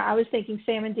I was thinking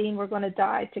Sam and Dean were going to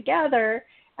die together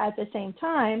at the same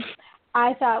time.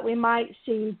 I thought we might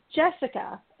see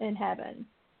Jessica in heaven,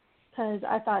 because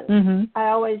I thought I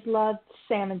always loved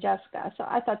Sam and Jessica, so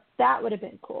I thought that would have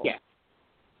been cool.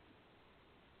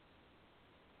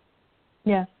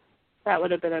 Yeah, that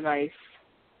would have been a nice.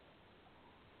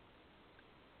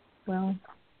 Well,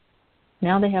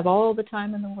 now they have all the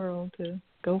time in the world to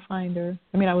go find her.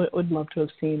 I mean, I would love to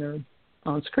have seen her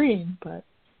on screen, but,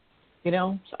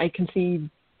 I can see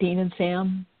Dean and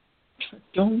Sam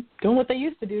doing what they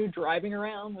used to do, driving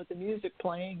around with the music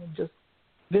playing and just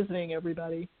visiting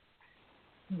everybody.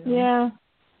 Yeah.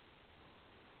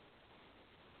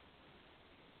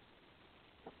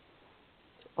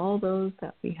 All those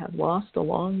that we have lost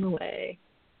along the way.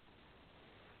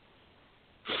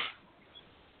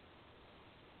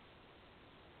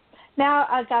 Now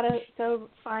I've got to go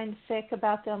find fic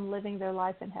about them living their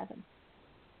life in heaven.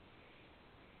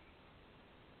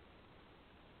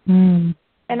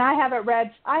 And I haven't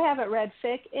read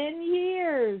fic in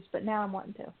years, but now I'm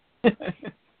wanting to.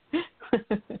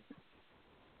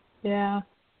 Yeah,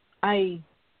 I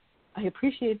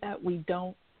appreciate that we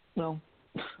don't. Well,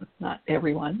 not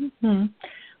everyone,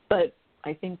 but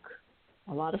I think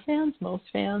a lot of fans, most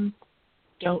fans,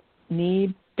 don't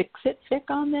need fix-it fic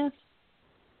on this.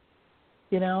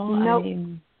 Nope.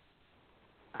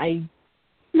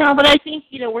 No, but I think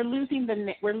we're losing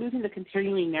the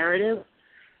continuing narrative,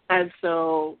 and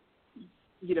so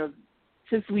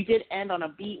since we did end on a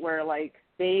beat where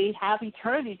they have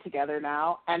eternity together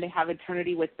now, and they have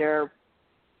eternity with their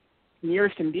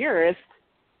nearest and dearest.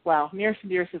 Well, nearest and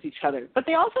dearest is each other, but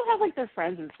they also have their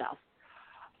friends and stuff.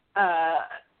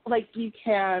 You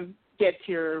can get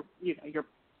your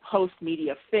post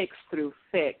media fix through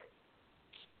fic.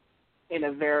 In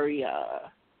a very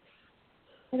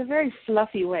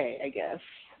fluffy way, I guess.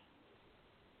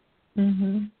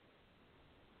 Mhm.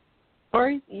 Or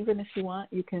even if you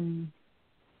want, you can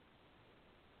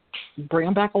bring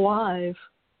them back alive.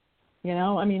 You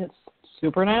know, I mean, it's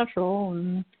supernatural,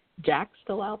 and Jack's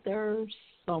still out there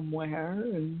somewhere,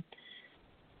 and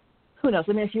who knows?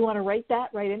 I mean, if you want to write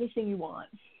that, write anything you want,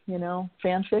 you know,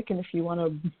 fanfic, and if you want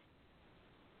to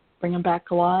bring them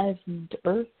back alive and to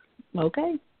Earth,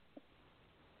 okay.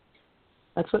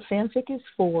 That's what fanfic is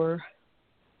for.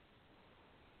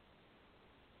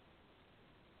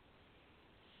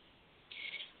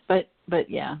 But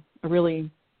yeah, a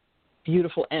really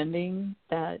beautiful ending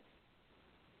that,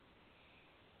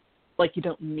 like, you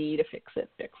don't need a fix-it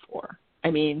fic for.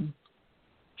 I mean,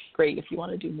 great if you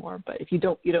want to do more, but if you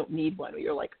don't need one where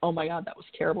you're like, oh my God, that was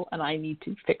terrible, and I need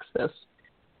to fix this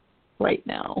right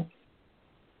now. –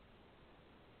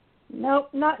 Nope,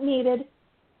 not needed.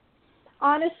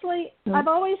 Honestly, I've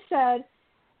always said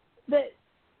that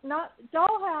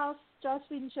Dollhouse, Joss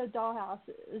Whedon show Dollhouse,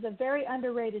 is a very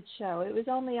underrated show. It was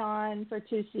only on for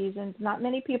 2 seasons. Not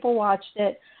many people watched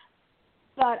it,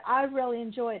 but I really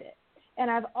enjoyed it.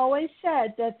 And I've always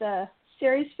said that the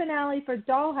series finale for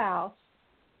Dollhouse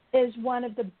is one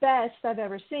of the best I've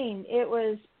ever seen. It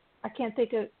was, I can't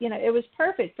think of, it was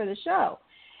perfect for the show.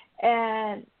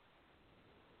 And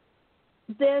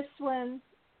this one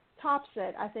tops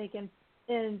it, I think,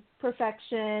 in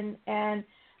perfection and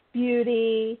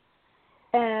beauty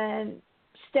and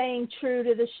staying true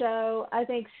to the show. I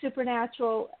think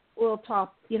Supernatural will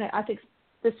top, I think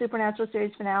the Supernatural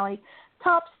series finale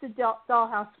tops the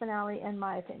Dollhouse finale, in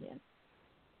my opinion.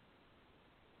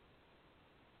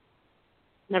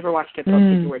 Never watched it, but I'll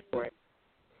take your word for it.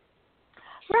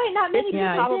 Right, not many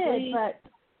people did, but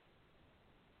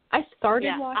I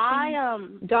started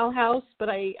watching Dollhouse, but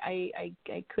I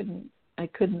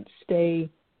couldn't stay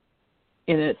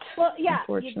in it. Well, yeah,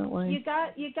 unfortunately, you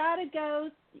got to go.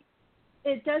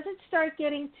 It doesn't start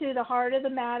getting to the heart of the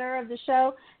matter of the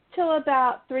show till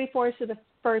about 3/4 of the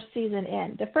first season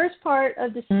in. The first part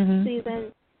of the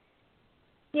season,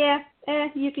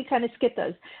 you can kind of skip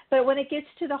those. But when it gets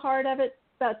to the heart of it,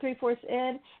 about 3/4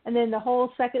 in, and then the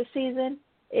whole second season,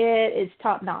 it is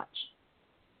top notch.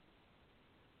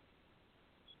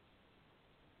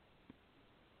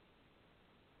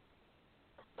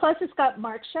 Plus, it's got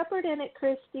Mark Sheppard in it,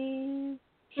 Christy.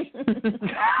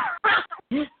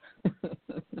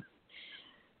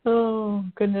 Oh,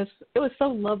 goodness. It was so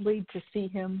lovely to see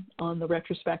him on the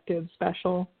retrospective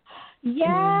special.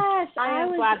 Yes. I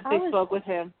am glad they spoke with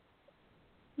him.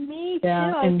 Me too. Yeah, I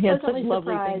was and he had such pleasantly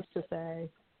lovely surprised. things to say.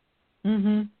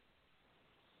 Mhm.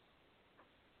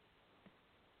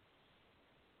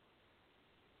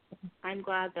 I'm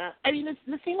glad that. I mean,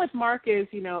 the thing with Mark is,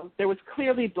 there was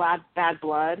clearly bad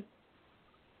blood,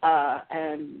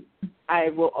 and I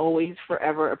will always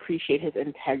forever appreciate his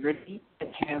integrity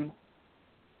and him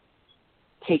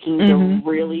taking the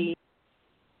really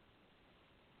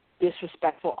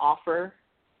disrespectful offer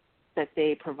that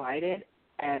they provided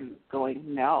and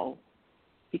going no,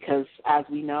 because as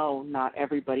we know, not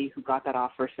everybody who got that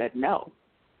offer said no.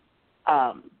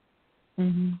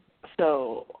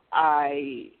 So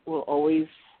I will always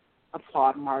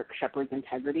applaud Mark Sheppard's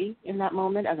integrity in that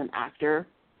moment as an actor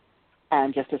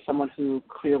and just as someone who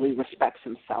clearly respects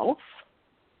himself.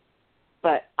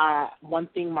 But one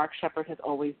thing Mark Sheppard has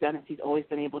always done is he's always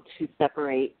been able to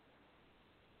separate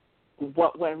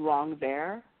what went wrong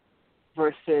there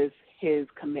versus his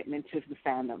commitment to the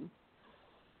fandom.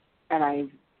 And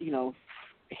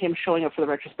him showing up for the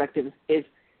retrospective is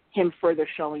him further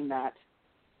showing that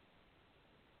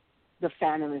the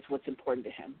fandom is what's important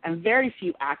to him. And very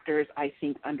few actors, I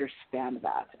think, understand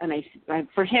that. And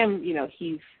for him,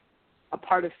 he's a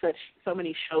part of so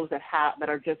many shows that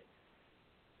are just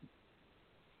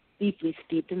deeply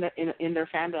steeped in their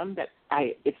fandom that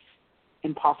it's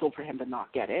impossible for him to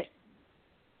not get it.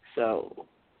 So,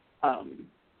 I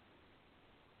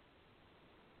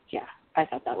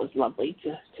thought that was lovely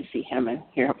to see him and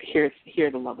hear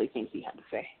the lovely things he had to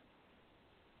say.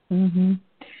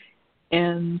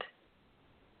 And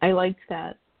I liked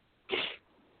that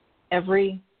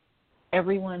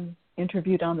everyone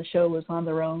interviewed on the show was on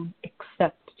their own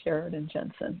except Jared and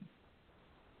Jensen.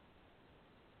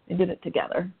 They did it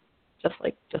together, just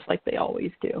like they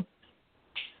always do.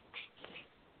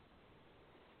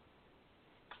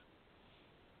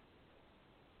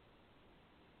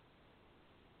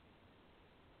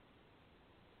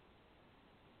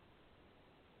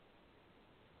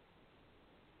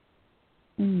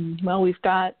 Well, we've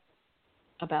got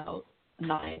about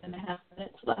 9.5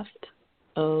 minutes left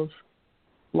of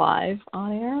live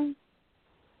on air.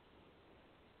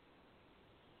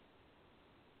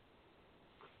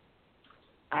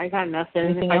 I got nothing.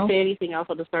 Anything if else? I say anything else,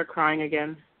 I'll just start crying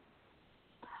again.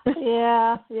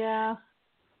 Yeah.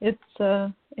 It's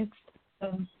that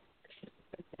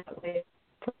way.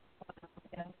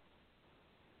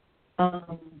 I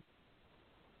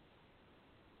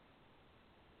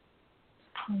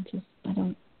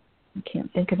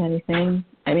can't think of anything.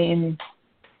 I mean,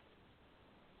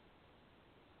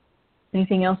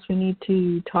 anything else we need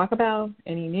to talk about?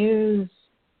 Any news?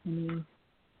 Any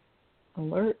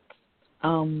alerts?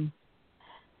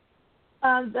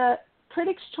 The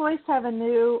Critics' Choice have a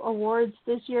new awards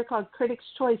this year called Critics'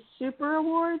 Choice Super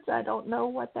Awards. I don't know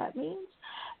what that means,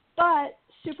 but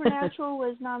Supernatural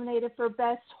was nominated for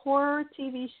Best Horror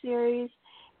TV Series,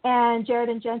 and Jared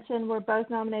and Jensen were both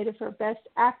nominated for Best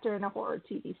Actor in a Horror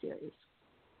TV Series.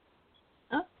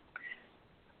 Oh.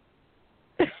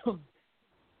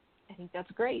 I think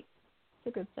that's great.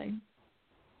 It's a good thing.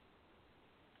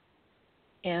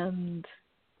 And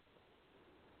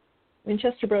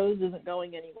Winchester Bros isn't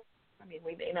going anywhere. I mean,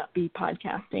 we may not be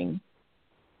podcasting,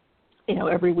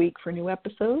 every week for new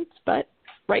episodes, but,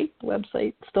 right, the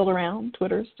website's still around,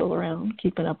 Twitter's still around,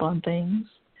 keeping up on things.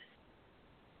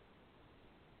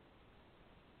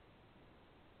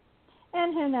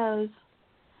 And who knows,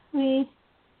 we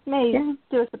may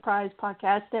do a surprise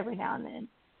podcast every now and then.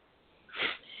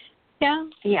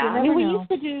 Yeah. I mean, we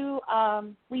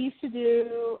used to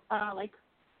do like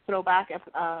throwback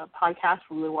podcast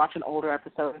where we would watch an older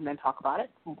episode and then talk about it.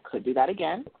 We could do that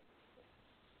again.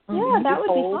 Yeah, that would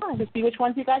be fun. To see which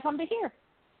ones you guys want to hear.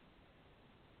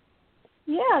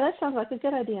 Yeah, that sounds like a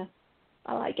good idea.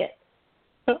 I like it.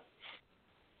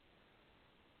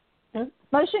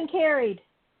 Motion carried.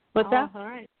 What's that? All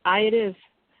right. Aye, it is.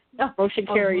 Motion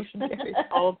carried. Motion carried.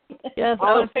 All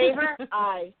in favor?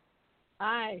 Aye.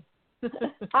 Aye.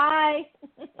 Aye.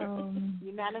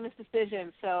 Unanimous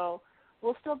decision. So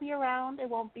we'll still be around. It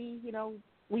won't be,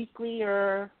 weekly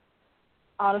or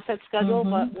on a set schedule,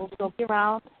 but we'll still be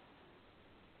around.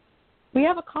 We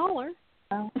have a caller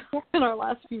in our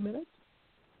last few minutes.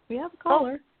 We have a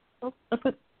caller. Oh. I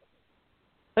put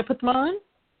them on?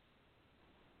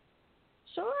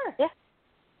 Sure. Yeah.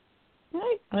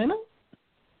 Right. I know.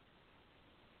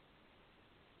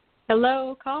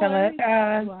 Hello, caller.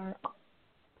 Hello.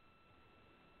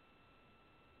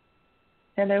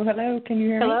 Hello. Can you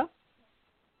hear me? Hello.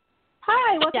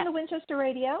 Hi, welcome to Winchester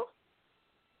Radio.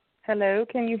 Hello,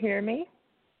 can you hear me?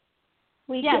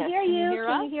 We can hear you.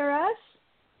 Can you hear us?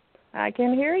 I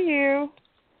can hear you.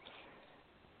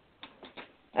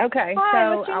 Okay,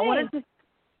 Hi, so what's your I name? wanted to.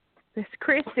 This is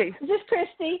Christy. Is this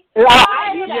Christy?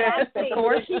 Yes, of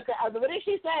course. The minute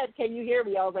she said, "Can you hear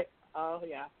me?" I was like, "Oh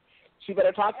yeah." She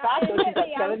better talk fast. So she's got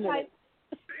 7 minutes.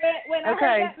 When I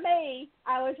heard that me,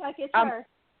 I was like, "It's her."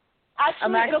 Actually,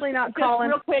 I'm actually not calling.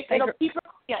 Real quick,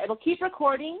 it'll keep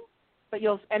recording, but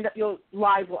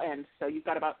live will end. So you've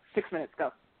got about 6 minutes.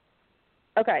 Go.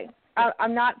 Okay,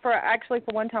 I'm not for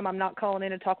one time. I'm not calling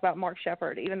in to talk about Mark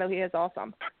Sheppard, even though he is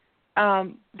awesome.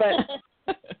 But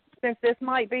since this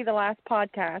might be the last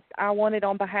podcast, I wanted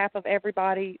on behalf of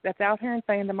everybody that's out here in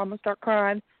fandom, I'm gonna start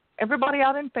crying. Everybody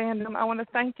out in fandom, I want to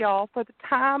thank y'all for the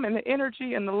time and the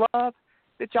energy and the love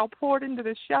that y'all poured into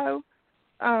this show.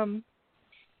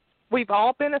 We've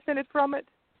all benefited from it.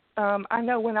 I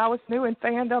know when I was new in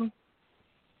fandom,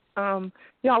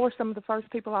 y'all were some of the first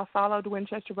people I followed the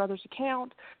Winchester Brothers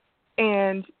account,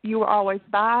 and you were always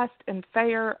biased and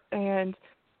fair, and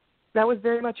that was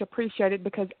very much appreciated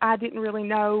because I didn't really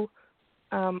know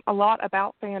a lot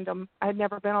about fandom. I had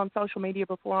never been on social media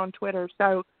before on Twitter,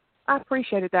 so I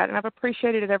appreciated that, and I've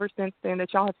appreciated it ever since then,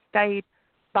 that y'all have stayed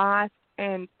biased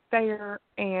and fair,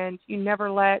 and you never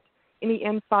let any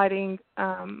infighting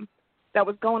that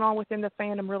was going on within the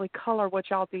fandom really color what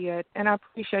y'all did, and I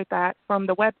appreciate that, from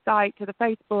the website to the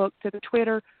Facebook to the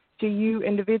Twitter to you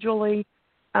individually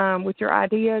with your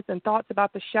ideas and thoughts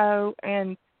about the show,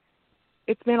 and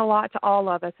it's meant a lot to all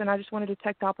of us, and I just wanted to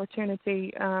take the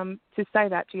opportunity to say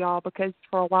that to y'all because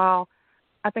for a while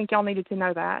I think y'all needed to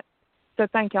know that. So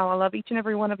thank y'all. I love each and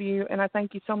every one of you, and I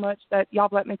thank you so much that y'all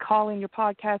let me call in your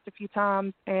podcast a few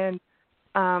times and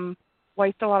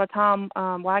waste a lot of time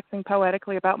waxing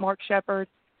poetically about Mark Sheppard,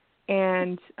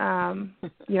 and,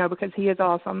 because he is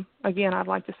awesome. Again, I'd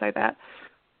like to say that.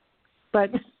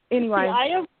 But anyway. I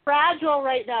am fragile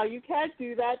right now. You can't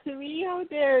do that to me. How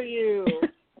dare you?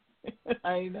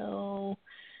 I know.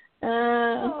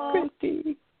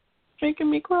 Christy, making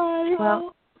me cry.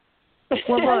 Well,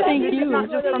 look, thank this you. is not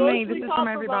just from me. This is from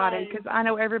compromised. everybody because I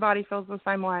know everybody feels the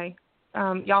same way.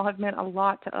 Y'all have meant a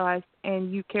lot to us,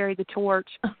 and you carried the torch,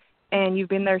 and you've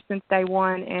been there since day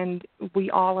one, and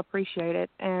we all appreciate it.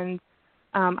 And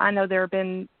I know there have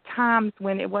been times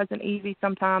when it wasn't easy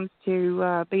sometimes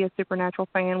to be a Supernatural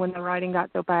fan when the writing got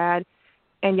so bad,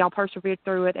 and y'all persevered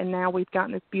through it, and now we've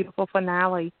gotten this beautiful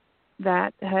finale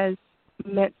that has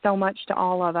meant so much to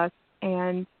all of us,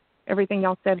 and everything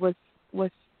y'all said was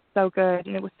so good,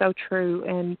 and it was so true,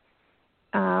 and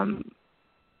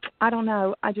I don't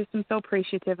know, I just am so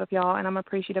appreciative of y'all, and I'm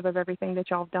appreciative of everything that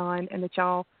y'all have done, and that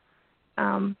y'all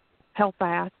held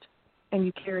fast, and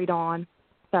you carried on,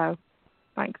 so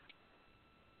thanks.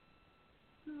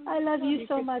 I love you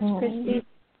so much, Christy.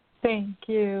 Thank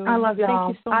you. I love y'all.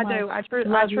 Thank you so much. I do. I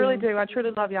truly do. I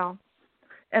truly love y'all.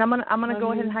 And I'm gonna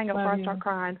go ahead and hang up before I start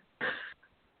crying.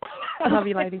 I love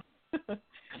you, ladies.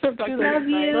 Love you.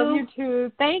 Love you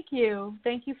too. Thank you.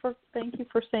 Thank you for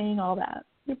saying all that.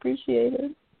 We appreciate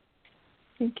it.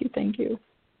 Thank you.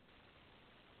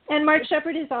 And Mark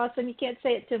Shepard is awesome. You can't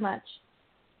say it too much.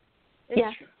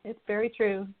 It's very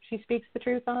true. She speaks the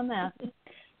truth on that.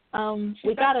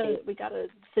 We got a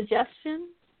suggestion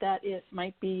that it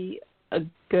might be a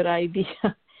good idea,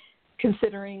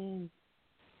 considering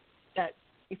that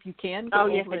if you can go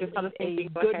over a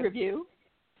good review.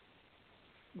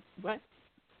 What?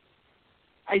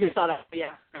 I just thought of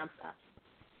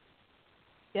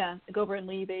Yeah, go over and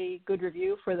leave a good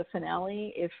review for the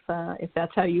finale if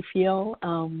that's how you feel.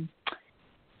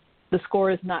 The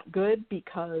score is not good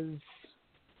because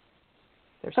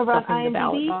there's stuff in the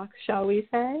ballot box, shall we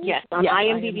say? Yes, on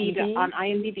IMDb. On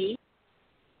IMDb.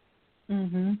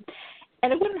 Mhm.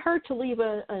 And it wouldn't hurt to leave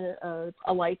a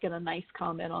like and a nice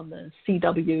comment on the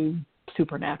CW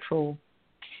Supernatural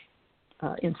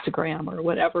Instagram or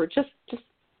whatever. Just to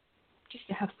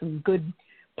have some good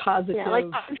positive. Yeah, like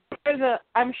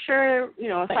I'm sure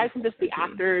aside from just the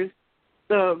actors,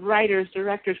 the writers,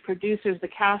 directors, producers, the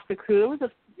cast, the crew,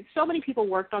 so many people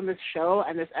worked on this show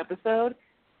and this episode,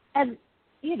 and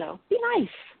be nice.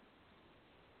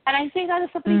 And I say that as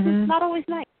somebody who's not always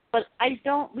nice, but I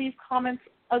don't leave comments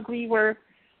ugly where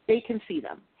they can see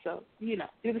them. So do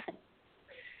the same.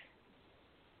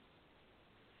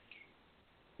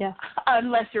 Yeah.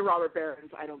 Unless you're Robert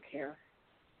Barons, I don't care.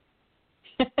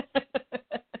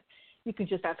 You could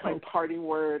just that's my parting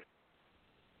word.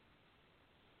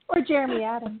 Or Jeremy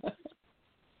Adams.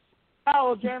 Oh,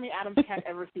 well, Jeremy Adams can't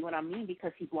ever see when I'm mean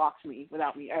because he blocks me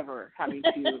without me ever having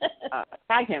to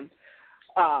tag him.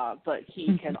 But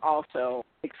he can also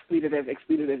expletive.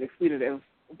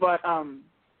 But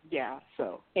yeah.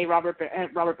 So hey, Robert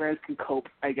Barons can cope,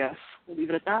 I guess. We'll leave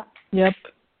it at that. Yep,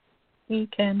 he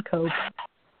can cope.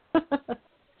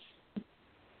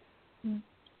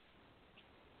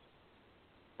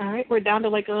 All right, we're down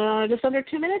to just under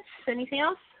 2 minutes. Anything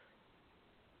else?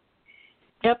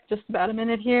 Yep, just about a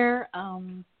minute here.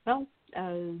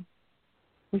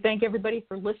 We thank everybody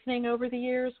for listening over the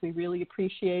years. We really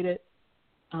appreciate it.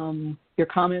 Your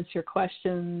comments, your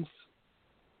questions,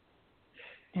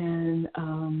 and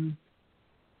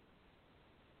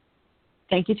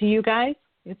thank you to you guys.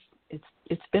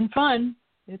 It's been fun.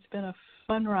 It's been a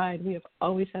fun ride. We have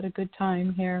always had a good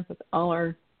time here with all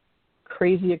our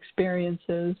crazy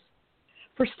experiences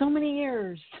for so many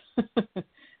years.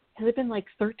 Has it been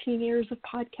 13 years of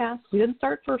podcasts? We didn't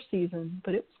start first season,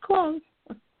 but it was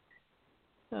close.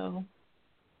 So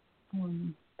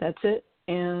that's it.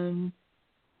 And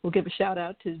we'll give a shout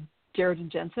out to Jared and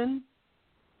Jensen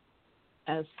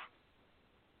as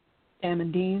Sam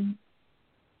and Dean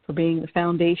for being the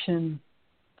foundation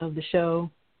of the show,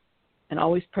 and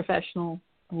always professional,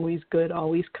 always good,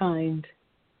 always kind,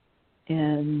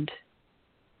 and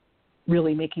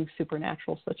really making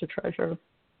Supernatural such a treasure.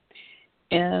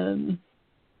 And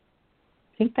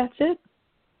I think that's it.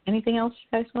 Anything else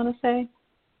you guys want to say?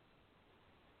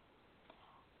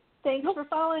 Thanks for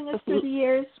following us through the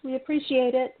years. We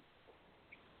appreciate it.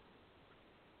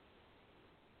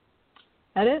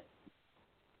 That it?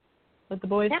 Let the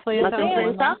boys play us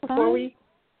out before we...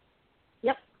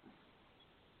 Yep.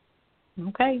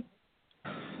 Okay.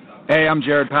 Hey, I'm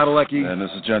Jared Padalecki. And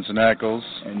this is Jensen Ackles.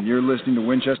 And you're listening to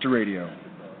Winchester Radio.